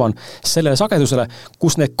ma jõuan sellele sagedusele,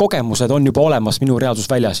 kus need kogemused on juba olemas minu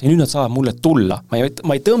reaalsusväljas ja nüüd nad saavad mulle tulla. Ma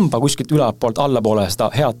ei tõmba kuskilt ülapoolt allapoole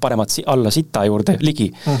seda head paremat alla sita juurde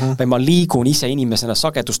ligi, või ma liigun ise inimesena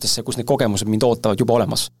sagedustesse, kus need kogemused mind ootavad juba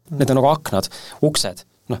olemas. Need on nagu aknad, uksed.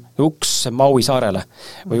 Uks Maui saarele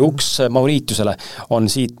või uks Mauritiusele on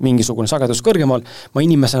siit mingisugune sagedus kõrgemal, ma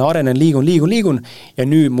inimesena arenen, liigun ja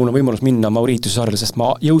nüüd mul on võimalus minna Mauritiuse saarele, sest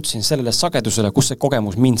ma jõudsin sellele sagedusele, kus see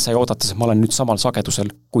kogemus mind sai oodata, sest ma olen nüüd samal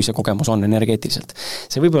sagedusel, kui see kogemus on energeetiliselt.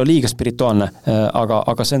 See võib olla liiga spirituaalne,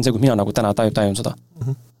 aga see on see, kus mina nagu täna tajun seda.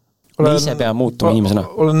 Me ise peame muutuma inimesena.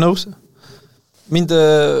 Olen nõus. Mind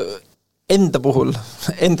enda puhul,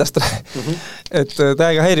 endast, et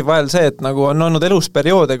täiega häirib vahel see, et nagu on olnud elus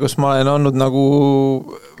perioode, kus ma olen olnud nagu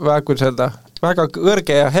väga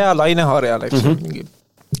kõrge ja hea laineharjal, eks mingi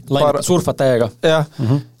surfad täiega.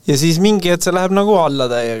 Ja siis mingi, et see läheb nagu alla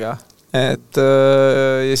täiega. Et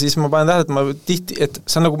ja siis ma panen tähele, et ma tihti, et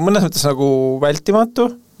see on nagu mõnes mõttes nagu vältimatu,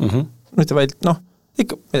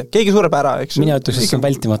 ikka, keegi sureb ära, eks. Mina ütleks, et see on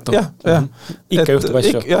vältimatu. Ikka juhtub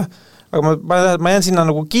asju. Aga ma jään sinna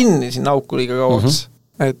nagu kinni sinna auku liiga kauaks.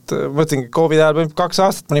 Et mõtlengi, COVID ajal 2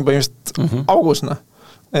 aastat ma nii põhimõtteliselt augusna.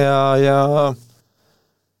 Ja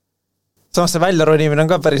samas see väljaronimine on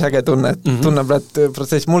ka päris äge tunne, et tunneb, et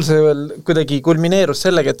protsess. Mul see veel kuidagi kulmineerus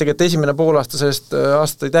sellega, et tegelikult esimene poolaasta sellest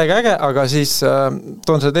aastat oli täiega äge, aga siis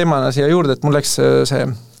toon selle teemana siia juurde, et mul läks see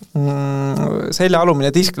selja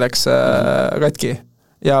alumine disk läks katki.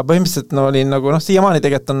 Ja põhimõtteliselt olin nagu, siiamaani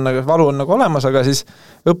tegelikult on valu on nagu olemas, aga siis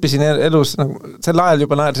õppisin elus, sel ajal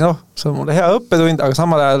juba naersin, see on mulle hea õppetund, aga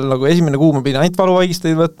samal ajal nagu esimene kuu ma pidin ainult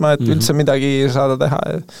valuvaigisteid võtma, et üldse midagi saada teha.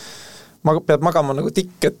 pead magama nagu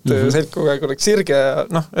tikk, et selg kogu aeg oleks sirge ja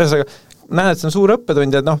ühesõnaga näen, et see on suur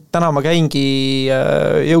õppetund ja täna ma käingi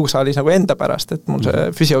jõusaalis nagu enda pärast, et mul see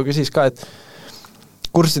füsio küsis ka, et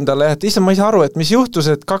kursin talle, et issand, ma ei saa aru, et mis juhtus,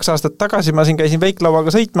 et 2 aastat tagasi ma siin käisin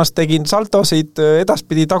veiklauaga sõitmas, tegin saltosid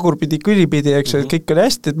edaspidi, tagurpidi, külipidi, eks ju, et kõik oli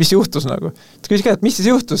hästi, et mis juhtus nagu. Küsis ka, et mis siis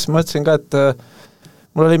juhtus, ma ütlesin ka, et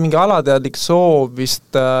mul oli mingi alateadlik soov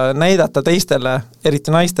vist näidata teistele,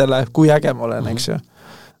 eriti naistele, kui äge ma olen, eks ju.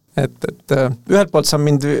 Et ühelt poolt see on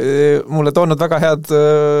mulle toonud väga head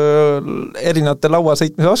erinevate laua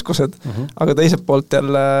sõitmise oskused, aga teiselt poolt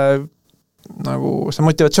jälle nagu see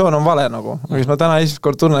motivatsioon on vale nagu, aga ma täna esimest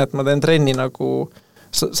kord tunnen, et ma teen trenni nagu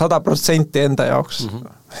 100% enda jaoks,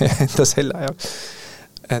 enda selja jaoks.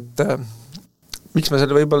 Et miks ma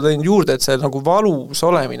selle võib-olla tõin juurde, et see nagu valus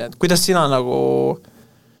olemine, et kuidas sina nagu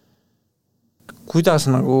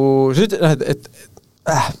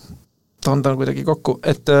toon ta kuidagi kokku,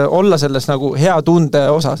 et olla selles nagu hea tunde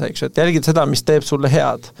osas, eks ju, et jälgid seda, mis teeb sulle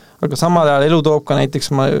head, aga samal ajal elu toob ka näiteks,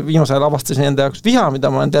 ma viimasel ajal avastasin enda jaoks viha, mida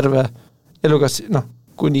ma olen terve elugas,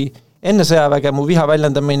 kuni enne sõjaväge mu viha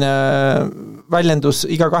väljendus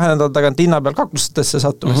iga 2 nädala tagant linna peal kaklustesse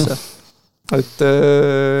sattumisse. Et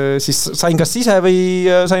siis sain kas ise või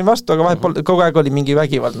sain vastu, aga vahepeal kogu aeg oli mingi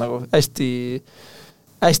vägivald nagu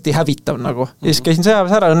hästi hävitav nagu. Ja siis käisin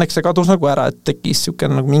sõjaväes ära, õnneks see kadus nagu ära, et tekkis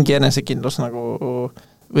nagu mingi enesekindlus nagu,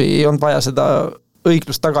 või ei olnud vaja seda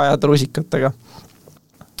õiglust taga ajada rusikatega.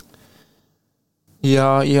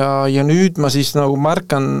 Ja nüüd ma siis nagu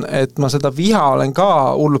märkan, et ma seda viha olen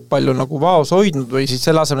ka hullult palju nagu vaos hoidnud või siis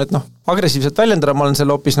selle asemel, et agressiivselt väljendada, ma olen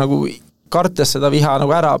selle hoopis nagu kartes seda viha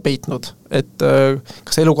nagu ära peitnud, et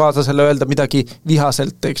kas elukaaslasele öelda midagi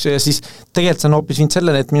vihaselt, eks ju, ja siis tegelikult see on hoopis vind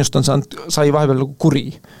sellele, et minust sai vahepeal nagu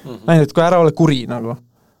kuri. Ainult, kui ära ole kuri nagu.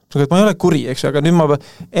 Ma ei ole kuri, eks ju, aga nüüd ma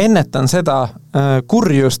ennetan seda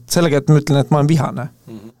kurjust sellega, et ma ütlen, et ma olen vihane.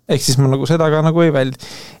 Ehk siis ma nagu seda ka nagu ei väldi.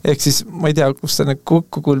 Ehk siis ma ei tea, kus see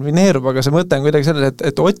kokku kulmineerub, aga see mõte on kuidagi selles,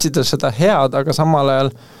 et otsida seda head, aga samal ajal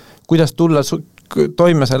kuidas tulla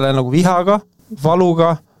toime selle nagu vihaga,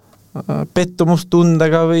 valuga,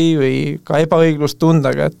 pettumustundega või ka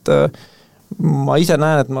ebaõiglustundega, et ma ise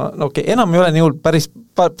näen, et ma enam ei ole nii hull, päris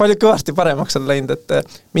palju kõvasti paremaks on läinud, et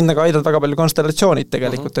minna ka aidanud väga palju konstellatsioonid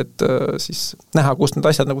tegelikult, et siis näha, kust need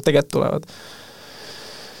asjad nagu tegelikult tulevad.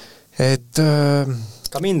 Et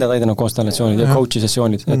ka mind on aidanud konstellatsioonid ja coachi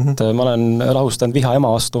sessioonid, et ma olen rahustanud viha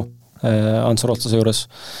ema vastu Ants Rootslase juures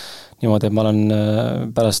niimoodi, et ma olen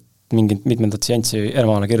pärast mitmendat seanssi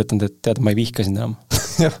emale kirjutanud, et tead, ma ei vihka sind enam.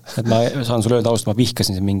 Et ma saan sulle öelda ausalt, ma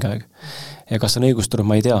vihkasin sind mingi aeg. Ja kas on õigustunud,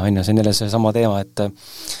 ma ei tea, see on jälle see sama teema, et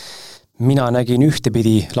mina nägin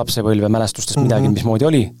ühtepidi lapsepõlve mälestustest midagi, mismoodi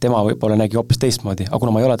oli, tema võib-olla nägi hoopis teistmoodi, aga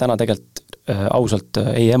kuna ma ei ole täna tegelikult ausalt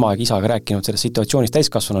ei ema ega isaga rääkinud sellest situatsioonist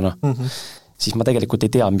täiskasvanuna, siis ma tegelikult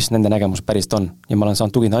ei tea, mis nende nägemus päriselt on. Ja ma olen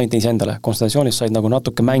saanud tugineda ainult iseendale. Konstellatsioonis said nagu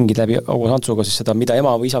natuke mängida läbi Antsuga siis seda, mida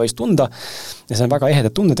ema või isa võis tunda, ja see on väga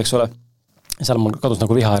ehedad tunded, eks ole. Seal mul kadus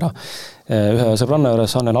nagu viha ära. Ühe sõbranna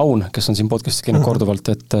juures Annela Aun, kes on siin podcastis käinud korduvalt,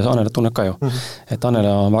 et Annela tunneb ka ju. Et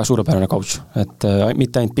Annela on väga suurepärane coach, et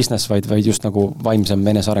mitte ainult business, vaid just nagu vaimsem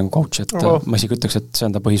enesearengu coach, et ma isegi ütleks, et see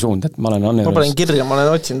on ta põhisuund, et ma olen Annela ma panen kirja, ma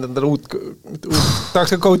olen otsinud endale uut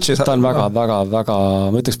tahaks ka coachi saada. Ta on väga,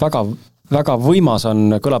 ma ütleks väga võimas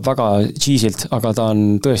on, kõlab väga cheesilt, aga ta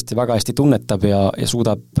on tõesti väga hästi tunnetab ja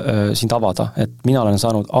suudab sind avada, et mina olen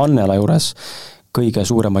saanud Annela juures kõige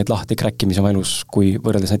suuremaid lahti kräkkimise oma elus, kui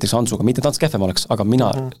võrreldes näiteks Antsuga, mitte tants kehvem oleks, aga mina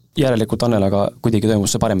järelikult Annelaga kuidagi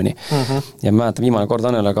toimus see paremini. Ja ma mäletan viimane kord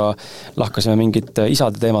Annelaga lahkasime mingit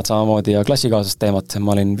isade teemat samamoodi ja klassikaaslast teemat,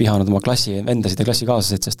 ma olin vihanud oma vendasid ja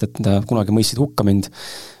klassikaaslasid, sest et kunagi mõistsid hukka mind,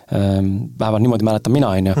 vähemalt niimoodi mäletan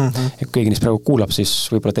mina, et keegi neist praegu kuulab,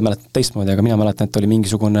 siis võib-olla te mäletate teistmoodi, aga mina mäletan, et oli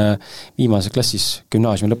mingisugune viimases klassis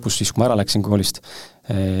gümnaasiumi lõpus, siis kui ma ära läksin koolist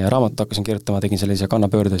ja raamatut hakkasin kirjutama, tegin sellise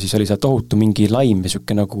kannapöörde, siis oli seal tohutu mingi laim ja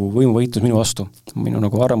siuke nagu võimuvõitlus minu vastu. Minu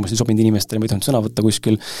nagu arvamus ei sobinud inimestele, ma ei tohinud sõna võtta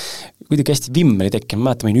kuskil, kuidagi hästi vimm oli tekkinud,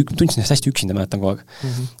 ma tundsin ennast hästi üksinda, mäletan kogu aeg.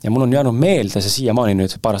 Ja mul on jäänud meelde see siiamaani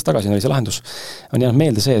nüüd, paar aastat tagasi oli see lahendus, on jäänud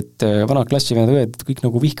meelde see, et vanad klassivennad õed kõik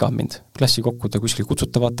nagu vihkavad mind. Klassi kokku ta kuskil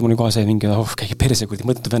kutsuta, vaata, mul oli kohe see mingi, käigi perse, kui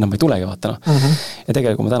mõttetu venna ma ei tulegi, vaata. Ja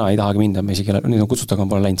tegelikult ma täna ei tahagi minna, ma isegi nüüd on kutsuta, aga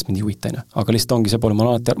ma pole läinud, mind ei huvita, aga lihtsalt ongi see poole,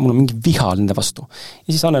 mul on mingi viha nende vastu.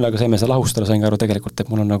 Ja siis Annelaga saime seda lahustada, sain ka aru tegelikult, et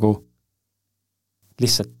mul on nagu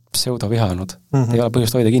lihtsalt pseudoviha olnud. Ei ole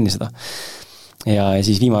põhjust hoida kinni seda. Ja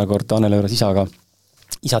siis viimane kord Annela juures isaga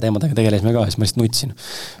isa teemadega tegelesime ka, siis ma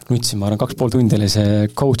lihtsalt nutsin, ma arvan 2,5 tundi oli see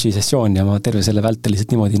coach'i sessioon ja ma terve selle vältel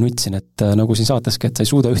lihtsalt niimoodi nutsin, et nagu siin saateski, et sa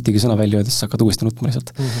ei suuda ühtegi sõna välja öelda, siis sa hakkad uuesti nutma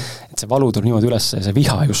lihtsalt. Et see valu tuleb niimoodi üles, see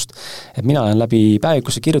viha just. Et mina olen läbi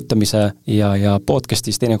päevikusse kirjutamise ja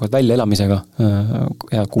podcastis teinekord väljaelamisega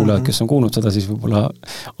ja kuulajad, kes on kuulnud seda, siis võib-olla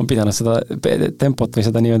on pidanud seda tempot või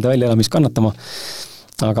seda nii-öelda väljaelamist kannatama.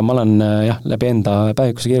 Aga ma olen läbi enda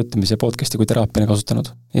päevikusse kirjutamise podcasti kui teraapiana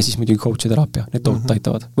kasutanud ja siis muidugi coach'i teraapia, need tohutud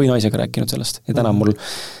aitavad või naisega rääkinud sellest ja täna mul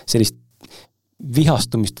sellist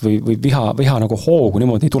vihastumist või viha nagu hoogu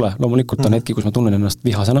niimoodi ei tule, loomulikult on hetki, kus ma tunnen ennast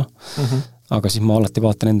vihasena, aga siis ma alati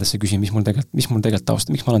vaatan endasse ja küsin, mis mul tegelikult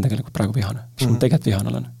taustal, miks ma olen tegelikult praegu vihane, miks mul tegelikult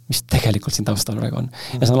vihane olen, mis tegelikult siin taustal praegu on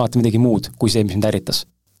ja see on alati midagi muud kui see, mis mind ärritas.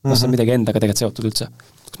 See on midagi endaga tegelikult seotud üldse.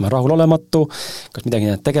 Kas ma olen rahulolematu, kas midagi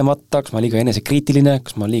jäänud tegemata, kas ma olen liiga enesekriitiline,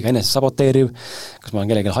 kas ma olen liiga enesesaboteeriv, kas ma olen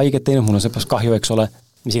kellelegi haiget teinud, mul on seepärast kahju, eks ole,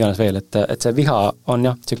 mis iganes veel, et see viha on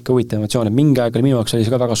selline huvitav emotsioon, et mingi aeg oli minu jaoks oli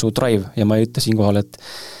see ka väga suur drive ja ma ei ütle siinkohal,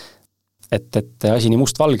 et asi nii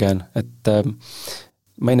must-valge on, et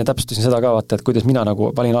ma enne täpsustasin seda ka vaata, et kuidas mina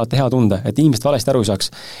nagu valin alati hea tunde, et inimesed valesti aru saaks.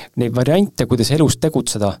 Neid variante, kuidas elus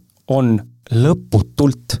tegutseda, on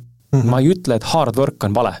lõputult. Ma ei ütle, et hard work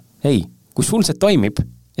on vale. Ei, kui sul see toimib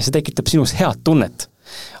ja see tekitab sinus head tunnet,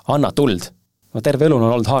 anna tuld. Ma terve elu on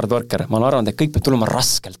olnud hard worker, ma olen arvanud, et kõik peab tulema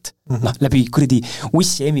raskelt. Läbi kuradi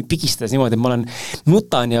ussi emi pigistades niimoodi, et ma olen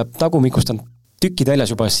nutan ja tagumikust on tükid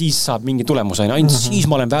väljas juba, siis saab mingi tulemus, ainult siis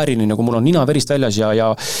ma olen vääriline, kui mul on nina verist väljas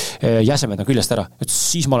ja jäsemed on küljest ära, et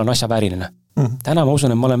siis ma olen asja vääriline. Täna ma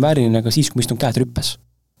usun, et ma olen vääriline ka siis, kui ma istun käed rüppes.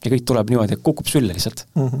 Ja kõik tuleb niimoodi, et kukub sülle lihtsalt.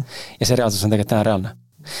 Ja see reaalsus on tegelikult täna reaalne.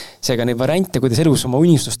 Seega neid variante, kuidas elus oma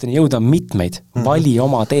unistusteni jõuda on mitmeid. Vali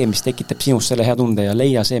oma tee, mis tekitab sinust selle hea tunde ja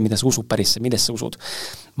leia see, mida sa usub pärisse, millest sa usud.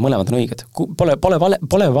 Mõlemad on õiged.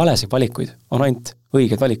 Pole valesid valikuid, on ainult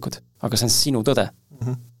õiged valikud, aga see on sinu tõde.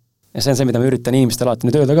 Ja see on see, mida ma üritan inimestele alati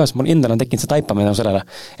nüüd öelda ka, sest mul endal on tekkinud see taipamine sellele.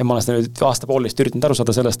 Ja ma olen seda nüüd aasta-poolist üritanud aru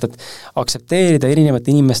saada sellest, et aktsepteerida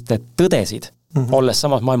erinevate inimeste tõdesid, olles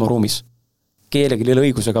samas maailmaruumis. Keelegi ei ole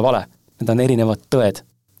õigusega vale, need on erinevad tõed.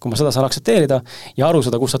 Kui ma seda saan aktsepteerida ja aru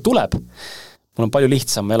seda, kus see tuleb, mul on palju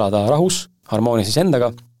lihtsam elada rahus, harmoonias siis endaga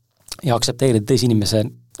ja aktsepteerida teise inimese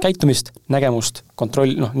käitumist, nägemust,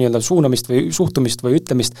 kontroll, nii-öelda suunamist või suhtumist või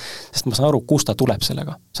ütlemist, sest ma saan aru, kus ta tuleb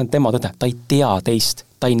sellega. See on tema tõde, ta ei tea teist,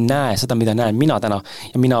 ta ei näe seda, mida näen mina täna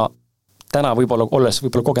ja mina täna võib-olla olles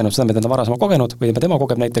kogenud seda, mida ta varasema kogenud või tema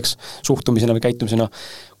kogeb näiteks suhtumisena või käitumisena,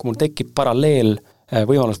 kui mul tekib paralleel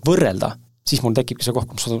võimalus võrrelda, siis mul tekibki see koht,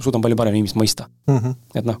 kus ma suudan palju parem inimest mõista.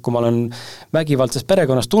 Et kui ma olen vägivaldsest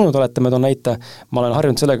perekonnast tulnud, oletame toon näite, ma olen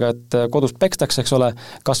harjunud sellega, et kodus pekstakse, eks ole,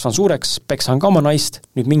 kasvan suureks, peksan ka oma naist,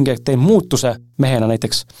 nüüd mingi aeg teen muutuse mehena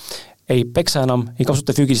näiteks, ei peksa enam, ei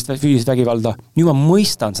kasuta füüsilist vägivalda, nüüd ma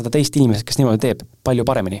mõistan seda teist inimest, kes niimoodi teeb palju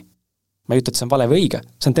paremini. Ma ei ütle, et see on vale või õige,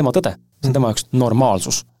 see on tema tõde, see on tema jaoks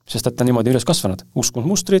normaalsus. Sest et ta niimoodi üles kasvanud,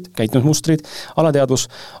 uskumusmustrid, käitumismustrid, alateadvus,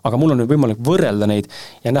 aga mul on nüüd võimalik võrrelda neid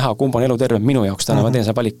ja näha, kumb on elu terve minu jaoks täna, ma teen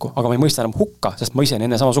see valiku, aga ma ei mõista enam hukka, sest ma ise on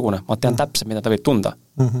enne samasugune, ma tean täpselt, mida ta võib tunda.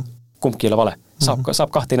 Kumbki ei ole vale,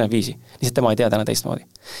 saab kahte enne viisi, lihtsalt tema ei tea täna teistmoodi.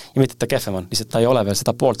 Ja mitte, et ta kehvem on, lihtsalt ta ei ole veel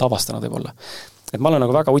seda poolt avastanud võib-olla. Et ma olen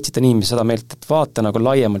nagu väga utsitan inimesi seda meelt, et vaata nagu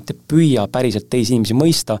laiemalt ja püüa päriselt teisi inimesi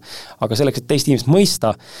mõista, aga selleks, et teist inimest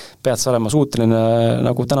mõista, pead sa olema suuteline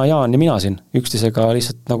nagu täna Jaan ja mina siin, üksteisega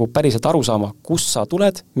lihtsalt nagu päriselt aru saama, kus sa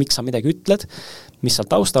tuled, miks sa midagi ütled, mis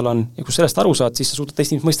seal taustal on ja kus sellest aru saad, siis sa suudad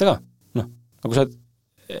teist inimest mõista ka. Nagu sa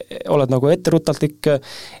oled nagu etterutaltik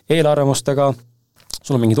eelarvamustega,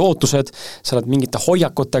 sul on mingid ootused, sa oled mingite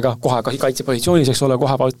hoiakutega, kohe kaitsepositsioonis, eks ole,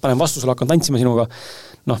 kohe panen vastu, sul hakkan tantsima sinuga,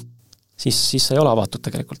 siis sa ei ole avatud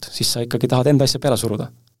tegelikult, siis sa ikkagi tahad enda asja peale suruda.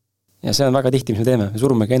 Ja see on väga tihti, mis me teeme, me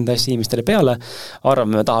surumegi enda asja inimestele peale,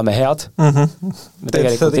 arvame, me tahame head, me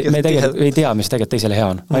tegelikult ei tea, mis tegelikult teisele hea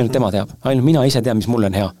on, ainult tema teab, ainult mina ise tean, mis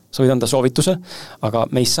mulle on hea. Sa võid anda soovituse, aga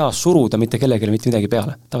me ei saa suruda mitte kellelegi mitte midagi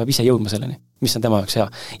peale, ta peab ise jõudma selleni, mis on tema jaoks hea.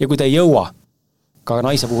 Ja kui ta ei jõua, ka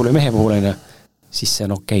naise puhul või mehe puhul, siis see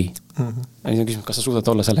on okei. Ja nüüd on küsimus, kas sa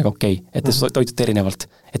suudad olla sellega okei, et te toitute erinevalt,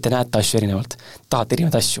 et te näete asju erinevalt, tahate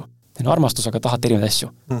erinevaid asju. Teil on armastus, aga tahate erinevaid asju.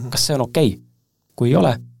 Kas see on okei? Kui ei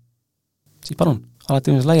ole, siis palun,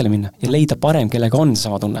 alati võime laiali minna ja leida parem, kellega on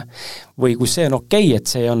sama tunne. Või kui see on okei, et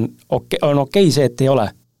see on okei see, et ei ole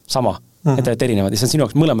sama, et olete erinevad ja see on sinu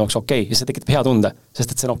jaoks mõlema jaoks okei ja see tekitab hea tunde,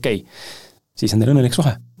 sest et see on okei. Siis on teil õnnelik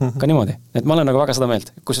suhe, ka niimoodi. Et ma olen nagu väga seda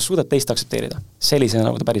meelt, kui sa suudad teist aktsepteerida, sellisena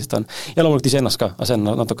nagu ta päriselt on. Ja loomulikult iseennast ka, aga see on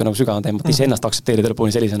natuke nagu sügavam teema, iseennast aktsepteerida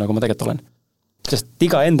lõpuni sellisena, nagu ma tegelikult olen. Sest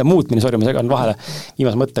iga enda muutmine, ma segan vahele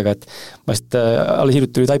viimase mõttega, et ma just alles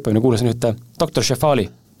hiljuti tuli taipamine, kuulasin ühte doktor Shefali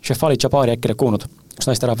Jabari äkki kuulnud, üks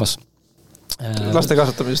naisterahvas. laste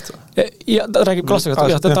kasvatamisest? Ja ta räägib ka laste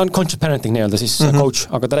kasvatamisest, ta on conscious parenting nii-öelda siis coach,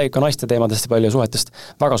 aga ta räägib ka naiste teemadest ja palju suhetest.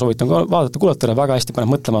 Väga soovitan vaadata, kuulatada, väga hästi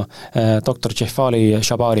paneb mõtlema. Dr. Shefali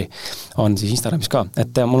Shabari on siis Instagramis ka,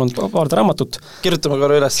 et mul on paar raamatut. Kirjutame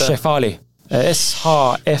korra üles. Shefali,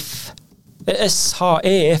 S-H-E-F-A-L-I,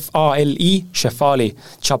 Shefali,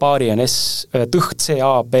 Shabari on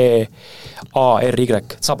C-A-B-A-R-Y,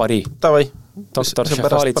 Zabari. Tavai. Dr.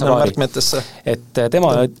 Shefali Zabari. Et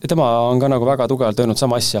tema on ka nagu väga tugevalt öelnud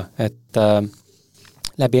sama asja, et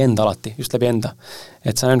läbi enda alati, just läbi enda.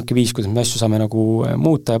 Et see on ainultki viis, kuidas me asju saame nagu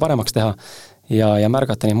muuta ja paremaks teha ja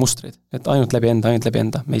märgata neid mustreid. Et ainult läbi enda.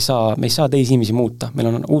 Me ei saa teisi inimesi muuta. Meil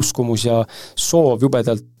on uskumus ja soov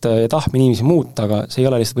jubedalt ja tahtmine inimesi muuta, aga see ei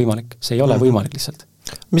ole lihtsalt võimalik. See ei ole võimalik lihtsalt.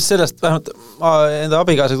 Mis sellest, vähemalt enda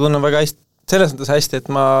abikaasa tunnen väga hästi, selles mõttes hästi, et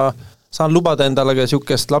ma saan lubada endale ka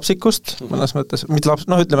niisugust lapsikust, mõnes mõttes, mitte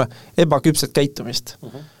ütleme, ebaküpset käitumist.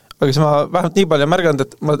 Aga siis ma vähemalt nii palju märganud,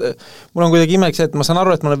 et mul on kuidagi imelik see, et ma saan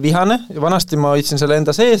aru, et ma olen vihane ja vanasti ma võtsin selle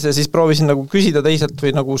enda sees ja siis proovisin nagu küsida teiselt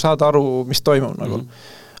või nagu saada aru, mis toimub nagu.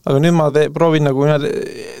 Aga nüüd ma proovin nagu,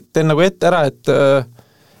 teen nagu ette ära,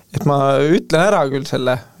 et ma ütlen ära küll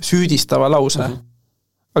selle süüdistava lause.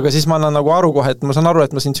 Aga siis ma annan nagu aru kohe, et ma saan aru,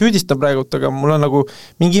 et ma sind süüdistan praegult, aga mul on nagu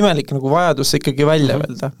mingi imelik nagu vajadus ikkagi välja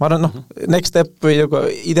öelda. Ma arvan, next step või nagu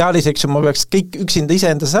ideaalis, eks ma peaks kõik üksinda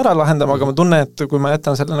iseendas ära lahendama, aga ma tunnen, et kui ma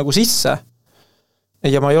jätan selle nagu sisse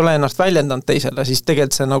ja ma ei ole ennast väljendanud teisele, siis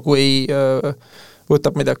tegelikult see nagu ei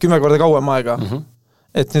võtab, ma ei tea, 10 korda kauem aega.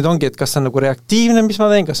 Et nüüd ongi, et kas see on nagu reaktiivne, mis ma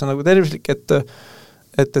teen, kas see on nagu tervislik,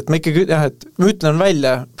 et ma ikkagi, et ma ütlen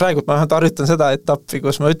välja, praegult ma harjutan seda etappi,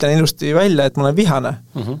 kus ma ütlen ilusti välja, et ma olen vihane.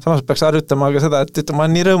 Samas peaks harjutama ka seda, et ma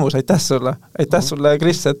olen nii rõõmus, aitäh sulle,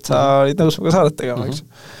 Kris, et sa olid nõus muga saadet tegema, eks.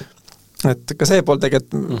 Et ka see pool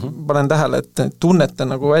tegelikult panen tähele, et tunnete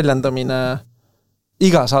nagu väljendamine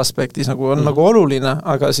igas aspektis nagu on nagu oluline,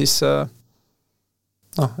 aga siis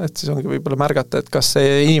et siis ongi võib-olla märgata, et kas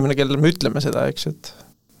see inimene, kellele me ütleme seda, eks, et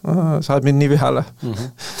sa oled mind nii vihale.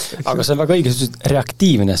 Aga see on väga õige,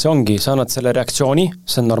 reaktiivne, see ongi, sa annad selle reaktsiooni,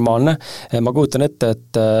 see on normaalne. Ma kujutan ette,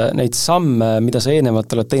 et neid samme, mida sa eelnevalt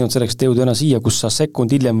oled teinud selleks, et jõuda siia, kus sa sekund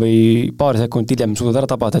hiljem või paari sekund hiljem suudad ära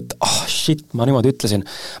tabada, et shit, ma niimoodi ütlesin.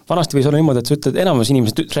 Vanasti võis olla niimoodi, et sa ütled, enamus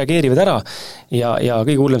inimesed reageerivad ära ja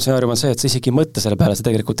kõige hullem stsenaarium on see, et sa isegi ei mõtle selle peale, sa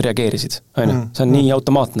tegelikult reageerisid. See on nii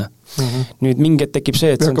automaatne. Nüüd mingi tekib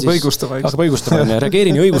see, et see on hakkab õigustama,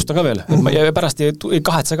 reageerin ja õigustan ka veel. Ja pärast ei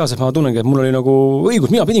kahetse ka, sest ma tunnengi, et mul oli nagu õigus,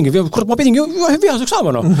 ma pidingi vihaseks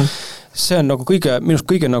saama, See on nagu minust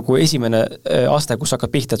kõige nagu esimene aste, kus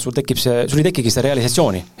hakkab pihta, et sul ei tekigi seda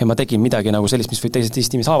realisatsiooni ja ma tegin midagi nagu sellist, mis võib teised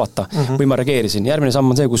inimesed haavata või ma reageerisin. Järgmine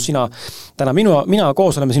samm on see, kus mina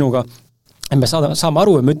koos oleme sinuga, me saame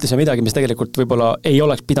aru, et me ütlesime midagi, mis tegelikult võib-olla ei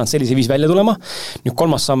oleks pidanud sellise viis välja tulema. Nüüd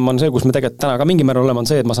kolmas samm on see, kus me tegelikult täna ka mingi määral olema, on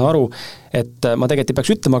see, et ma saan aru, et ma tegelikult ei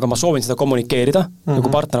peaks ütlema, aga ma soovin seda kommunikeerida. Ja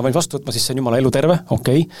kui partner on valmis vastu võtma, siis see on jumala elu terve,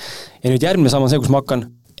 okei. Ja nüüd järgmine samm on see, kus ma hakkan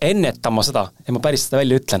ennetama seda ja ma päris seda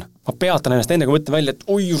välja ütlen. Ma peatan ennast enne, kui ma ütlen välja, et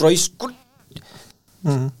oi, raisk.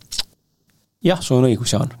 Jah, sul on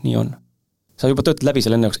õigus, Jaan, nii on. Sa juba töötad läbi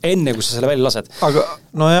selle enne, kui sa selle välja lased. Aga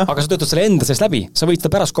sa töötad selle enda sees läbi. Sa võid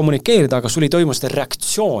seda pärast kommunikeerida, aga sul ei toimu seda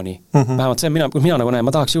reaktsiooni. Vähemalt see, mina nagu näen,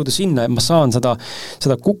 ma tahaks jõuda sinna, et ma saan seda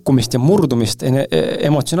kukkumist ja murdumist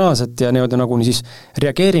emotsionaalset ja nii-öelda nagu siis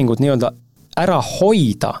reageeringut nii-öelda ära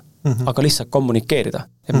hoida, aga lihtsalt kommunikeerida.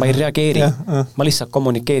 Et ma ei reageeri, ma lihtsalt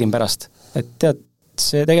kommunikeerin pärast. Et tead,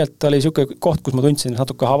 see tegelikult oli niisugune koht, kus ma tundsin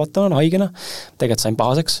natuke haavatavana, haigena, tegelikult sain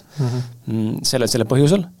pahaseks selle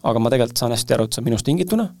põhjusel, aga ma tegelikult saan hästi aru, et see on minust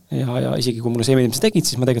tingituna ja isegi kui mulle see meeldib, mis tegid,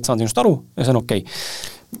 siis ma tegelikult saan sinust aru ja see on okei.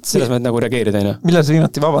 Selles mõttes nagu reageerida. Millal sa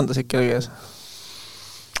viimati vabandasid kellegi ees?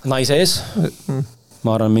 Naise ees.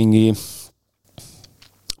 Ma arvan mingi,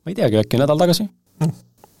 ma ei teagi, äkki nädal tagasi.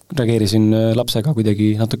 Reageerisin lapsega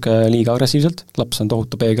kuidagi natuke liiga agressiivselt. Laps on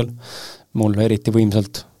tohutu peegel, mul eriti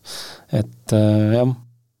võimsalt. Et jah,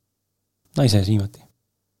 naise ees viimati.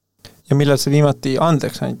 Ja millal sa viimati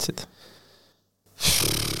andeks andsid?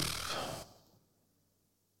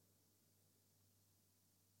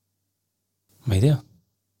 Ma ei tea.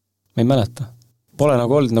 Ma ei mäleta. Pole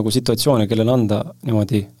nagu olnud nagu situatsioone, kellel anda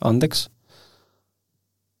niimoodi andeks.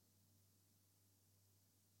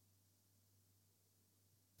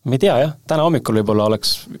 Ma ei tea, jah. Täna hommikul võib-olla oleks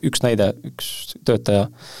üks näide, üks töötaja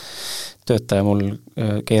mul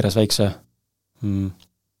keeras väikse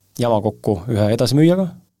jama kokku ühe edasimüüjaga,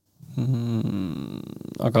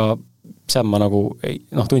 aga seal ma nagu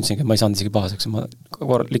tundsingi, et ma ei saanud isegi pahaseks, ma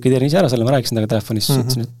likvideerin ise ära selle, ma rääkisin temaga telefonis,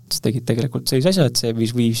 ütlesin, et sa tegid tegelikult sellise asja, et see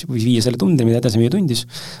võis viia selle tunde, mida edasi müüa tundis,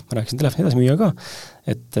 ma rääkisin telefoni edasi müüa ka,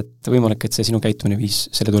 et võimalik, et see sinu käitumine viis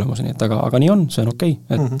selle tulemuseni, et aga nii on, see on okei,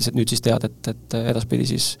 et lihtsalt nüüd siis tead, et edaspidi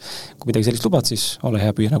siis, kui midagi sellist lubad, siis ole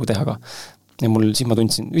hea, püüa nagu teha ka. Ja mul siis ma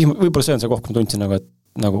tundsin, võib-olla see on see koht, kui ma tundsin nagu, et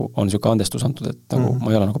nagu on niisugune andestus antud, et nagu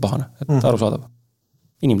ma ei ole nagu pahane, et arusaadav.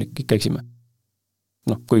 Inimlik, ikka eksime.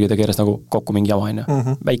 Kuigi ta keeras nagu kokku mingi jama,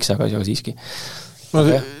 väikse, aga siiski.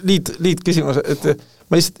 Liit küsimus, et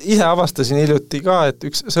ma lihtsalt ise avastasin hiljuti ka, et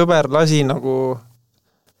üks sõber lasi nagu,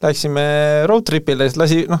 läksime roadtripile,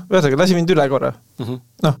 lasi mind üle korra.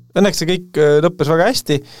 Õnneks see kõik lõppes väga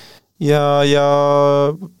hästi ja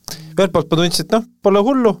ühelt poolt ma tundsin, et pole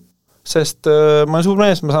hullu, sest ma olen suur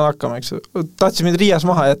mees, ma saan hakkama, eks. Tahtsin mind Riias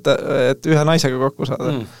maha jätta, et ühe naisega kokku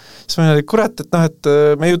saada. Siis ma olin, kurat, et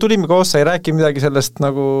me ju tulime koos, sa ei rääki midagi sellest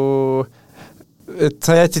nagu, et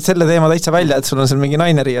sa jätsid selle teema täitsa välja, et sul on seal mingi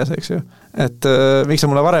naine Riias, eks ju. Et miks sa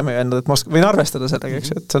mulle varem ei öelnud, et ma võin arvestada sellega,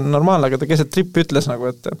 eks ju, et see on normaalne, aga ta keset trippi ütles nagu,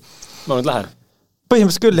 et ma nüüd lähen.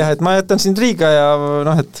 Põhimõtteliselt küll jah, et ma jätan sind Riiga ja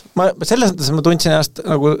et selles mõttes ma tundsin ennast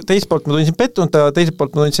nagu teiselt poolt ma tundsin pettunud ja teiselt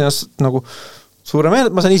poolt ma tundsin ennast nagu suure meel,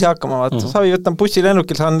 et ma saan ise hakkama, vaata, Savi võtan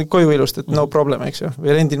bussilennukil, saan koju ilust, et no problem, eks ju,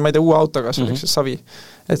 või rendin, ma ei tea, uue autoga, eks ju, Savi,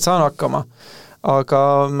 et saan hakkama. Aga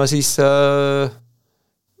ma siis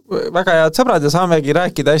väga head sõbrad ja saamegi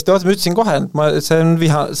rääkida hästi, ma ütlesin kohe, et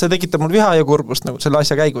see tekitab mul viha ja kurbust nagu selle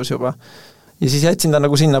asja käigus juba. Ja siis jätsin ta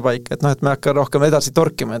nagu sinna paika, et et me hakka rohkem edasi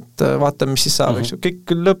torkima, et vaatame, mis siis saab, eks ju,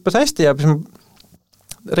 kõik lõppes hästi ja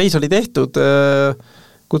reis oli tehtud,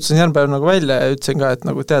 kutsusin järgmine päev nagu välja ja ütlesin ka, et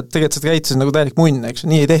nagu tead, tegelikult sa käitusid nagu täielik munn, eks,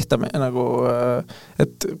 nii ei tehta me nagu,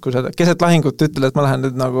 et kui sa keset lahingut ütled, et ma lähen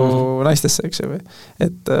nüüd nagu naistesse, eks ju,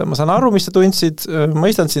 et ma saan aru, mis sa tundsid,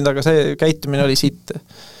 mõistan sind, aga see käitumine oli sitt.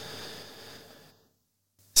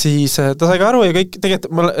 Siis ta sai ka aru ja kõik,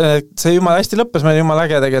 tegelikult see jumala hästi lõppes, meil jumala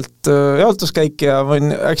äge tegelikult jaotuskäik ja ma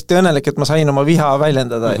olin hästi õnnelik, et ma sain oma viha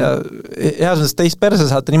väljendada ja hea on teist perse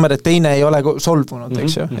saata niimoodi, et teine ei ole solvunud,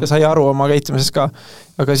 eks ju, ja sai aru oma käitumises ka.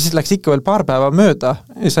 Aga siis läks ikka veel paar päeva mööda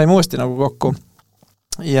ja saime uuesti nagu kokku.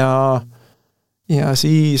 Ja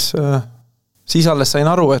siis alles sain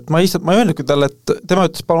aru, et ma ei öelnud talle, et tema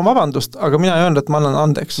ütles palun vabandust, aga mina ei öelnud, et ma annan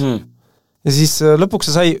andeks. Ja siis lõpuks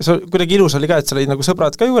see sai, kuidagi ilus oli ka, et seal oli nagu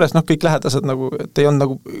sõbrad ka juures, kõik lähedased nagu, et ei olnud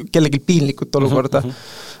nagu kellegi piinlikut olukorda.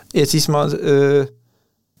 Ja siis ma,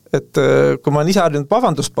 et kui ma olen ise harjunud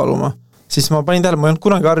vabandust paluma, siis ma panin tähele, ma ei olnud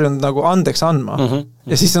kunagi harjunud nagu andeks andma.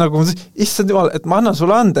 Ja siis nagu, issand jumal, et ma annan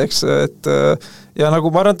sulle andeks, et ja nagu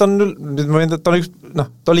ma arvan,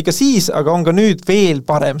 ta oli ka siis, aga on ka nüüd veel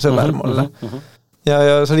parem sõber mulle.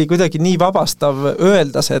 Ja see oli kuidagi nii vabastav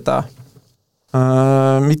öelda seda,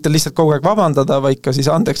 mitte lihtsalt kogu aeg vabandada, vaid ka siis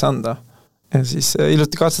andeks anda. Ja siis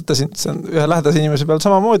iluti katsetasin, see on ühe lähedase inimese peal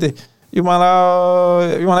samamoodi, jumala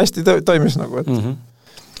hästi toimis nagu,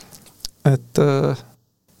 et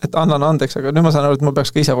annan andeks, aga nüüd ma saan aru, et ma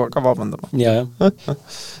peaks ka ise ka vabandama.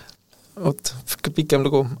 Oot, pikem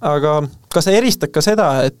lugu. Aga kas sa eristad ka seda,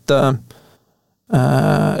 et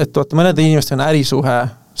vaata, mõnede inimestel on ärisuhe,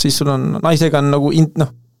 siis sul on naisega on nagu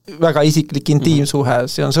väga isiklik intiimsuhe,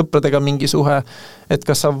 see on sõpradega mingi suhe, et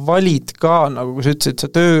kas sa valid ka, nagu kui sa ütlesid,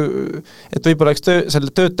 see töö, et võib-olla selle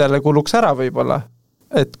töötajale kuluks ära võib-olla,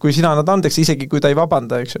 et kui sina annad andeks, isegi kui ta ei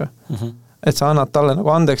vabanda, eks ju, et sa annad talle nagu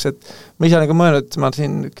andeks, et ma ise olen ka mõelnud, et ma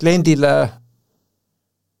siin kliendile,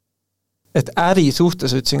 et äri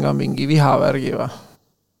suhtes ütlesin ka mingi vihavärgi või?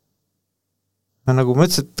 Nagu ma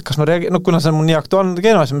ütlesin, et kas ma kuna see on mul nii aktuaalne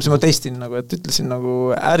keema, siis ma testin, nagu, et ütlesin nagu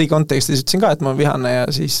äri kontekstis, ütlesin ka, et ma olen vihane ja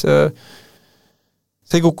siis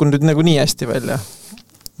see ei kukkunud nüüd nagu nii hästi välja.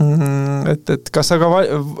 Et kas sa ka,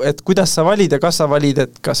 et kuidas sa valid ja kas sa valid,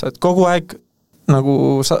 et kas sa kogu aeg nagu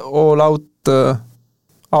all out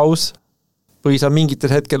aus või sa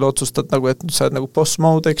mingitel hetkel otsustad nagu, et sa oled nagu boss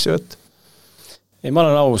mode, eks ju, et ei, ma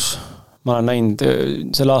olen aus. Ma olen näinud,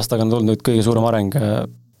 selle aastaga on tulnud kõige suurem areng,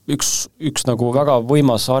 üks nagu väga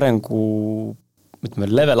võimas arengu, ütleme,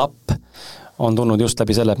 level up on tulnud just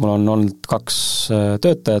läbi selle, et mul on olnud 2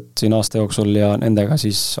 töötajat siin aasta jooksul ja nendega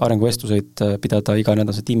siis arenguvestluseid pidada, iga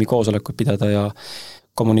nädalase tiimi koosolekuid pidada ja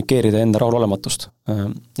kommunikeerida enda rahulolematust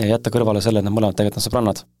ja jätta kõrvale selle, et nad mõlemad tegelikult on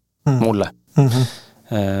sõbrannad mulle.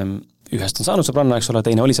 Ühest on saanud sõbranna, eks ole,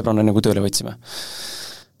 teine oli sõbranna, enne kui tööle võtsime.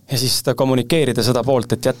 Ja siis seda kommunikeerida seda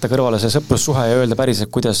poolt, et jätta kõrvale see sõprussuhe ja öelda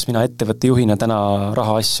päriselt, kuidas mina ettevõtte juhina täna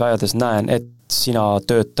raha asju ajades näen, et sina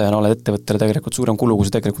töötajana oled ettevõttele tegelikult suurem kulu, kui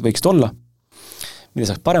see tegelikult võiksid olla, mida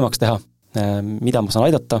saaks paremaks teha mida ma saan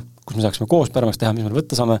aidata, kus me saaksime koos paremaks teha, mis me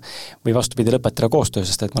võtta saame, või vastupidi lõpetada koostöö,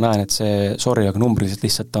 sest et ma näen, et see sorry, aga numbriliselt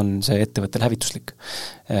lihtsalt on see ettevõttel hävituslik.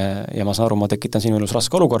 Ja ma saan aru, ma tekitan sinu elus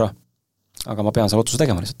raske olukorra, aga ma pean selle otsuse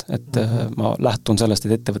tegema lihtsalt, et ma lähtun sellest,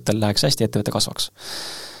 et ettevõttel läheks hästi, ettevõte kasvaks.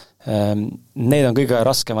 Need on kõige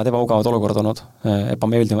raskemad ebamugavad olukorrad olnud,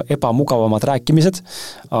 ebamugavamad rääkimised,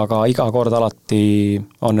 aga iga kord alati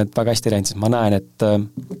on need väga hästi läinud, sest ma näen, et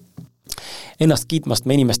ennast kiitmast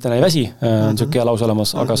me inimestena ei väsi, on niisugune hea lause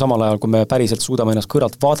olemas, aga samal ajal, kui me päriselt suudame ennast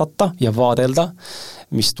kõrvalt vaadata ja vaadelda,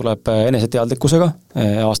 mis tuleb eneseteadlikkusega,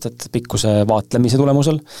 aastate pikkuse vaatlemise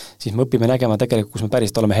tulemusel, siis me õpime nägema tegelikult, kus me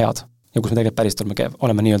päriselt oleme head ja kus me tegelikult päriselt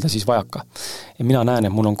oleme nii-öelda siis vajaka. Ja mina näen,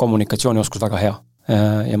 et mul on kommunikatsioonioskus väga hea.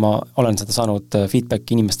 Ja ma olen seda saanud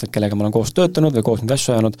feedbacki inimestelt, kellega ma olen koos töötanud või koos neid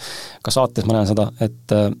asju ajanud, ka saates ma näen seda,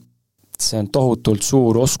 et see on tohutult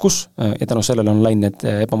suur oskus ja tänu sellele on läinud need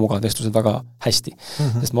ebamugavad vestlused väga hästi.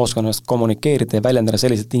 Sest ma oskan ennast kommunikeerida ja väljendada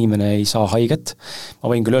selliselt, inimene ei saa haiget.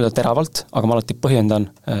 Ma võin küll öelda teravalt, aga ma alati põhjendan,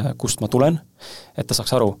 kust ma tulen, et ta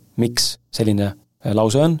saaks aru, miks selline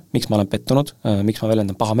lause on, miks ma olen pettunud, miks ma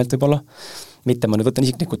väljendan pahameelt võib-olla. Mitte ma nüüd võtan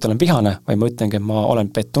isiklikult, olen vihane, vaid ma ütlengi, et ma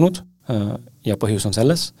olen pettunud ja põhjus on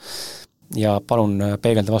selles ja palun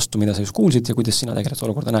peegelda vastu, mida sa just kuulsid ja kuidas sina tegelikult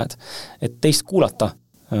olukorda näed. Et teist kuulata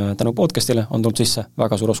tänu podcastile on tulnud sisse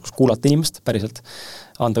väga suur oskus kuulata inimest päriselt,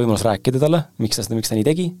 anda võimalus rääkida talle, miks ta nii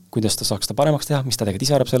tegi, kuidas ta saaks seda paremaks teha, mis ta tegelikult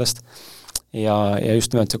ise arvab sellest ja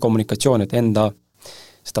just nimelt see kommunikatsioon, et enda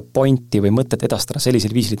seda pointi või mõtet edastada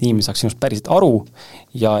sellisel viisil, et inimene saaks sinust päriselt aru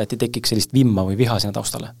ja et ei tekiks sellist vimma või viha sinna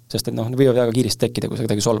taustale. Sest et võivad väga kiiresti tekkida, kui sa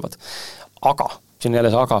kedagi solvad. Aga, see on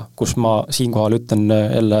jälle see aga, kus ma siinkohal ütlen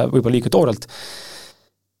jälle võib-olla liiga toorelt,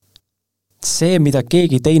 see, mida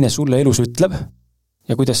keegi teine sulle elus ütleb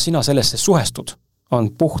ja kuidas sina sellesse suhestud,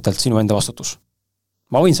 on puhtalt sinu enda vastutus.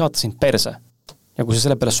 Ma võin saata sind perse ja kui sa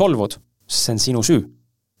selle peale solvud, siis see on sinu süü.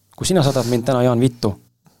 Kui sina saadad mind täna Jaan vittu,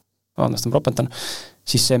 ma ropentan,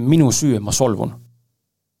 siis see on minu süü, ma solvun.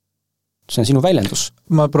 See on sinu väljendus.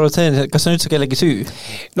 Ma provotseerin, kas see on üldse kellegi süü?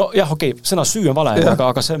 No jah, okei, sõna süü on vale,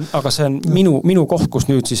 aga see on minu koht, kus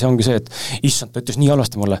nüüd siis ongi see, et issand, ta ütles nii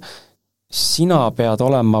halvasti mulle. Sina pead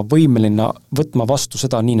olema võimeline võtma vastu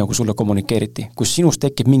seda nii, nagu sulle kommunikeeriti. Kui sinust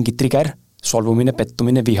tekib mingi trigger, solvumine,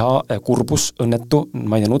 pettumine, viha, kurbus, õnnetu,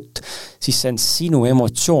 ma ei tea, nutt, siis see on sinu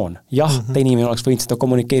emotsioon. Jah, teine inimene oleks võinud seda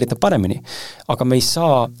kommunikeerida paremini, aga me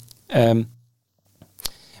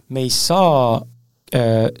ei saa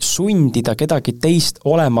sundida kedagi teist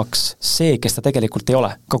olemaks see, kes ta tegelikult ei ole,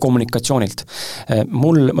 ka kommunikatsioonilt.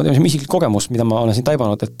 Ma tean, isiklik kogemus, mida ma olen siin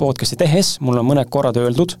taibanud, et podcasti tehes, mul on mõned korrad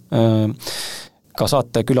öeldud, ka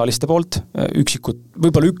saatekülaliste poolt,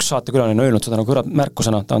 võib-olla üks saatekülaline on öelnud seda nagu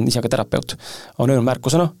märkusena, ta on ise ka terapeut, on öelnud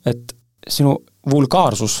märkusena, et sinu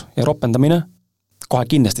vulgaarsus ja ropendamine kohe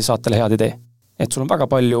kindlasti saad teile head idee. Et sul on väga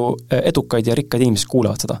palju edukaid ja rikkaid inimesi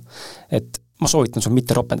kuulavad seda. Et ma soovitan sul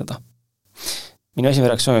mitte ropendada. Minu esimene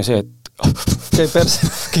reaktsioon on see, et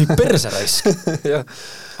käib perse raisk.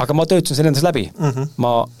 Aga ma töötasin selle endas läbi.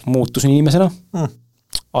 Ma muutusin inimesena,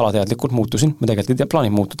 alateadlikult muutusin, ma tegelikult ei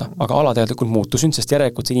plaanin muutuda, aga alateadlikult muutusin, sest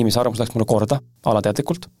järelikult see inimese arvamus läks mulle korda,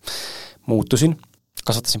 alateadlikult. Muutusin,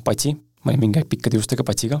 kasvatasin patsi, ma olin mingi pikkade juustega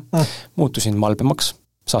patsiga, muutusin malbemaks,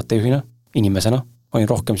 saatejuhina, inimesena, olin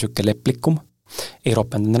rohkem siuke leplikum, ei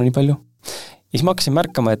ropendanud nii palju. Ja siis ma hakkasin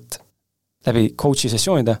märkama, et läbi coachi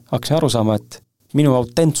sessioonide hakkasin aru saama, et minu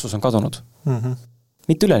autentsus on kadunud.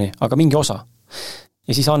 Mitte üleni, aga mingi osa.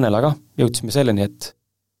 Ja siis Annelaga jõudsime selleni, et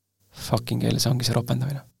fucking hell, see ongi see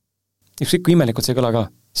ropendamine. Ükskõik kui imelikult see kõla ka,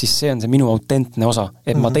 siis see on see minu autentne osa,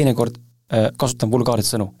 et ma teinekord kasutan vulgaarid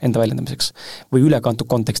sõnu enda väljendamiseks või ülekantud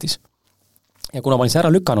kontekstis. Ja kuna ma olin see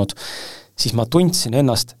ära lükanud, siis ma tundsin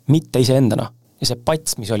ennast mitte iseendana. Ja see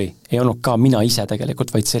pats, mis oli, ei olnud ka mina ise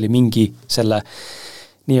tegelikult, vaid see oli mingi selle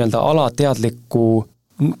nii-öelda alateadliku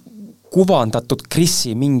kuvandatud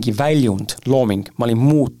Krissi mingi väljund, looming. Ma olin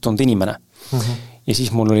muutunud inimene. Ja siis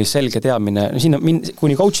mul oli selge teadmine,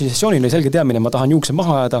 kuni coachi sessioonil oli selge teadmine, ma tahan juukse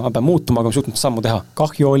maha ajada, ma pean muutuma, aga ma suutnud sammu teha.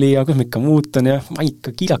 Kahju oli ja kus ma ikka muutun ja ma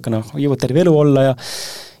ikka kiilakana jõuad terve elu olla ja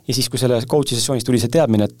siis kui selle coachi sessioonis tuli see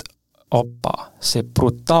teadmine, et see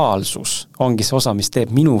brutaalsus ongi see osa, mis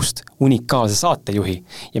teeb minust unikaalse saatejuhi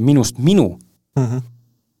ja minust minu,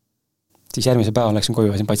 siis järgmise päeva läksin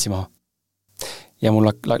koju ja patsi maha. Ja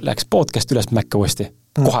mul läks podcast üles mäkke uuesti,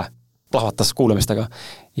 kohe plahvatas kuulamistega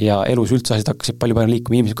ja elus üldse asjad hakkasid palju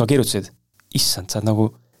liikuma, inimesed ka kirjutasid, issand, sa oled nagu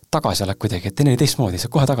tagasi oled kuidagi, et teine teistmoodi,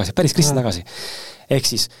 sa kohe tagasi, päris Kristin tagasi. Ehk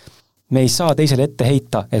siis me ei saa teisele ette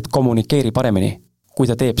heita, et kommunikeeri paremini, kui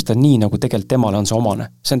ta teeb seda nii, nagu tegelikult temale on see omane.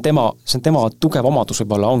 See on tema tugev omadus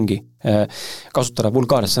võib-olla ongi, kasutada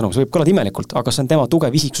vulgaarset sõnu, see võib kõlada imelikult, aga see on tema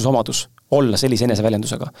tugev isiksusomadus olla sellise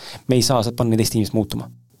eneseväljendusega. Me ei saa panna teist inimest muutuma.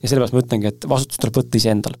 Ja sellepärast ma ütlengi, et vastutus tuleb võtta ise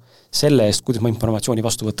endal. Selle eest, kuidas ma informatsiooni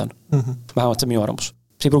vastu võtan. Vähemalt see on minu arvamus.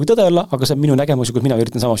 See ei pruugi tõde olla, aga see on minu nägemus, kui mina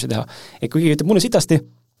üritan sama asja teha. Et kui keegi ütleb mulle sitasti,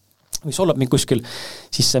 või solab mind kuskil,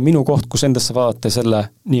 siis see on minu koht, kus endasse vaadata selle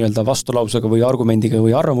nii-öelda vastulausega või argumendiga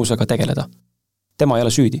või arvamusega tegeleda. Tema ei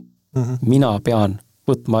ole süüdi. Mina pean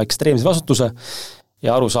võtma ekstreemse vastutuse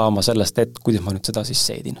ja aru saama sellest, et kuidas ma nüüd seda siis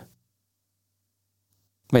seedin.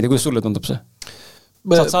 Ma ei tea, kuidas sulle tundub see?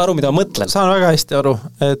 Saad sa aru, mida ma mõtlen? Saan väga hästi aru,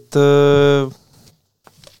 et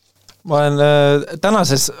ma olen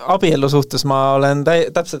tänases abielu suhtes, ma olen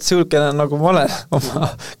täpselt siukene, nagu ma olen oma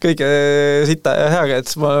kõige sita ja heaga, et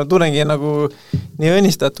ma tunnengi nagu nii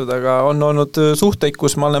õnnistatud, aga on olnud suhteid,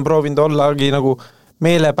 kus ma olen proovinud ollagi nagu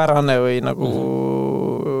meelepärane või nagu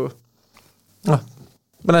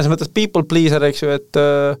mõnes mõttes people pleaser, eks ju,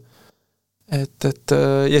 et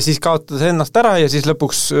ja siis kaotades ennast ära ja siis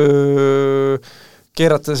lõpuks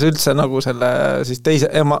keerates üldse nagu selle siis teise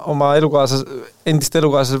oma endist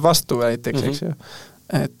elukaasas vastu näiteks, eks ju.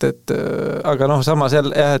 Et aga samas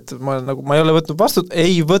jälle, et ma ei ole võtnud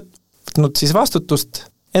siis vastutust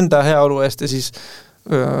enda heaolu eest ja siis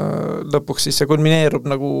lõpuks siis see kulmineerub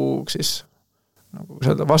nagu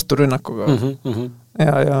selle vasturünnakuga.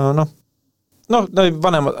 Ja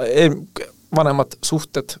vanemad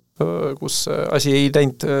suhted, kus asi ei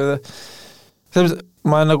läinud,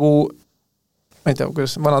 ma nagu ma ei tea,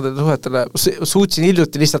 kuidas vanadele suhetele suutsin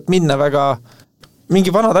hiljuti lihtsalt minna väga, mingi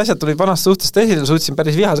vanad asjad tulid vanast suhtest esile, suutsin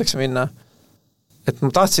päris vihaseks minna. Et ma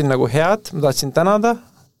tahtsin nagu head, ma tahtsin tänada.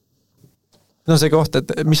 See koht, et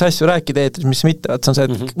mis asju rääkida eetris, mis mitte, et see on see,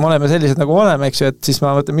 et me oleme sellised nagu oleme, eks ju, et siis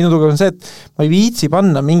ma mõtlen, minu tugev on see, et ma ei viitsi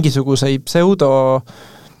panna mingisuguseid pseudo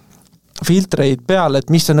filtreid peale, et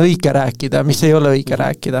mis on õige rääkida, mis ei ole õige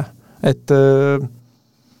rääkida. Et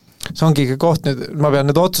see ongi koht nüüd, ma pean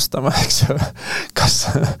nüüd otsustama, eks ju,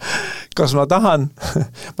 kas ma tahan,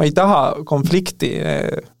 ma ei taha konflikti,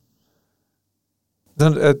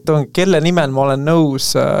 et kelle nimel ma olen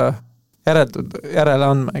nõus järele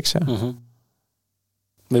andma, eks ju.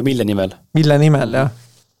 Või mille nimel? Mille nimel, jah.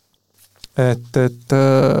 Et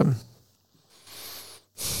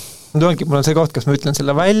mul on see koht, kas ma ütlen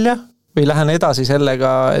selle välja või lähen edasi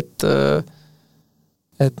sellega, et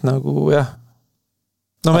nagu, jah,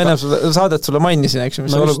 no ma enne saadet sulle mainisin, eks ju,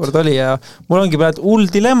 mis olukord oli ja mul ongi praegu hull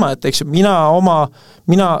dilemma, et eks ju,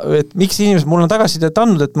 et miks inimesed mul on tagasisidet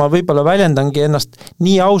andnud, et ma võib-olla väljendangi ennast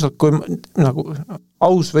nii ausalt, kui nagu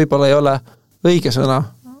aus võib-olla ei ole õige sõna,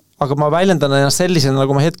 aga ma väljendan ennast sellisena,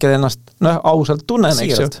 nagu ma hetkel ennast ausalt tunnen,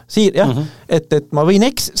 eks ju. Jah, et ma võin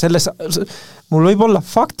mul võib olla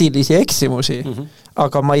faktilisi eksimusi,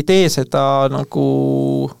 aga ma ei tee seda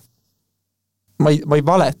nagu ma ei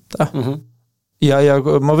valeta. Ja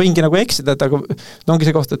ma võingi nagu eksida, et aga ongi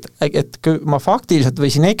see koht, et ma faktiliselt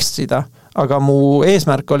võisin eksida, aga mu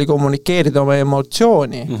eesmärk oli kommunikeerida oma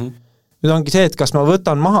emotsiooni. Nüüd ongi see, et kas ma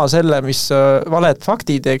võtan maha selle, mis valed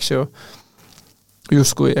faktid, eks ju,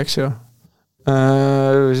 justkui, eks ju.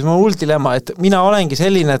 Siis ma hull dilemma, et mina olengi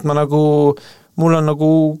selline, et ma nagu, mul on nagu,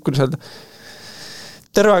 kuidas öelda,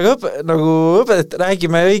 terve aega õpet,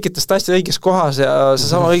 räägime õigetest asju õiges kohas ja see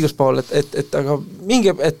sama õiguspool, et aga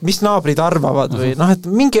mingi, et mis naabrid arvavad või et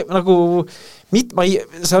mingi nagu,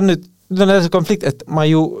 see on nüüd see konflikt, et ma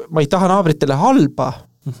ei taha naabritele halba,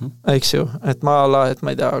 eks ju, et ma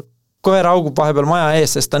ei tea, koer augub vahepeal maja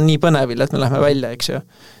ees, sest ta on nii põnevil, et me lähme välja, eks ju.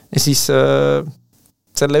 Ja siis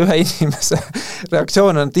selle ühe inimese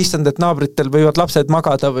reaktsioon on, et issand, et naabritel võivad lapsed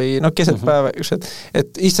magada või keset päeva,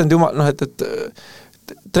 et issand jumal, et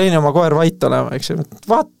treeni oma koer vait olema, eks ju.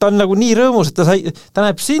 Vaat, ta on nagu nii rõõmus, et ta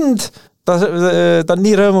näeb sind, ta on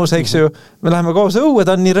nii rõõmus, eks ju, me läheme koos õue,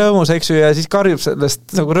 ta on nii rõõmus, eks ju, ja siis karjub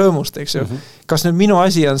sellest nagu rõõmust, eks ju. Kas nüüd minu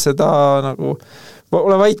asi on seda nagu,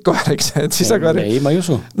 ole vait koer, eks, et siis aga ei, ma ei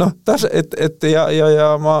usu. Täpselt, et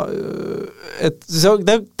ma et see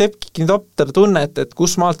teebki topter tunne, et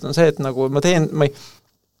kus maalt on see, et nagu ma teen,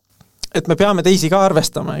 et me peame teisi ka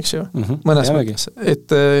arvestama, eks ju, mõnes mõttes,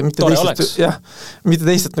 et mitte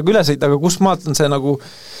teistelt nagu ülesõid, aga kus maalt on see nagu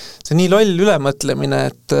see nii loll ülemõtlemine,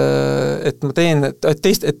 et ma teen,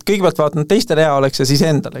 et kõigepealt vaatan teistele hea oleks ja siis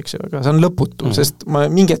endal, eks ju, aga see on lõputu, sest ma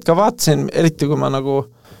mingi hetk ka vaatasin, eriti kui ma nagu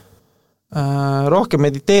rohkem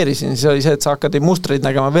mediteerisin, siis oli see, et sa hakkad mustreid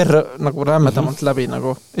nägema nagu rämmedamalt läbi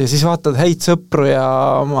nagu, ja siis vaatad häid sõpru ja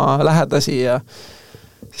oma lähedasi ja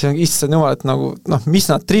siis on issand jumal, et nagu, mis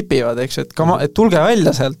nad tripivad, eks, et tulge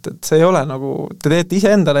välja sealt, et see ei ole nagu, te teete ise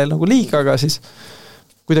endale nagu liiga, aga siis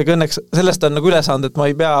kuidagi õnneks sellest on nagu üle saanud, et ma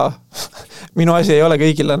ei pea, minu asi ei ole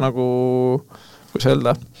kõigile nagu, kus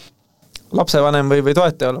öelda, lapsevanem või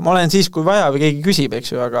toetaja olla. Ma olen siis, kui vaja või keegi küsib,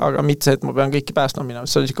 eks ju, aga mitte see, et ma pean kõiki päästma minema,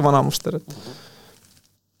 see on ikka vana muster.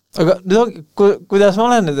 Aga nüüd, kuidas ma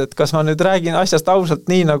olen nüüd, et kas ma nüüd räägin asjast ausalt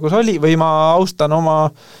nii, nagu see oli, või ma austan oma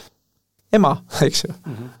ema, eks ju?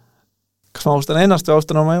 Kas ma austan ennast või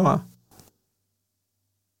austan oma ema?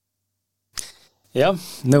 Jah,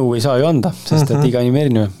 nõu ei saa ju anda, sest et iga inimene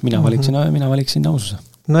erinev. Mina valiksin aususe.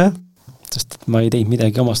 No jah. Sest et ma ei teinud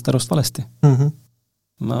midagi omast arust valesti.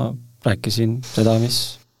 Ma rääkisin seda,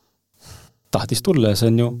 mis tahtis tulla ja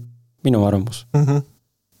see on ju minu arvamus.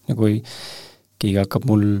 Ja kui keegi hakkab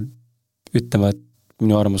mul ütlema, et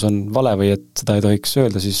minu arvamus on vale või et seda ei tohiks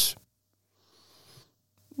öelda, siis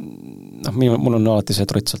mul on alati see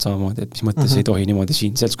trotsalt samamoodi, et mis mõttes ei tohi niimoodi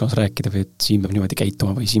siin seltskonnas rääkida või et siin peab niimoodi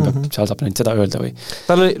käituma või siin peab, seal saab nüüd seda öelda või.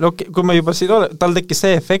 Tal oli, kui ma juba siin olen, tal tekkis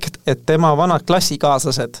see efekt, et tema vanad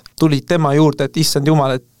klassikaaslased tulid tema juurde, et issand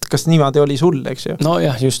jumal, et kas niimoodi oli sul, eks ju? No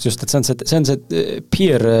jah, just, et see on see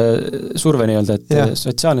peer surve nii-öelda, et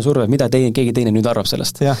sotsiaalne surve, mida keegi teine nüüd arvab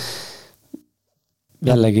sellest.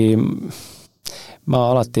 Jällegi ma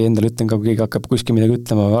alati endale ütlen ka, kui keegi hakkab kuskil midagi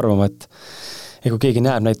ütlema või arvama, et kui keegi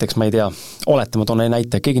näeb näiteks, ma ei tea, oletama toon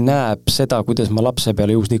näite, keegi näeb seda, kuidas ma lapse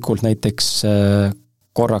peale juhuslikult näiteks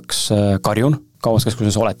korraks karjun,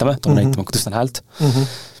 kaubaskeskuses oletame, toon näite, ma tõstan häält,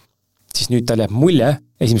 siis nüüd tal jääb mulje,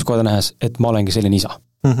 esimest korda nähes, et ma olengi selline isa.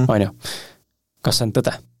 On ju? Kas see on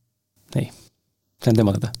tõde? Ei. See on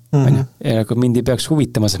tema tõde. Ja kui mind ei peaks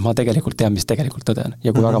huvitama, sest ma tegelikult tean, mis tegelikult tõde on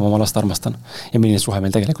ja kui väga ma oma last armastan ja milline suhe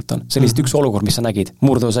meil tegelikult on. See oli lihtsalt üks olukord, mis sa nägid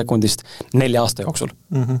murdusekundist 4 aasta jooksul.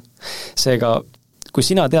 Seega, kui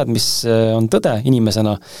sina tead, mis on tõde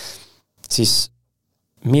inimesena, siis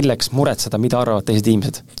milleks muretseda, mida arvavad teised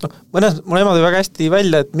inimesed? Mul ema tõi väga hästi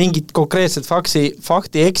välja, et mingid konkreetsed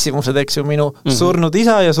fakti eksimused, eks ju, minu surnud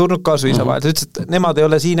isa ja surnud kasuisa vahel. Ta ütles, et nemad ei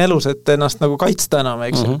ole siin elus, et ennast nagu kaitsta enam,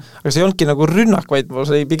 eks ju. Aga see ei olnudki nagu rünnak, vaid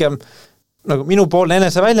see oli pigem nagu minu poolne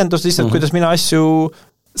eneseväljendus lihtsalt, kuidas mina asju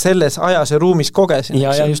selles ajas ja ruumis kogesin.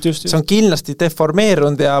 Just. See on kindlasti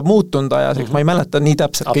deformeerunud ja muutunud ajas, eks ma ei mäleta nii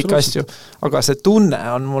täpselt kõik asju, aga see tunne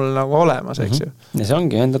on mul nagu olemas, eks ju. Ja see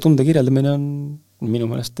ongi, enda tunde kirjeldamine on minu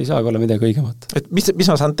meelest ei saagi olla midagi õigemat. Et mis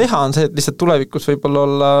ma saan teha, on see, et lihtsalt tulevikus võib-olla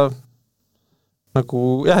olla nagu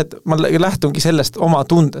jah, et ma lähtungi sellest oma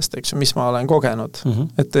tundest, eks ju, mis ma olen kogenud.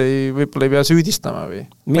 Et võib-olla ei pea süüdistama või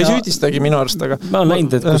ma ei süüdistagi minu arust, aga ma olen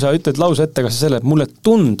näinud, et kui sa ütled lause ette, kas selle, et mulle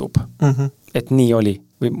tundub, et nii oli,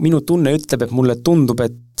 või minu tunne ütleb, et mulle tundub,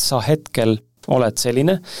 et sa hetkel oled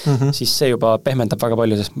selline, siis see juba pehmendab väga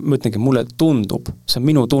palju, sest ma ütlengi, mulle tundub, see on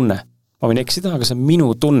minu tunne. Ma võin eksida, aga see on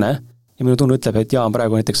minu tunne ja minu tunne ütleb, et Jaan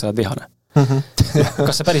praegu näiteks sa oled vihane.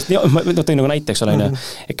 Kas see päris, ma tõin nagu näiteks ole,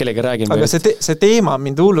 et kellegi räägin. Aga see teema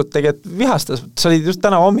mind hullult tegelikult vihastas, see oli just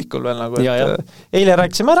täna hommikul veel nagu, et eile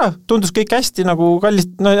rääkisime ära, tundus kõik hästi nagu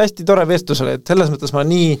kallist, no hästi tore vestlus oli, et selles mõttes ma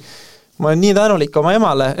olen nii tänulik oma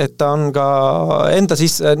emale, et ta on ka enda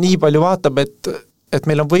sisse nii palju vaatab, et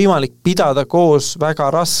meil on võimalik pidada koos väga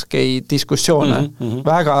raskeid diskussioone,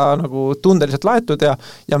 väga nagu tundeliselt laetud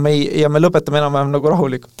ja me lõpetame enam-vähem nagu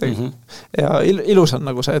rahulikult. Ja ilus on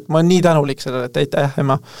nagu see, et ma olen nii tänulik sellele, et aitäh,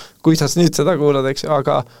 ema, kui sa nüüd seda kuulad, eks ju,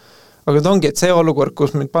 aga ta ongi, et see olukord,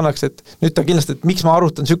 kus mind pannakse, et nüüd ta kindlasti, et miks ma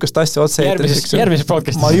arutan sükest asja otse järgmises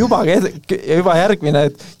podcastis. Ma juba järgmine,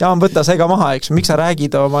 et Jaan, võta see ka maha, eks ju, miks sa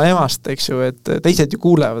räägid oma emast, eks ju, et teised ju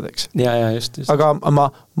kuulevad, eks. Ja, just. Aga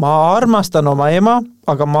ma armastan oma ema,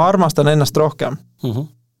 aga ma armastan ennast rohkem.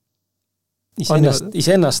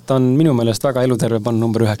 Iseennast on minu meelest väga eluterve panna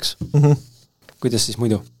number 9. Kuidas siis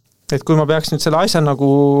muidu? Et kui ma peaks nüüd selle asja nagu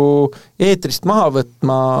eetrist maha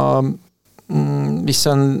võtma, mis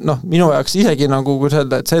on minu jaoks isegi nagu, kui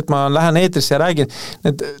öelda, et see, et ma lähen eetrisse ja räägin,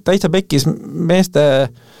 need täitsa pekkis meeste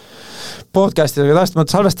podcastidega taast, ma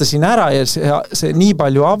salvestasin ära ja see nii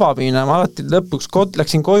palju avamine, ma alati lõpuks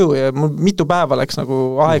läksin koju ja mul mitu päeva läks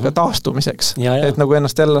nagu aega taastumiseks, et nagu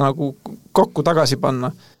ennast jälle nagu kokku tagasi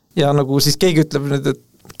panna. Ja nagu siis keegi ütleb nüüd,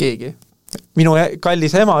 et keegi. Minu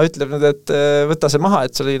kallis ema ütleb nüüd, et võta see maha,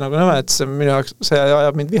 et see oli nagu nõme, et see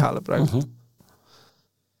ajab mind vihale praegu.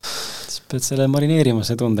 Pead selle marineerima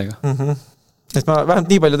see tundega. Et ma vähemalt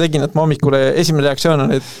nii palju tegin, et ma hommikule esimene reaktsioon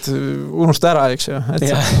on, et unusta ära, eks ju. Et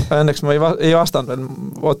õnneks ma ei vastanud veel,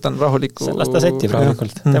 ootan rahulikku. Las ta setib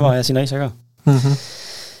rahulikult, tema ja sina ise ka.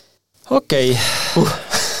 Okei.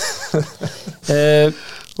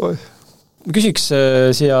 Küsiks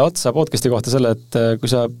siia otsa podcasti kohta selle, et kui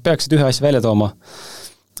sa peaksid ühe asja välja tooma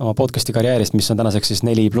oma podcasti karjäärist, mis on tänaseks siis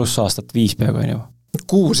 4+ aastat, 5 peaaegu on ju.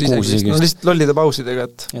 6 isegi, no lihtsalt lollide pausidega,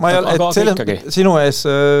 et ma ei ole, et selle sinu ees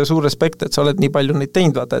suur respekt, et sa oled nii palju neid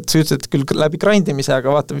teinud, vaata, et sa ütlesid küll läbi grindimise,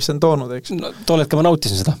 aga vaata, mis on toonud, eks. No, tol hetkel ma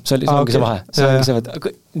nautisin seda, see ongi see vahe. See ongi see, et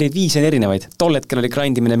neid 5 on erinevaid. Tol hetkel oli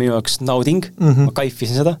grindimine minu jaoks nauding, ma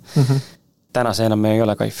kaifisin seda. Täna see enam ei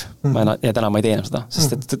ole kaif. Ja täna ma ei tee enam seda,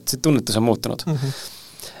 sest et see tunnetus on muutunud.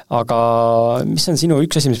 Aga mis on sinu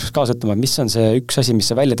üks asi, mis peaks kaasa ütlema, mis on see üks asi, mis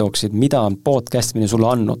sa välja tooksid, mida on podcastimine sulle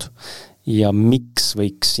andnud? Ja miks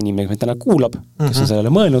võiks inimene, kes täna kuulab, kes on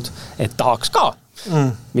sellele mõelnud, et tahaks ka,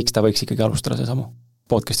 miks ta võiks ikkagi alustada see samu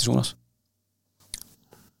podcasti suunas?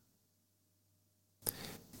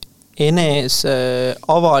 Enese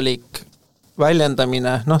avalik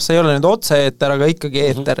väljendamine, see ei ole nüüd otse-eeter, aga ikkagi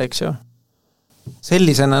eeter, eks ju.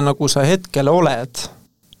 Sellisena, nagu sa hetkel oled,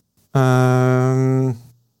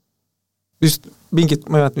 just mingit,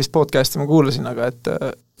 ma ei mäleta, mis podcasti ma kuulasin, aga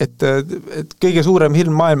et kõige suurem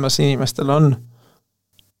hirm maailmas inimestel on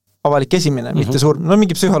avalik esimene, mitte surm. No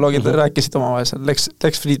mingi psühholoogid rääkisid omavahel,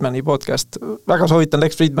 Lex Friedmani podcast, väga soovitan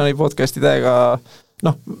Lex Friedmani podcasti täiega,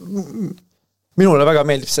 minule väga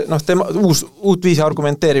meeldib see, tema uut viisi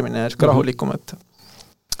argumenteerimine, rahulikum, et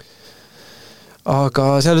aga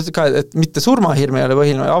seal ütleb ka, et mitte surmahirm ei ole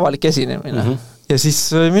põhiline, avalik esinemine. Ja siis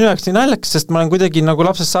minu jaoks nii naljakas, sest ma olen kuidagi nagu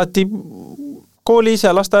lapsest saati koolis ja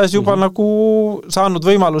lasteaias juba nagu saanud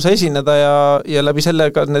võimaluse esineda ja läbi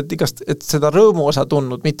sellega need igast, et seda rõõmu osa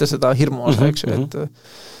tundnud, mitte seda hirmu osa, eks ju,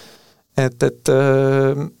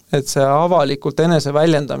 et see avalikult enese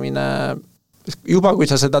väljendamine, juba kui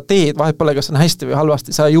sa seda teed, vahet pole, kas on hästi või halvasti,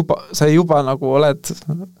 sa juba nagu oled,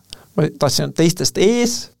 ma tahtsin teistest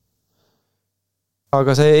ees,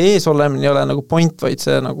 aga see ees olemine ei ole nagu point, vaid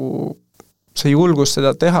see nagu see julgus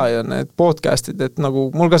seda teha ja need podcastid, et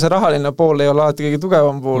nagu mul ka see rahaline pool ei ole alati kõige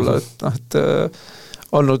tugevam pool, et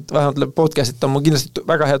olnud vähemalt podcastid on mul kindlasti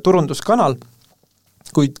väga hea turunduskanal,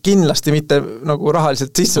 kuid kindlasti mitte nagu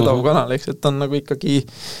rahaliselt sissetav kanal, eks, et on nagu ikkagi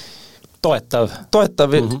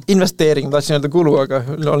toetav investeering, tahtsin öelda kulu, aga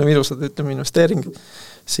oleme ilusad, ütleme investeering,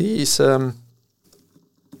 siis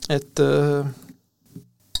et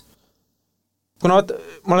kuna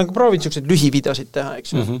ma olen ka proovinud selliseid lühivideosid teha,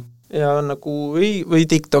 eks ju, ja nagu või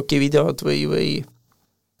TikToki videod või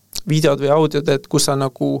videod või audiod, et kus sa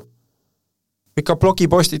nagu ikka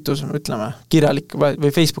blogipostitus, ütleme, kirjalik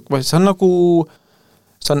või Facebook postitus, see on nagu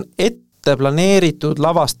see on ette planeeritud,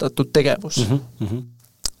 lavastatud tegevus.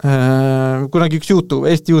 Kunagi üks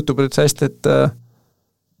Eesti YouTuber ütles hästi, et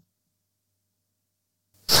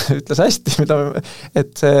ütles hästi,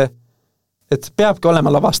 et see peabki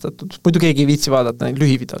olema lavastatud, muidu keegi ei viitsi vaadata neid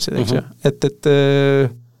lühivideosid, eks ju,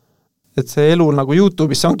 et see elu nagu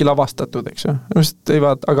YouTube'is see ongi lavastatud, eks ju,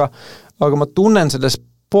 aga ma tunnen selles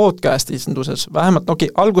podcast-isenduses, vähemalt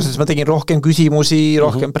alguses ma tegin rohkem küsimusi,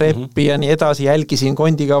 rohkem preppi ja nii edasi, jälgisin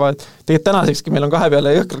kondikava, et tegelikult tänasekski meil on 2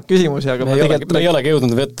 peale jõhkrad küsimusi, aga me ei olegi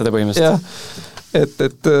jõudnud võtta põhimõtteliselt.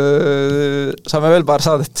 Et saame veel paar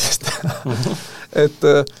saadet siis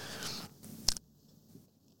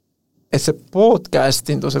et see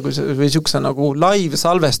podcast-induse või niisuguse nagu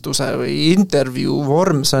live-salvestuse või intervjuu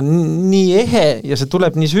vorm, see on nii ehe ja see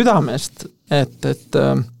tuleb nii südamest, et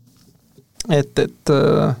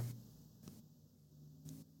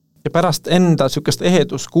ja pärast enda niisugust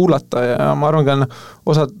ehedust kuulata ja ma arvan ka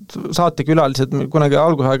osad saatekülalised, kunagi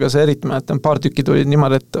algusaega see eriti mäletan, paar tükki tulid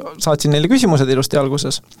niimoodi, et saatsin neile küsimused ilusti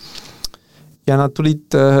alguses ja nad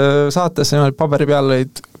tulid saatesse niimoodi paberi peal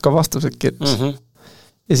olid ka vastused kirjas.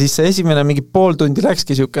 Ja siis see esimene mingi pool tundi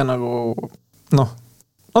läkski siuke nagu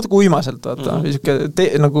natuke uimaselt, vaata, siuke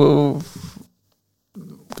nagu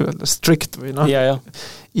strict või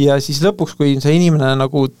ja siis lõpuks, kui see inimene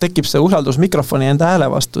nagu tekib see usaldus mikrofoni enda hääle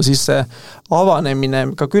vastu, siis see avanemine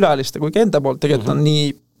ka külaliste kui enda poolt tegelikult on nii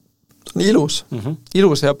ilus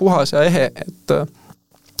ja puhas ja ehe, et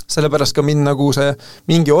sellepärast ka mind nagu see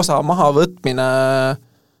mingi osa mahavõtmine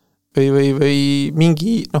või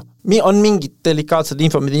mingi, on mingid delikaatsed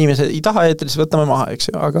info, mida inimesed ei taha eetris, võtame maha, eks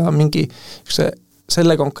ju, aga mingi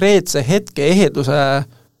selle konkreetse hetke eheduse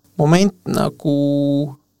moment nagu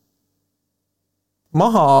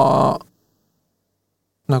maha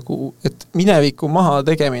nagu, et mineviku maha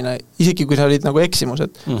tegemine, isegi kui sa olid nagu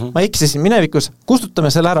eksimused, ma eksisin minevikus, kustutame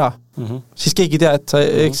selle ära, siis keegi tea, et sa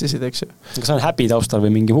eksisid, eks ju. Kas on häbi taustal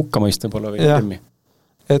või mingi hukkamõist võib-olla või hirmi?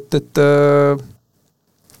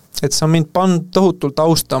 Et see on mind pannud tohutult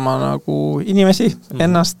austama nagu inimesi,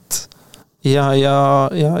 ennast ja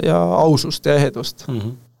ausust ja ehedust.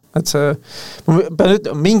 Et see, ma pean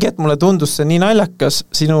ütlema, mingi hetk mulle tundus see nii naljakas,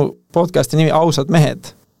 sinu podcasti nimi Ausad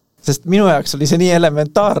mehed. sest minu jaoks oli see nii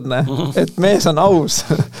elementaarne, et mees on aus.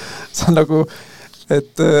 See on nagu,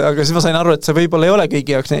 aga siis ma sain aru, et see võib-olla ei ole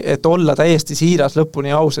kõigi jaoks, et olla täiesti siiras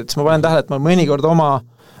lõpuni aus, et siis ma panen tähele, et ma mõnikord oma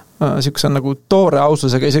siukse nagu toore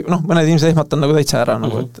aususega, mõned inimesed ehmatan nagu täitsa ära,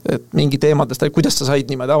 nagu, et mingi teemadest, kuidas sa said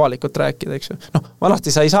niimoodi avalikult rääkida, eks ju.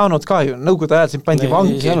 Vanasti sa ei saanud ka ju, nõukogude ajal sind pandi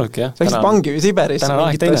vangi. Sa läksid vangi või Siberisse. Täna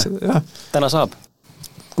on aeg teine. Täna saab.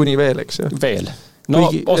 Kuni veel, eks ju. Veel. No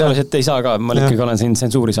osaliselt ei saa ka, ma ikkagi olen siin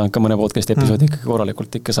tsensuuri saanud ka mõne podcast episoodi ikkagi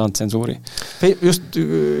korralikult ikka saanud tsensuuri. Just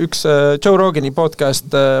üks Joe Rogani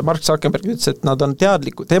podcast Mark Zuckerberg ütles, et nad on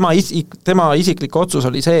teadlikud, tema isiklik otsus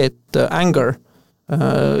oli see, et anger,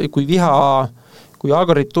 kui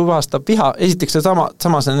algoritm tuvastab viha, esiteks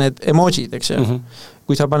samas need emojid, eks ju.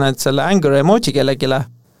 Kui sa paned selle anger emoji kellegile,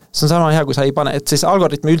 see on sama hea, kui sa ei pane, et siis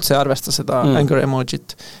algoritmi üldse ei arvesta seda anger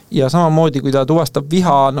emojit. Ja samamoodi, kui ta tuvastab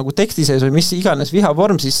viha nagu teksti sees või mis iganes viha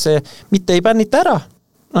vorm, siis see mitte ei bännita ära.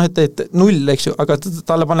 Et null, eks ju, aga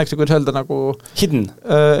talle pannakse, kuidas öelda, nagu hidden.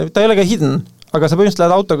 Ta ei ole ka hidden, aga sa põhimõtteliselt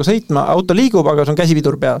lähed autoga sõitma, auto liigub, aga see on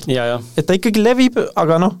käsipidur peal. Et ta ikkagi levib,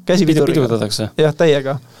 aga käsipidur. Pidurdatakse. Jah,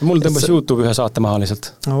 täiega. Mul tõmbas YouTube ühe saate maha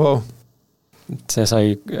lihtsalt. Wow. See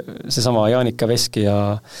sai seesama Jaanika Veski ja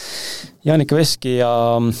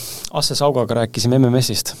Asse Saugaga rääkisime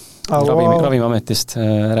MMS-ist, Ravimiametist,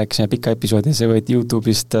 rääkisime pika episoodi, see võeti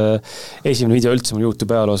YouTube'ist, esimene video üldse mul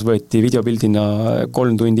YouTube ajaloos võeti videopildina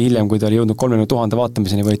 3 tundi hiljem, kui ta oli jõudnud 30 000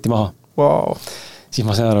 vaatamiseni, võeti maha. Wow. Siis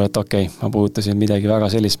ma sain aru, et okei, ma puudutasin midagi väga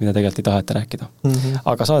sellist, mida tegelikult ei taheta rääkida.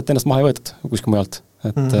 Aga saadet ennast maha ei võetud kuskil mujalt.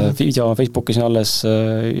 Et video Facebookis on alles,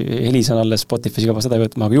 Helis on alles, Spotify's juba seda ei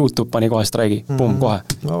võetud, aga YouTube pani kohe streigi, kohe.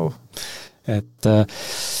 Wow. Et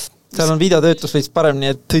seal on videotöötus veits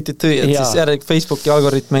paremini, et siis järelikult Facebooki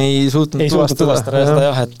algoritm ei suutnud tuvastada seda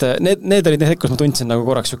jah, et need olid need hetk, kus ma tundsin nagu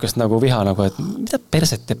korraks sükest nagu viha, nagu, et mida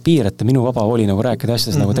perset te piirate minu vaba voli nagu rääkida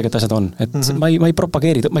asjadest, nagu tegelikult asjad on. Et ma ei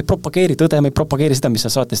propageeri tõde, ma ei propageeri seda, mis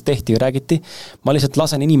seal saates tehti ja räägiti. Ma lihtsalt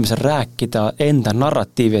lasen inimesel rääkida enda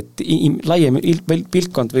narratiivi, et laiem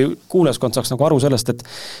piltkond või kuulajaskond saaks nagu aru sellest, et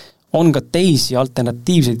on ka teisi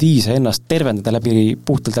alternatiivseid viise ennast tervendada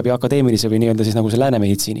puhtalt läbi akadeemilise või nii-öelda siis nagu see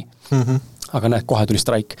läänemeditsiini. Aga näed, kohe tuli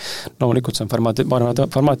straik. Loomulikult see on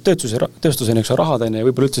farmaattööstuseni üks rahatäine ja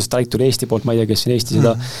võib-olla üldse straik tuli Eesti poolt, ma ei tea, kes siin Eesti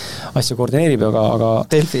seda asja koordineerib, aga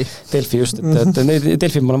Delfi just, et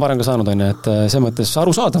Delfi ma olen varem ka saanud, et see mõttes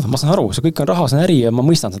arusaadav, ma saan aru, see kõik on raha, see on äri ja ma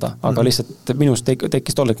mõistan seda, aga lihtsalt minust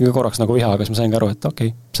tekkis tolledki korraks nagu viha, aga siis ma sain ka aru, et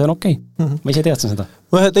okei, see on okei. Ma ise teadsin seda.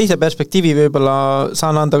 Ühe teise perspektiivi võib-olla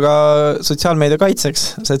saan anda ka sotsiaalmeedia kaitseks,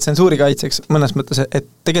 see tsensuuri kaitseks mõnes mõttes, et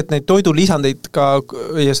tegelikult neid toidulisandeid ka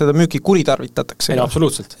ja seda müüki kuritarvitatakse.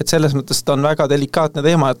 Absoluutselt. Et selles mõttes on väga delikaatne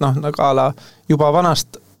teema, et nagu ala juba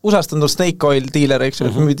vanast USA-st on snake oil dealer, eks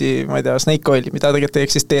ju, müüdi, ma ei tea, snake oili, mida tegelikult ei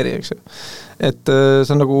eksisteeri, eks ju. Et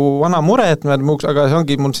see on nagu vana mure, et me muuks, aga see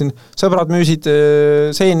ongi mul siin sõbrad müüsid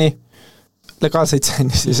seeni, legaalseid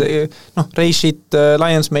seeni, siis Reichit,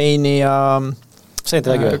 Lions Mane'i ja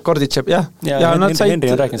Korditšep, jah. Ja nad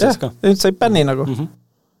said bänni nagu.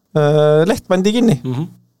 Leht pandi kinni.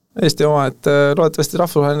 Eesti oma, et loodetavasti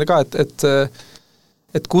rahvusvaheline ka,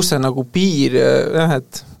 et kus see nagu piir, jah,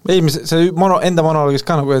 et see enda monoloogis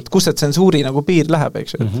ka nagu, et kus see tsensuuri nagu piir läheb,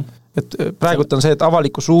 eks ju. Et praegult on see, et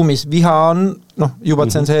avalikus ruumis viha on juba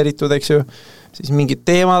tsenseeritud, eks ju, siis mingid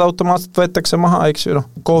teemad automaatselt võetakse maha, eks ju,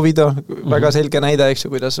 COVID on väga selge näide, eks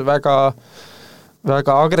ju, kuidas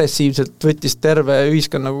väga agressiivselt võttis terve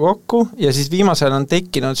ühiskond nagu kokku ja siis viimasel on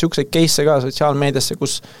tekkinud siukseid case'e ka sotsiaalmeediasse,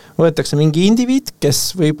 kus võetakse mingi indiviid,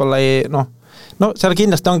 kes võib-olla ei, seal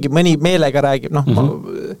kindlasti ongi mõni meelega räägib,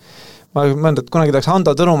 ma mõnda, et kunagi tahaks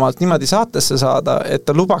Hando Tõnumaalt niimoodi saatesse saada, et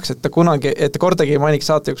ta lubaks, et ta kordagi ei mainiks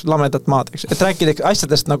saate üks lamedat maad, et rääkida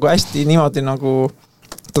asjadest nagu hästi niimoodi nagu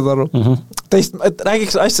aru. Et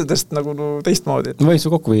räägiks asjadest nagu teistmoodi. Või su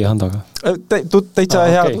kokku viia Handoga? Täitsa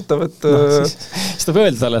hea tuttav, et siis ta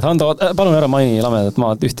pöölda talle, et Hando, palun ära maini lamedat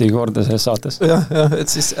maad ühtegi korda selles saates. Jah,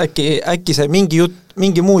 et siis äkki see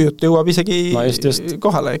mingi muu jutt jõuab isegi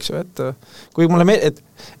kohale, eks ju, et kui mulle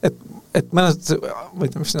et mõned, ma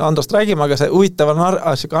ei tea, mis Handost räägime, aga see huvitav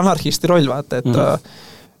anarhisti roll, vaata, et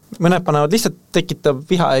mõned panevad lihtsalt tekitab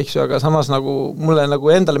viha, eks ju, aga samas nagu mulle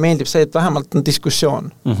nagu endale meeldib see, et vähemalt on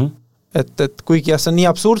diskussioon. Et kuigi see on nii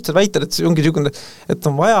absurdsed väited, et see ongi niisugune, et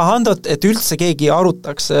on vaja Handot, et üldse keegi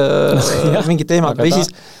arutaks mingi teemat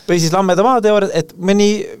või siis lammeda maateooriad, et mõni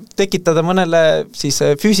tekitada mõnele siis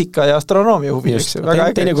füüsika ja astronoomia huvi.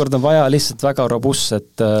 Teinekord on vaja lihtsalt väga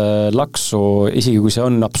robustset laksu, isegi kui see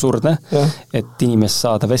on absurdne, et inimest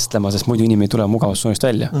saada vestlema, sest muidu inimene ei tule mugavussuunist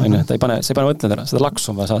välja. Ta ei pane mõtled ära, seda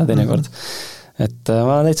laksu on vaja saada teinekord. Et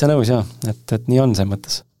ma olen täitsa nõus, et nii on see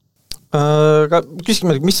mõttes.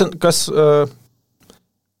 Küsikime, mis on, kas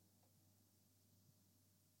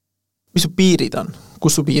mis su piirid on?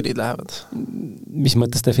 Kus su piirid lähevad? Mis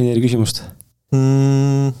mõttes defineeri küsimust?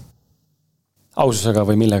 Aususega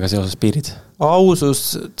või millega seoses piirid?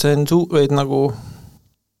 Ausus, või nagu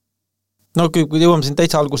no kui jõuame siin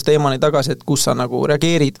täitsa algusteemani tagasi, et kus sa nagu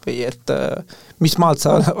reageerid või et mis maalt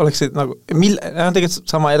sa oleksid nagu,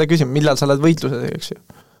 tegelikult sama jälle küsime, millal sa oled võitluses, eks ju?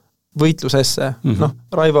 Võitlusesse. Noh,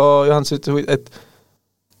 Raivo Johanson ütles,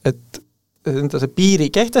 et enda see piiri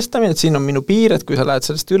kehtestamine, et siin on minu piir, et kui sa lähed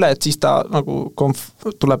sellest üle, et siis ta nagu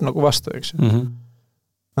tuleb nagu vastu, eks ju.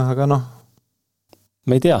 Aga noh.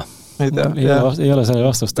 Ma ei tea. Ei ole selle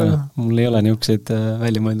vastust, mul ei ole niisuguseid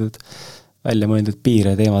välja mõeldud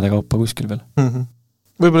piire teemade kaupa kuskil veel.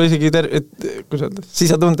 Võib-olla isegi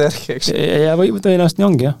sisetunde järgi, eks? Ja või tõenäoliselt nii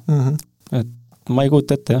ongi, jah. Et ma ei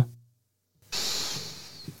kuuta ette, jah.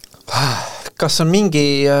 Kas on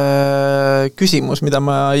mingi küsimus, mida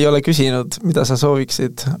ma ei ole küsinud, millal sa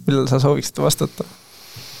sooviksid vastata?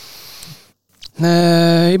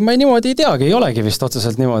 Ma niimoodi ei teagi, ei olegi vist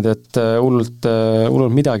otseselt niimoodi, et hullult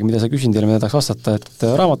midagi, mida sa küsinud ja mida tahaks vastata, et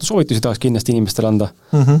raamatusoovitusi tahaks kindlasti inimestele anda.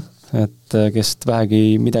 Et kes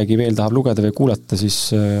vähegi midagi veel tahab lugeda või kuulata,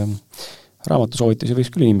 siis raamatusoovitusi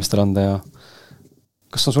võiks küll inimestele anda ja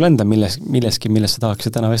kas on sul enda millest sa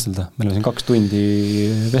tahaksid täna vestelda? Meil on siin 2 tundi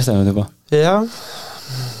vestelnud juba. Jah.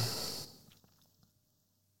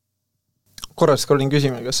 Korras olin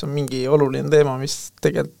küsima, kas on mingi oluline teema, mis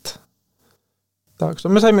tegelikult tahaks.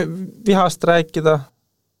 Me saime vihast rääkida,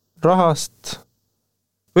 rahast,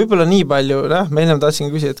 võib-olla nii palju, ma ennem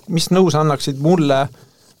tahtsin küsida, et mis nõu sa annaksid mulle,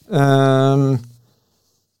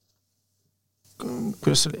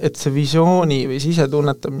 kuidas oli, et see visiooni või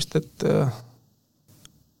sisetunnetamist, et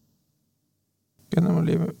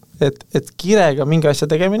kirega mingi asja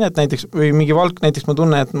tegemine, et näiteks, või mingi valk, näiteks ma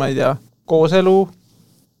tunnen, et ma ei tea, kooselu,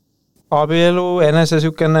 abielu, enese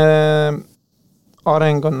sükene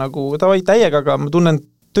areng on nagu täiega, aga ma tunnen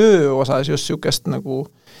töö osas just sükest nagu,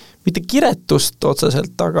 mitte kiretust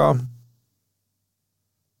otseselt, aga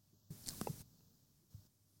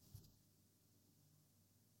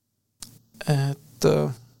et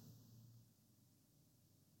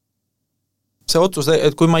see otsus,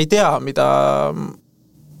 et kui ma ei tea, mida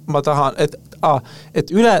ma tahan, et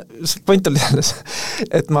point oli selles,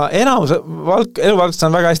 et ma eluvalgust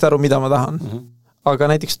saan väga hästi aru, mida ma tahan, aga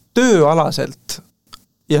näiteks tööalaselt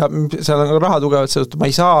ja seal on raha tugevalt seotud, ma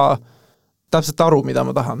ei saa täpselt aru, mida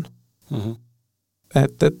ma tahan.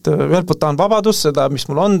 Et ühelt poolt tahan vabadust, seda, mis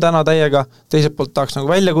mul on täna täiega, teiselt poolt tahaks nagu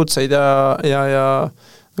väljakutseid ja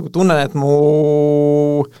nagu tunnen,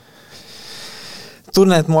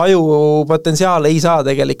 et mu aju potentsiaal ei saa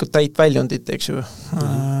tegelikult täit väljundit, eks ju.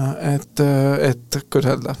 Et kuidas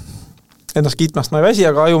öelda, ennast kiitmast ma ei väsi,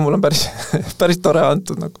 aga aju mul on päris tore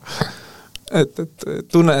antud nagu. Et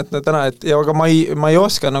tunnen, et täna, aga ma ei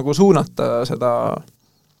oska nagu suunata seda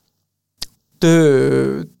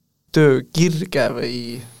töö kirge või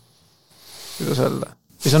kuidas öelda.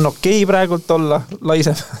 Mis on okei praegult olla,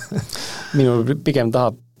 laisem. Minul pigem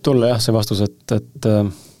tahab tulla jah see vastus, et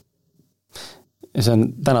see on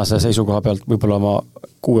tänase seisukoha pealt, võib-olla ma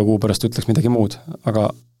 6 kuu pärast ütleks midagi muud,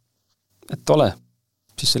 aga et ole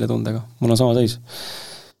siis selle tundega, mul on sama seis.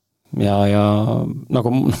 Ja nagu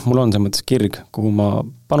mul on see mõttes kirg, kuhu ma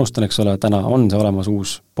panustan, eks ole, täna on see olemas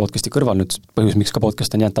uus podcasti kõrval nüüd, põhjus, miks ka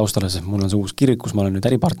podcast on jäänud taustale, sest mul on see uus kirg, kus ma olen nüüd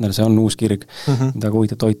äripartner, see on uus kirg, mida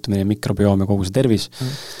huvitab toitumine, mikrobioom ja kogu see tervis.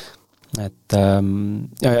 Et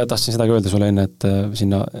ja tahtsin seda öelda sulle enne, et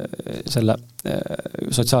sinna selle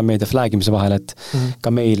sotsiaalmeedia flag'imise vahel, et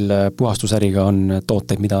ka meil puhastusäriga on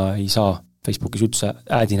tooteid, mida ei saa Facebookis üldse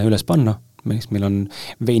äädina üles panna. Meil on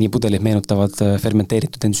veinipudelid meenutavad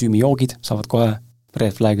fermenteeritud ensüümijoogid, saavad kohe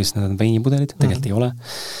red flag'is, need on veinipudelid, tegelikult ei ole.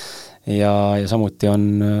 Ja samuti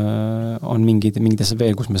on mingid asjad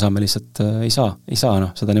veel, kus me saame lihtsalt, ei saa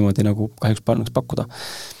seda niimoodi nagu kahjuks pakkuda.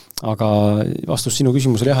 Aga vastus sinu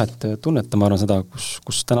küsimusele jah, et tunneta, ma arvan seda,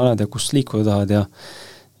 kus täna oled ja kus liikuda tahad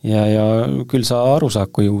ja küll sa aru saad,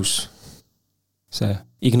 kui uus see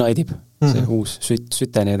ignaidib, see uus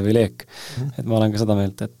süteneed või leek. Et ma olen ka seda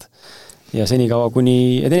meelt, et ja senikaua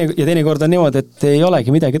kuni, ja teinekord on niimoodi, et ei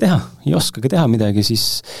olegi midagi teha, ei oskagi teha midagi,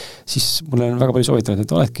 siis mul on väga palju soovitanud,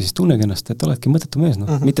 et oledki siis tunnegi ennast, et oledki mõttetu mees,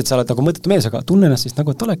 mitte, et sa oled nagu mõttetu mees, aga tunne ennast siis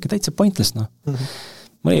nagu, et oledki täitsa pointless,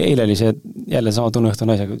 Ma eile oli see jälle sama tunne õhtu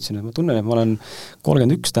naisega, ütlesin, et ma tunnen, et ma olen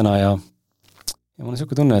 31 täna ja mul on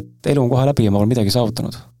selline tunne, et elu on kohe läbi ja ma olen midagi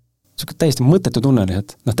saavutanud. Selline täiesti mõttetu tunne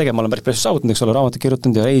lihtsalt. Tegelikult ma olen päris palju saavutanud, eks ole, raamatu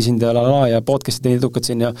kirjutanud ja reisinud ja podcasti teinud edukad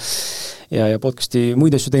siin ja podcasti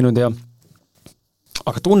muid asju teinud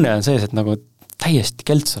aga tunne on sees, et nagu täiesti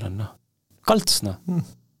kelts olen, kalts,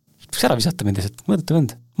 võiks ära visata mind lihtsalt, mõõdete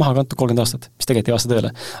vend, maha kantud 30 aastat, mis tegelikult ei vasta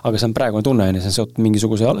tõele. Aga see on praegune tunne, see on seotud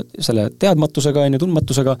mingisuguse selle teadmatusega,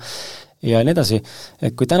 tundmatusega ja nii edasi.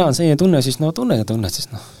 Et kui täna on selline tunne, siis tunned,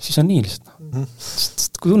 siis on nii lihtsalt.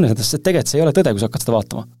 Sest kui tunned, et tegelikult see ei ole tõde, kui sa hakkad seda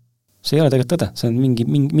vaatama. See ei ole tegelikult tõde, see on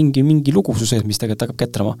mingi lugu su sees, mis tegelikult hakkab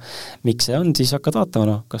ketrama. Miks see on, siis hakkad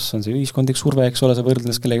vaatama, kas on see ühiskondlik surve, eks ole, sa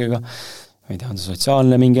võrdles kellegagi, ma ei tea, on see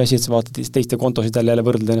sotsiaalne mingi asi, et sa vaatad teiste kontosid jälle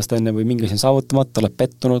võrdled ennast enne või mingi asi on saavutamata, oled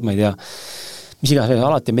pettunud, ma ei tea, mis iganes veel,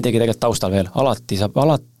 alati on midagi tegelikult taustal veel,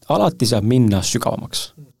 alati saab minna sügavamaks.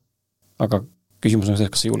 Aga küsimus on see,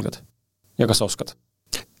 kas sa julged ja kas sa oskad.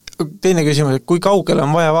 Teine küsimus, et kui kaugele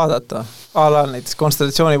on vaja vaadata? Alal näiteks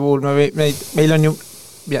konstellatsiooni puhul meil on ju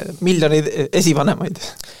miljoneid esivanemaid.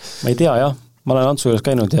 Ma ei tea, jah. Ma olen Antsu juures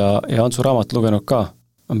käinud ja Antsu raamat lugenud ka.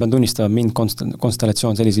 Ma pean tunnistama, mind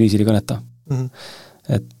konstellatsioon sellise viisili kõneta.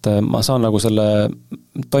 Et ma saan nagu selle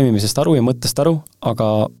toimimisest aru ja mõttest aru, aga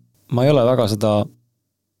ma ei ole väga seda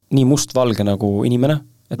nii mustvalge nagu inimene,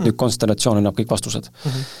 et nüüd konstellatsioon annab kõik vastused.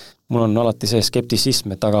 Mul on alati see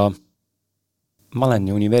skeptisism, et aga ma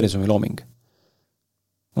olen ju universumi looming.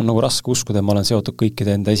 On nagu raske uskuda, et ma olen seotud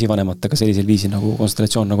kõikide enda esivanematega sellisel viisil, nagu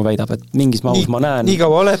konstellatsioon nagu väidab, et mingis mahus ma näen... Nii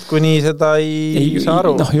kaua oled, kuni seda ei saa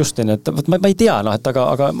aru. Just nii, et ma ei tea,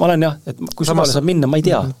 aga ma olen jah, et kui sumale saab minna, ma ei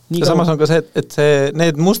tea. Ja samas on ka see, et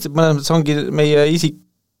need mustid mõnes mõttes ongi meie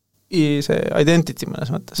see identity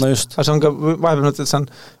mõnes mõttes. No just. Aga see on ka vahepeal mõttes, et see on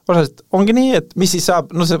osaliselt, ongi nii, et mis siis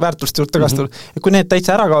saab, see väärtust juurde tagasi tuleb. Et kui need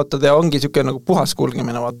täitsa ära kaotada ja ongi niisugune nagu puhas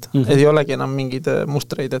kulgemine, ei olegi enam mingid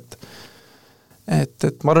mustreid, et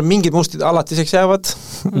ma arvan, mingid mustid alati iseks jäävad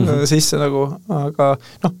sisse nagu, aga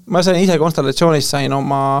ma sain ise konstellatsioonis sain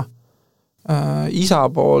oma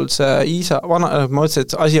isapoolse ma mõtlesin,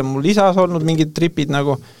 et asi on mul isas olnud mingid tripid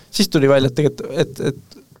nagu, siis tuli välja, et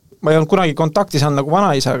ma ei olnud kunagi kontaktis olnud nagu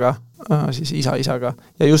vanaisaga, siis isa-isaga,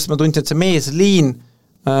 ja just ma tundsin, et see meesliin,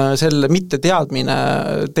 selle mitte teadmine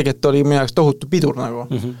tegelikult oli minu jaoks tohutu pidur nagu.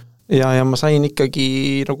 Ja ma sain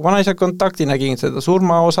ikkagi nagu vanaisa kontakti, nägin seda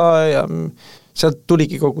surmaosa ja sealt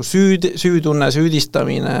tuligi kogu süütunne,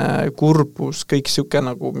 süüdistamine, kurbus, kõik siuke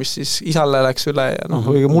nagu, mis siis isale läks üle ja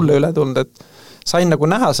või mulle üle tulnud, et sain nagu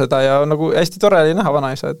näha seda ja nagu hästi tore oli näha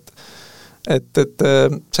vanaisa, et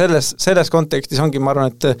selles kontekstis ongi, ma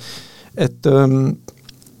arvan, et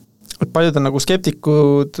paljud on nagu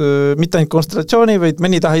skeptikud mitte ainult konstellatsiooni, vaid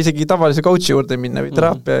mõni taha isegi tavalise coachi juurde minna või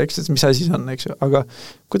teraapia, eks, mis asi see on, eks ju, aga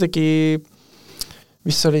kuidagi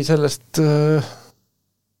mis oli sellest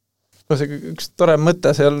üks tore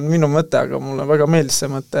mõte, see ei olnud minu mõte, aga mulle väga meeldis see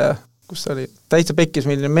mõte, kus oli täitsa pekkis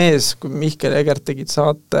milline mees, kui Mihkel ja Egert tegid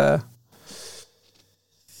saate,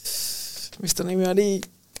 mis ta nimi oli,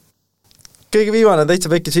 kõige viimane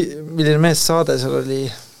täitsa pekkis milline mees saade, seal oli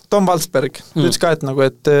Tom Valsberg, ütles ka,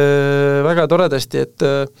 et väga toredasti,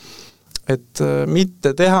 et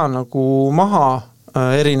mitte teha nagu maha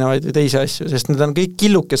erinevaid või teisi asju, sest need on kõik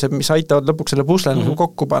killukesed, mis aitavad lõpuks selle pusle nagu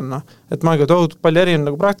kokku panna. Et ma olen ka tohutult palju erinevaid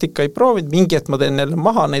nagu praktikaid proovinud, mingi et ma teen jälle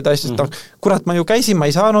maha neid asju, kurat, ma ju käisin, ma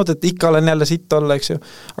ei saanud, et ikka olen jälle sitt olla, eks ju,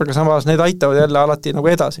 aga samas need aitavad jälle alati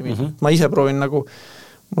nagu edasi minna. Ma ise proovin nagu,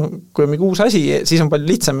 kui on mingi uus asi, siis on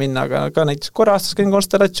palju lihtsam minna, aga ka näiteks korra aastas käin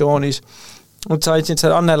konstellatsioonis, sa andsin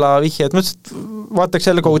selle Annela vihje, et mõtlesin, et vaataks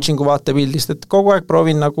jälle coachingu vaatepildist, et kogu aeg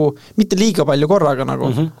proovin nagu, mitte liiga palju korraga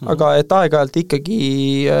nagu, aga et aeg-ajalt ikkagi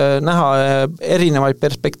näha erinevaid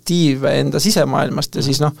perspektiive enda sisemaailmast ja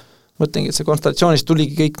siis mõtlengi, et see konstellatsioonis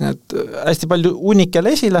tuligi kõik need hästi palju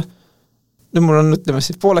unikel esile, nüüd mul on, ütleme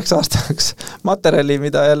siis pooleks aastaks materjali,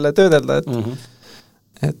 mida jälle töödelda,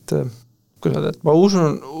 et kui sa tead, ma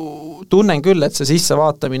tunnen küll, et see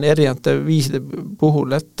sissevaatamine erinevate viiside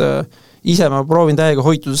puhul, et ise ma proovin täiega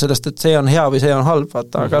hoituda sellest, et see on hea või see on halb,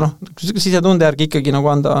 vaata, aga sisetunde järgi ikkagi nagu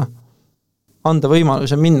anda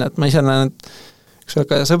võimaluse minna, et ma ise näen, et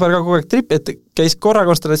sõber ka kogu aeg trip, et käis korra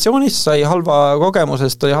konstellatsioonis, sai halva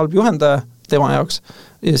kogemusest, oli halb juhendaja tema jaoks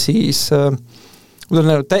ja siis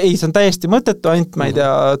ei, see on täiesti mõttetu, ainult ma ei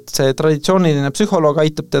tea, et see traditsiooniline psühholoog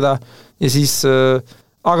aitab teda ja siis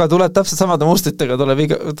aga tuleb täpselt samade mustritega,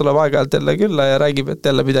 tuleb aeg-ajalt jälle külla ja räägib, et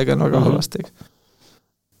jälle midagi on väga halvasti.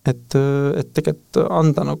 Et tegelikult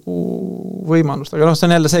anda nagu võimalust, aga see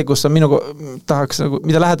on jälle see, kus on tahaks nagu,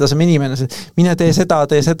 mida lähedasem inimene, mine tee seda,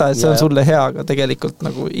 et see on sulle hea, aga tegelikult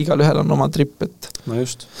nagu igal ühel on oma trip, et no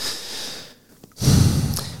just.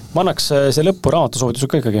 Ma annaks see lõppu raamatusoovitused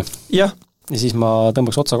ka ikkagi. Jah. Ja siis ma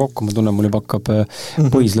tõmbaks otsa kokku, ma tunnen, mul juba hakkab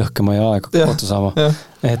põis lõhkema ja aeg otsa saama.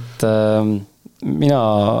 Et mina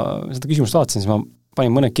seda küsimust vaatasin, siis ma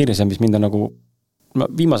panin mõned kirjas, mis mind on nagu ma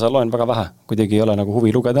viimasel loen väga vähe, kuidagi ei ole nagu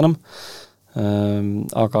huvi lugeda enam.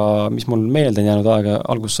 Aga mis mul meelde on jäänud aega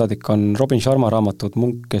algusest saadik on Robin Sharma raamatud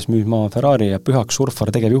Munk, kes müüs maha Ferrari ja Pühak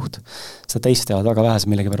surfar tegevjuht. Seda teist teavad väga vähes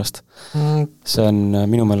millegipärast. See on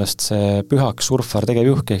minu meelest see Pühak surfar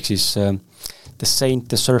tegevjuht, ehk siis The Saint,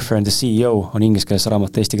 The Surfer and the CEO on ingliskeeles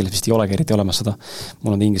raamat, eesti keeles vist ei olegi eriti olemas seda.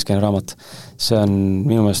 Mul on ingliskeelne raamat. See on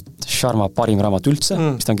minu meelest Sharma parim raamat üldse,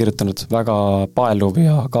 mis ta on kirjutanud, väga paeluv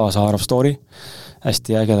ja kaasaarv story.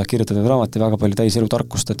 Hästi ägedalt kirjutatud raamat ja väga palju täis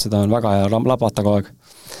elutarkust, et seda on väga hea labata kogu aeg.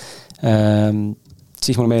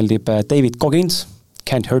 Siis mul meeldib David Goggins,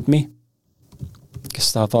 Can't Hurt Me,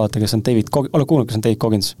 kes tahab vaadata, kes on David Goggins, ole kuulnud, kes on David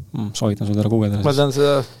Goggins? Soovitan sul teda kuugelda. Ma tean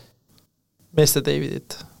seda meeste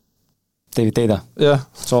Davidit. David Teida. Yeah.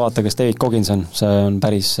 So vaata, kes David Goggins on, see on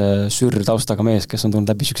päris sür taustaga mees, kes on tulnud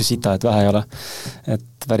läbi sükse sita, et vähe ei ole.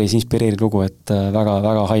 Et päris inspireeriv lugu, et väga,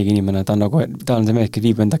 väga haige inimene, ta on see mees, kes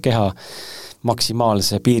viib enda keha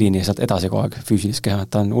maksimaalse piirini ja sealt edasi kogu aeg füüsilist keha,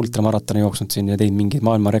 ta on ultramaratoni jooksnud siin ja teinud mingid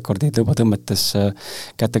maailmarekordid lõbatõmmetes,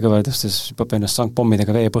 kätekõvedustes, põpp ennast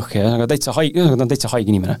sangpommidega veepõhja ja ta on täitsa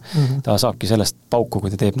haige inimene. Ta saabki sellest pauku,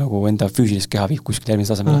 kui ta teeb nagu enda füüsilist keha viib kuskil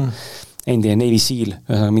järgmise tasemele. Endine Navy Seal,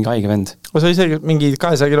 mingi haige vend. See isegi mingi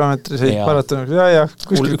 200 kilomeetri maratoni,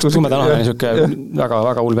 üks tumedanahaline niisugune väga,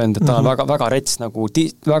 väga hull vend, et ta on väga, väga rets,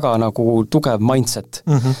 väga nagu tugev mindset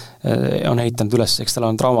on heitanud üles, eks tal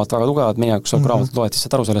on traumat väga tugevad, meie jaoks on raamatut loed, siis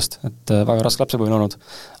saad aru sellest, et väga raske lapsepõlve olnud,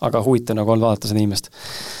 aga huvitav nagu on vaadata seda inimest.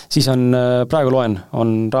 Siis on, praegu loen,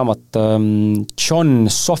 on raamat John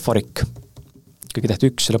Soforic, kõige tehti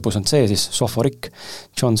üks ja lõpus on see siis Soforic,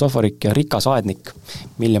 John Soforic ja Rikas aednik,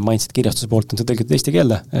 Million Mindset kirjastuse poolt on see tõlgitud eesti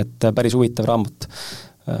keelde, et päris huvitav raamat,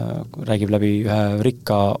 räägib läbi ühe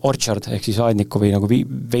rikka orchard ehk siis aedniku või nagu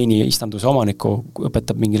veini istanduse omaniku,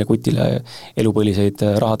 õpetab mingile kutile elupõliseid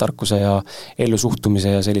rahatarkuse ja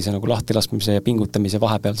ellusuhtumise ja sellise nagu lahtilaskmise ja pingutamise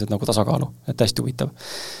vahepealsed nagu tasakaalu, et hästi huvitav.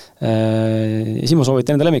 Ja siis ma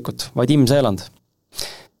soovitan enda lemmikut, Vadim Zeeland,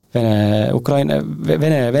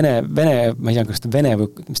 Vene, ma ei tea, kas ta Vene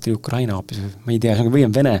või mis ta Ukraina hoopis, ma ei tea, see on või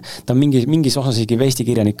on Vene, ta on mingis osas isegi eesti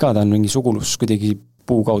kirjanik ka, ta on mingi sugulus kuidagi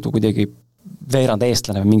puu kaudu, kuidagi veerand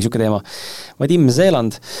eestlane või mingi siuke teema. Vadim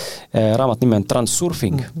Zeeland, raamat nimi on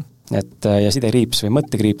Transurfing, et, ja sidekriips või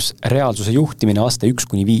mõttekriips, reaalsuse juhtimine aste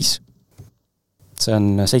 1-5. See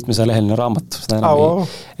on 700-leheline raamat, seda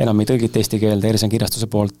enam ei tõlgita eesti keelde, Ersen kirjastuse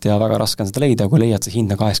poolt ja väga raske on seda leida, kui leiad see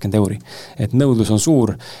hinda 80 €. Et nõudlus on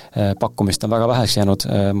suur, pakkumist on väga väheks jäänud,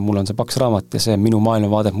 mul on see paks raamat ja see minu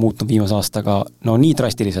maailmavaadet muutnud viimase aastaga nii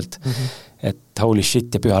drastiliselt, et holy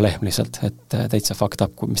shit ja püha lehm lihtsalt, et täitsa fucked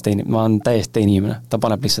up, ma olen täiesti teine inimene, ta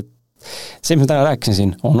paneb lihtsalt see, mis ma täna rääkisin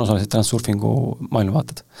siin, on osaliselt Transurfingu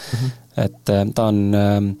maailmavaated. Et ta on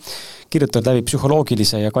kirjutatud läbi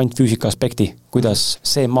psühholoogilise ja kvantfüüsika aspekti, kuidas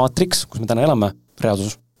see maatriks, kus me täna elame,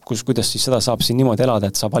 reaalsus, kuidas siis seda saab siin niimoodi elada,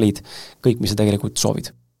 et sa valid kõik, mis sa tegelikult soovid.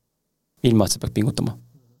 Ilma, et sa pead pingutama.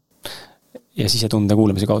 Ja sisetunde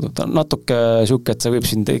kuulamise kaudu. Ta on natuke siuke, et see võib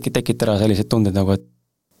siin tekitada sellised tunded nagu,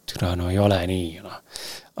 et no ei ole nii. No.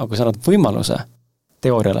 Aga kui sa annad võimaluse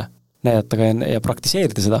teooriale näidata ja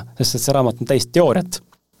praktiseerida seda, sest see raamat on täis teooriat.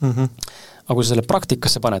 Aga kui sa selle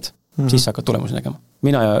praktikasse paned, siis sa hakkad tulemusi nägema.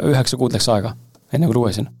 Mina 9 kuud läks aega, enne kui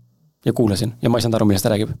lugesin ja kuulasin ja ma ei saanud aru, millest ta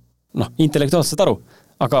räägib. Intellektuaalselt aru,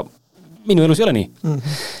 aga minu elus ei ole nii.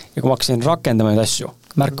 Ja kui ma hakkasin rakendama neid asju,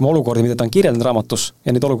 märkama olukordi, mida ta on kirjeldanud raamatus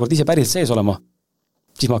ja neid olukordi ise päriselt sees olema,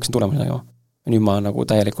 siis ma hakkasin tulemusi nägema. Ja nüüd ma nagu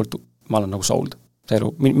täielikult, ma olen nagu sold. See elu,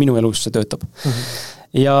 minu elus see töötab.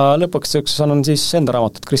 Ja lõpuks annan siis enda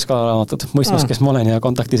raamatut, Kris Kala raamatut, Mõistmas, kes ma olen ja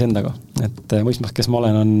kontaktis endaga. Et Mõistmas, kes ma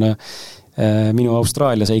olen, on minu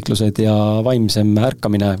Austraalia seiklused ja vaimsem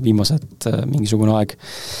ärkamine viimased mingisugune aeg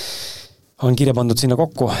on kirja pandud sinna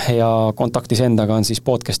kokku ja kontaktis endaga on siis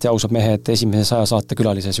podcast ja ausad mehed esimese 100 saate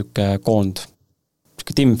külalise süke koond.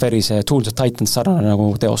 Tim Ferrise Tools of Titans sarnane nagu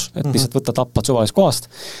teos, et lihtsalt võtta tappad suvalist kohast,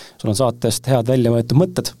 sul on saatest head välja võetud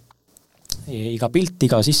mõtted, iga pilt,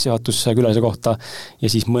 iga sissejuhatus külalise kohta ja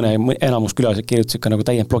siis enamus külalised kirjutas ikka nagu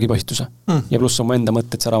täiend blogipostituse. Ja pluss on mu enda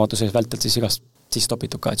mõtted see raamatu sees vältelt siis igast siis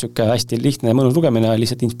topitud ka, et süke hästi lihtne ja mõnus lugemine ja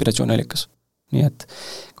lihtsalt inspiratsiooniallikas. Nii et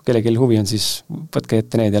kui kellelgi huvi on, siis võtke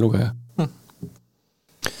ette need ja lugege.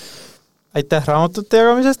 Aitäh raamatute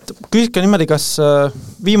jagamisest. Küsike niimoodi, kas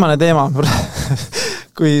viimane teema,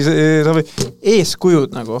 kui sobi,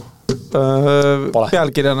 eeskujud nagu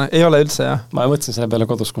pealkirjana ei ole üldse, jah? Ma mõtlesin selle peale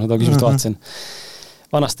kodus, kui seda küsimust vaatasin.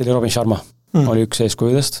 Vanasti oli Robin Sharma, oli üks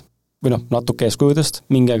eeskujudest, või natuke eeskujudest,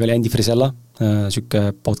 mingi aeg oli Andy Frisella,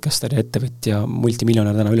 süke podcaster ja ettevõtja,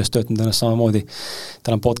 multimiljonär täna üles töötanud ennast samamoodi.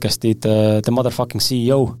 Tal on podcastid The Motherfucking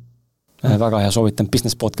CEO, väga hea soovitan,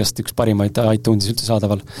 business podcast, üks parimaid iTunesis üldse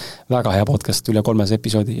saadaval, väga hea podcast, üle 300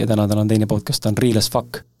 episoodi ja täna tal on teine podcast, on Real as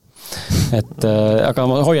Fuck. et aga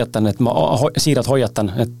ma hoiatan, et ma siiralt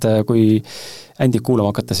hoiatan, et kui Andy kuulama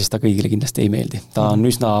hakata, siis ta kõigile kindlasti ei meeldi. Ta on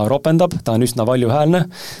üsna ropendab, ta on üsna valjuhäälne,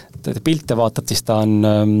 pilte vaatad, siis ta on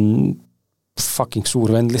fucking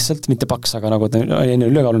suur vend lihtsalt, mitte paks, aga nagu ta enne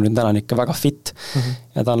ülekaalunud, täna on ikka väga fit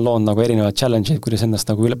ja ta on loonud nagu erinevad challenge'id, kuidas endast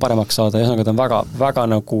nagu paremaks saada ja ta on väga, väga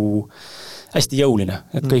nagu hästi jõuline,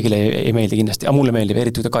 et kõigile ei meeldi kindlasti, aga mulle meeldib,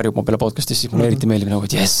 eriti kui ta karjub mu peale podcastis, siis mulle eriti meeldib nagu,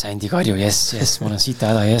 et yes, Andy karju, yes, ma olen siit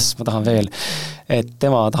häda, yes, ma tahan veel. Et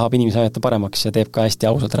tema tahab inimesi ajata paremaks ja teeb ka hästi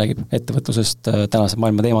ausalt, räägib ettevõtlusest, tänase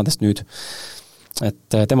maailma teemadest nüüd.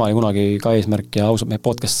 Et tema oli kunagi ka eesmärk ja ausalt meie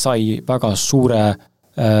podcast sai väga suure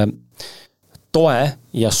toe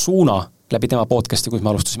ja suuna läbi tema podcasti, kus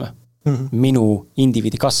me alustasime. Minu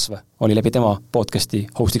indiviidi kasv oli läbi tema podcasti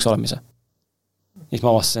hostiks olemise. Siis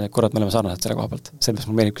ma avastasin, et korrat me oleme sarnased selle koha pealt. Sellepärast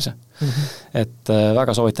mul meeldibki see. Et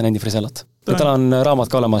väga soovitan Andy Frisellat. Ja tal on raamat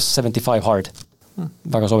ka olemas 75 Hard.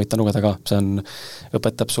 Väga soovitan lugeda ka. See on,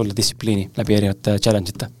 õpetab sulle distsipliini läbi erinevate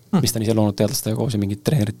challenge'ite, mis ta on ise loonud teadlastega koos ja mingid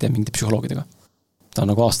treenerite ja mingid psühholoogidega. Ta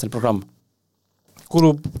on nagu aastane programm.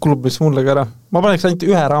 Kulub mis mulle ka ära. Ma paneks ainult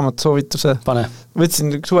ühe raamat soovituse. Pane.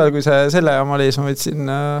 Võtsin suvel, kui see selle oma oli, siis ma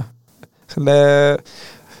võtsin selle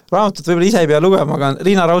raamatut võib-olla ise ei pea lugema, aga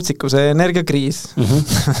Riina Rautsiku see energiakriis.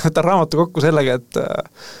 Võtan raamatu kokku sellega, et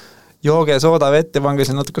jooge sooda vett ja pange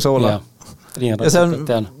seal natuke soola. Ja see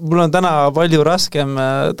on, mul on täna palju raskem,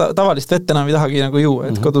 tavalist vett enam ei tahagi nagu juua,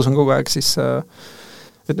 et kodus on kogu aeg siis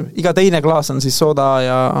ütleme, iga teine klaas on siis sooda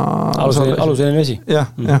ja aluseline vesi.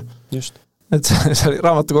 Jah. Just. Et see oli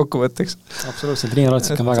raamatu kokkuvõtteks. Absoluutselt, Riina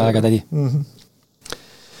Rautsik on väga äge tädi.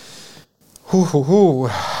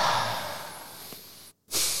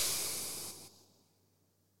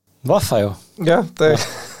 Vahva ju. Jah,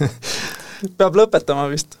 peab lõpetama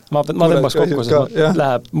vist. Ma tõmbaks kokku,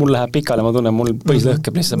 sest mul läheb pikale, ma tunnen, mul põis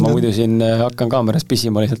lõhkeb lihtsalt, ma muidu siin hakkan kaameras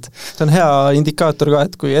pissima lihtsalt. See on hea indikaator ka,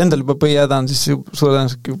 et kui endal juba põihäda on, siis sulle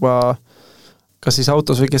juba kas siis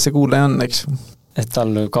autos või kes see kuulaja on, eks? Et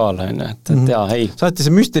tal kaala on, et jaa, ei. Saati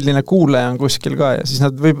see müstiline kuulaja on kuskil ka ja siis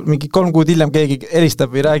nad võib mingi 3 kuud hiljem keegi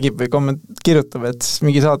helistab või räägib või kirjutab, et siis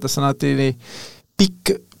mingi saates on alati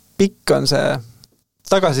pikk on see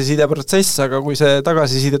tagasiside protsess, aga kui see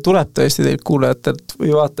tagasiside tuleb tõesti teilt kuulajatelt või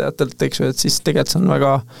vaatajatelt, eks ju, et siis tegelikult see on väga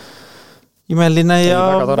imeline ja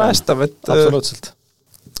päästav, absoluutselt.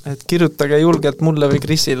 Et kirjutage julgelt mulle või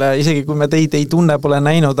Krisile, isegi kui me teid ei tunne, pole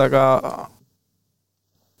näinud, aga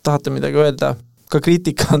tahate midagi öelda, ka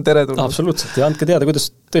kriitika on teretulnud. Absoluutselt, ja andke teada, kuidas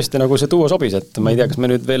tõesti nagu see tuua sobis, et ma ei tea, kas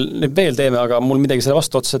me nüüd veel teeme, aga mul midagi selle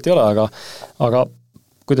vastu otseselt ei ole, aga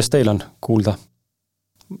kuidas teil on kuulda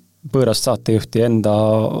põõrast saatejuhti enda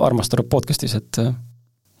armastatud podcastis, et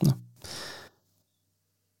noh,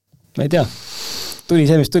 ma ei tea, tuli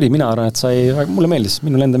see, mis tuli, mina arvan, et mulle meeldis,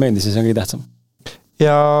 minul enda meeldis ja see on kõige tähtsam.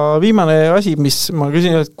 Ja viimane asi, mis ma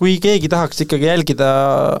küsin, et kui keegi tahaks ikkagi jälgida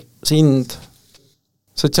sind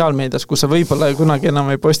sotsiaalmeedias, kus sa võib-olla kunagi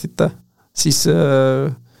enam ei postita, siis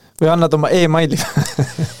või annad oma e-maili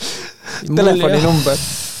telefoninumber.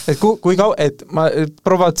 Et kui et ma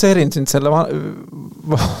provotseerin sind selle ma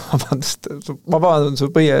vabandan su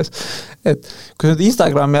põie ees, et kui sa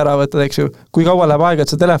Instagrami ära võtad, eks ju, kui kaua läheb aega, et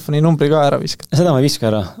sa telefoninumbri ka ära viskad? Seda ma ei viska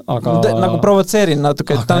ära, aga nagu provotseerin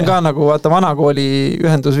natuke, et ta on ka nagu vaata vanakooli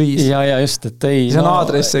ühendusviis. Ja just, et ei see on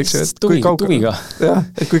aadress, eks ju, et tuviga. Jah,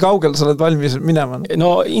 et kui kaugel sa oled valmis minema? No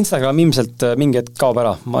Instagram ilmselt mingi hetk kaob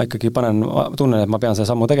ära, ma ikkagi tunnen, et ma pean selle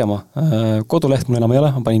sammu tegema. Koduleht mul enam ei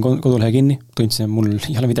ole, ma panin kodulehe kinni, tundsin, et mul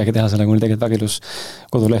ei ole midagi teha selle, mul tegelikult väga ilus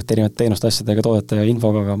koduleht erinevate teenuste asjadega, toodete ja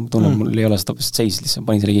infoga, aga tunnen, mul ei ole seda seis, lihtsalt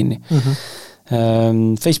panin selle kinni.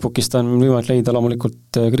 Facebookist on võimalik leida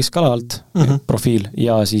loomulikult Kris Kala alt profiil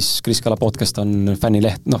ja siis Kris Kala podcast on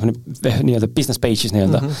fännileht, nii-öelda business pages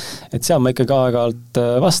nii-öelda. Et seal ma ikkagi aeg-ajalt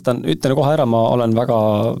vastan, ütlen kohe ära, ma olen väga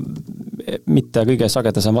mitte kõige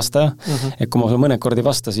sagedasem vastaja, et kui ma mõned kordi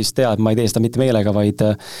vasta, siis tead, ma ei tee seda mitte meelega, vaid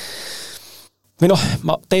või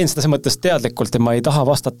ma teen seda see mõttes teadlikult, et ma ei taha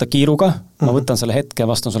vastata kiiruga, ma võtan selle hetke ja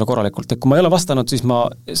vastan sulle korralikult, et kui ma ei ole vastanud, siis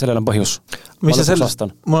sellel on põhjus. Mis sa sellest,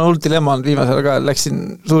 mul on hull dilemma on viimasel ka,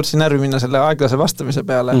 suutsin närvi minna selle aeglase vastamise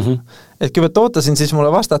peale, et kui ootasin, siis mulle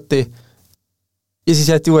vastati ja siis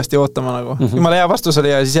jäeti uuesti ootama nagu. Jumala hea vastus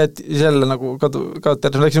oli ja siis jäeti jälle nagu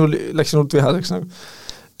läksin hullt vihaseks nagu.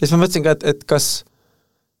 Ja siis ma mõtlesin ka, et kas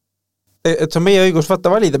et see on meie õigus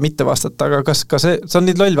valida, mitte vastata, aga kas ka see on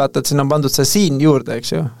nii loll vaata, et sinna on pandud see siin juurde,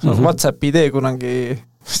 eks ju, WhatsApp idee kunagi,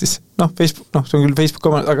 siis Facebook, see on küll Facebook,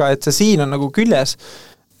 aga et see siin on nagu küljes,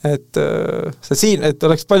 et see siin, et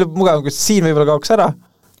oleks palju mugavam, kui siin võib-olla kaoks ära,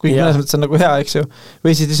 kuigi mõnes mõttes on nagu hea, eks ju,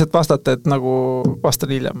 või siis lihtsalt vastata, et nagu vastan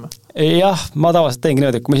hiljem. Jah, ma tavaliselt teengi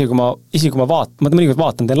niimoodi, et kui ma mõnikord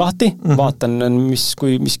vaatan, teen lahti, vaatan, mis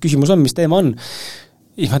küsimus on, mis teema on,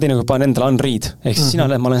 siis ma teinekord panen endale unread, ehk siis sina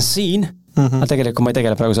näed, ma olen siin, aga tegelikult ma ei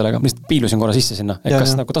tegele praegu sellega, ma lihtsalt piilusin korra sisse sinna, et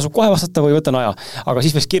kas nagu tasub kohe vastata või võtan aja, aga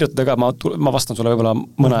siis võiks kirjutada ka, ma vastan sulle võib-olla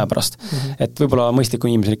mõne aja pärast, et võib-olla mõistliku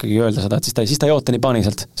inimesel ikkagi öelda seda, et siis ta ei oota nii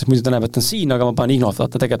paaniliselt, sest muidu ta näeb, et on siin, aga ma panen ignore,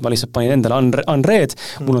 vaata, tegelikult ma lihtsalt panin endale unread,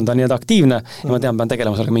 mul on ta nii aktiivne ja ma tean, pean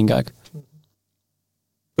tegelema sellega mingi aeg.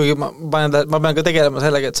 Kuigi ma pean ka tegelema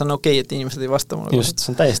sellega, et see on okei, et inimesed ei vasta mulle. Just,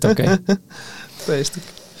 see on täiesti okei. Täiesti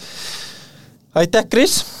okei. Aitäh,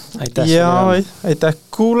 Kris! ja aitäh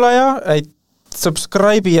kuulaja,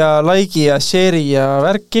 subscribe ja like'i ja share'i ja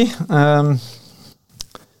värki.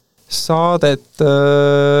 Saadet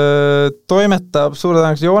toimetab suure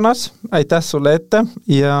tänaks Joonas, aitäh sulle ette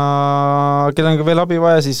ja kellel on ka veel abi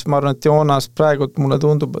vaja, siis ma arvan, et Joonas praegu mulle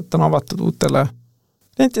tundub, et on avatud uutele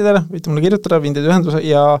klientidele, võite mulle kirjutada, viin teid ühenduse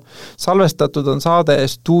ja salvestatud on saade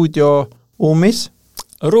Stuudio Ummis.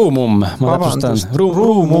 Ruumum, ma täpsustan.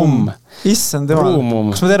 Ruumum. Issand temal.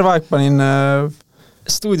 Kas ma terve aeg panin...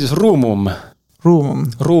 Stuudios Ruumum.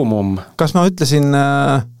 Ruumum. Kas ma ütlesin...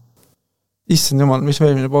 Issand jumal, mis me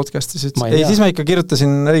eelmine podcastis ütles? Ei, siis ma ikka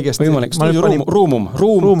kirjutasin õigesti. Võimalik, Stuudio Ruumum.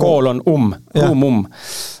 Ruum kool on Ruumum.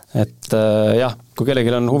 Et jah, kui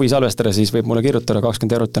kellelgi on huvi salvestada, siis võib mulle kirjutada,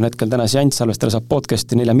 20 € on hetkel täna seanss, salvestada saab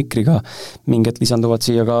podcasti 4 mikriga, mingid lisanduvad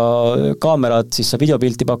siia ka kaamerad, siis saab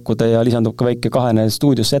videopilti pakkuda ja lisandub ka väike kahene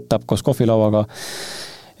stuudio setup koos kohvilauaga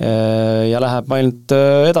ja läheb ainult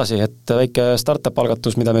edasi, et väike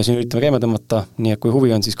startup-algatus, mida me siin üritame käima tõmmata, nii et kui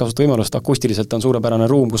huvi on, siis kasuta võimalust, akustiliselt on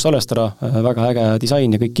suurepärane ruum, kus salvestada, väga äge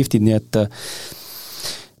disain ja kõik giftid, nii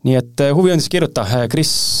et huvi on siis kirjuta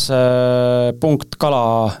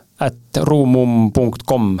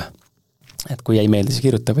kris.kala@ruumum.com et kui jäi meelde, siis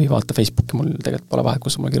kirjuta või vaata Facebooki, mul tegelikult pole vahet,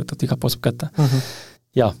 kus mul kirjutad, iga pool saab kätte.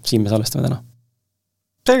 Ja, siin me salvestame täna.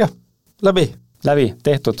 Selge, läbi,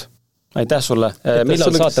 tehtud. Aitäh sulle.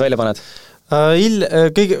 Millal saate välja paned?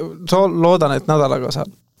 loodan, et nädalaga saab.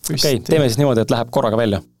 Okei, teeme siis niimoodi, et läheb korraga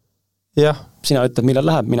välja. Jah. Sina ütled, millal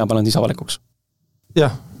läheb, mina panen siis avalikuks.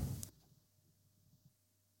 Jah.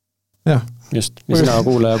 Just, ja sina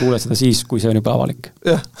kuuled seda siis, kui see on juba avalik.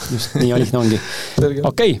 Just, nii lihtne ongi.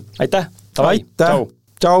 Okei, aitäh! Aitäh!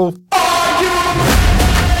 Tšau!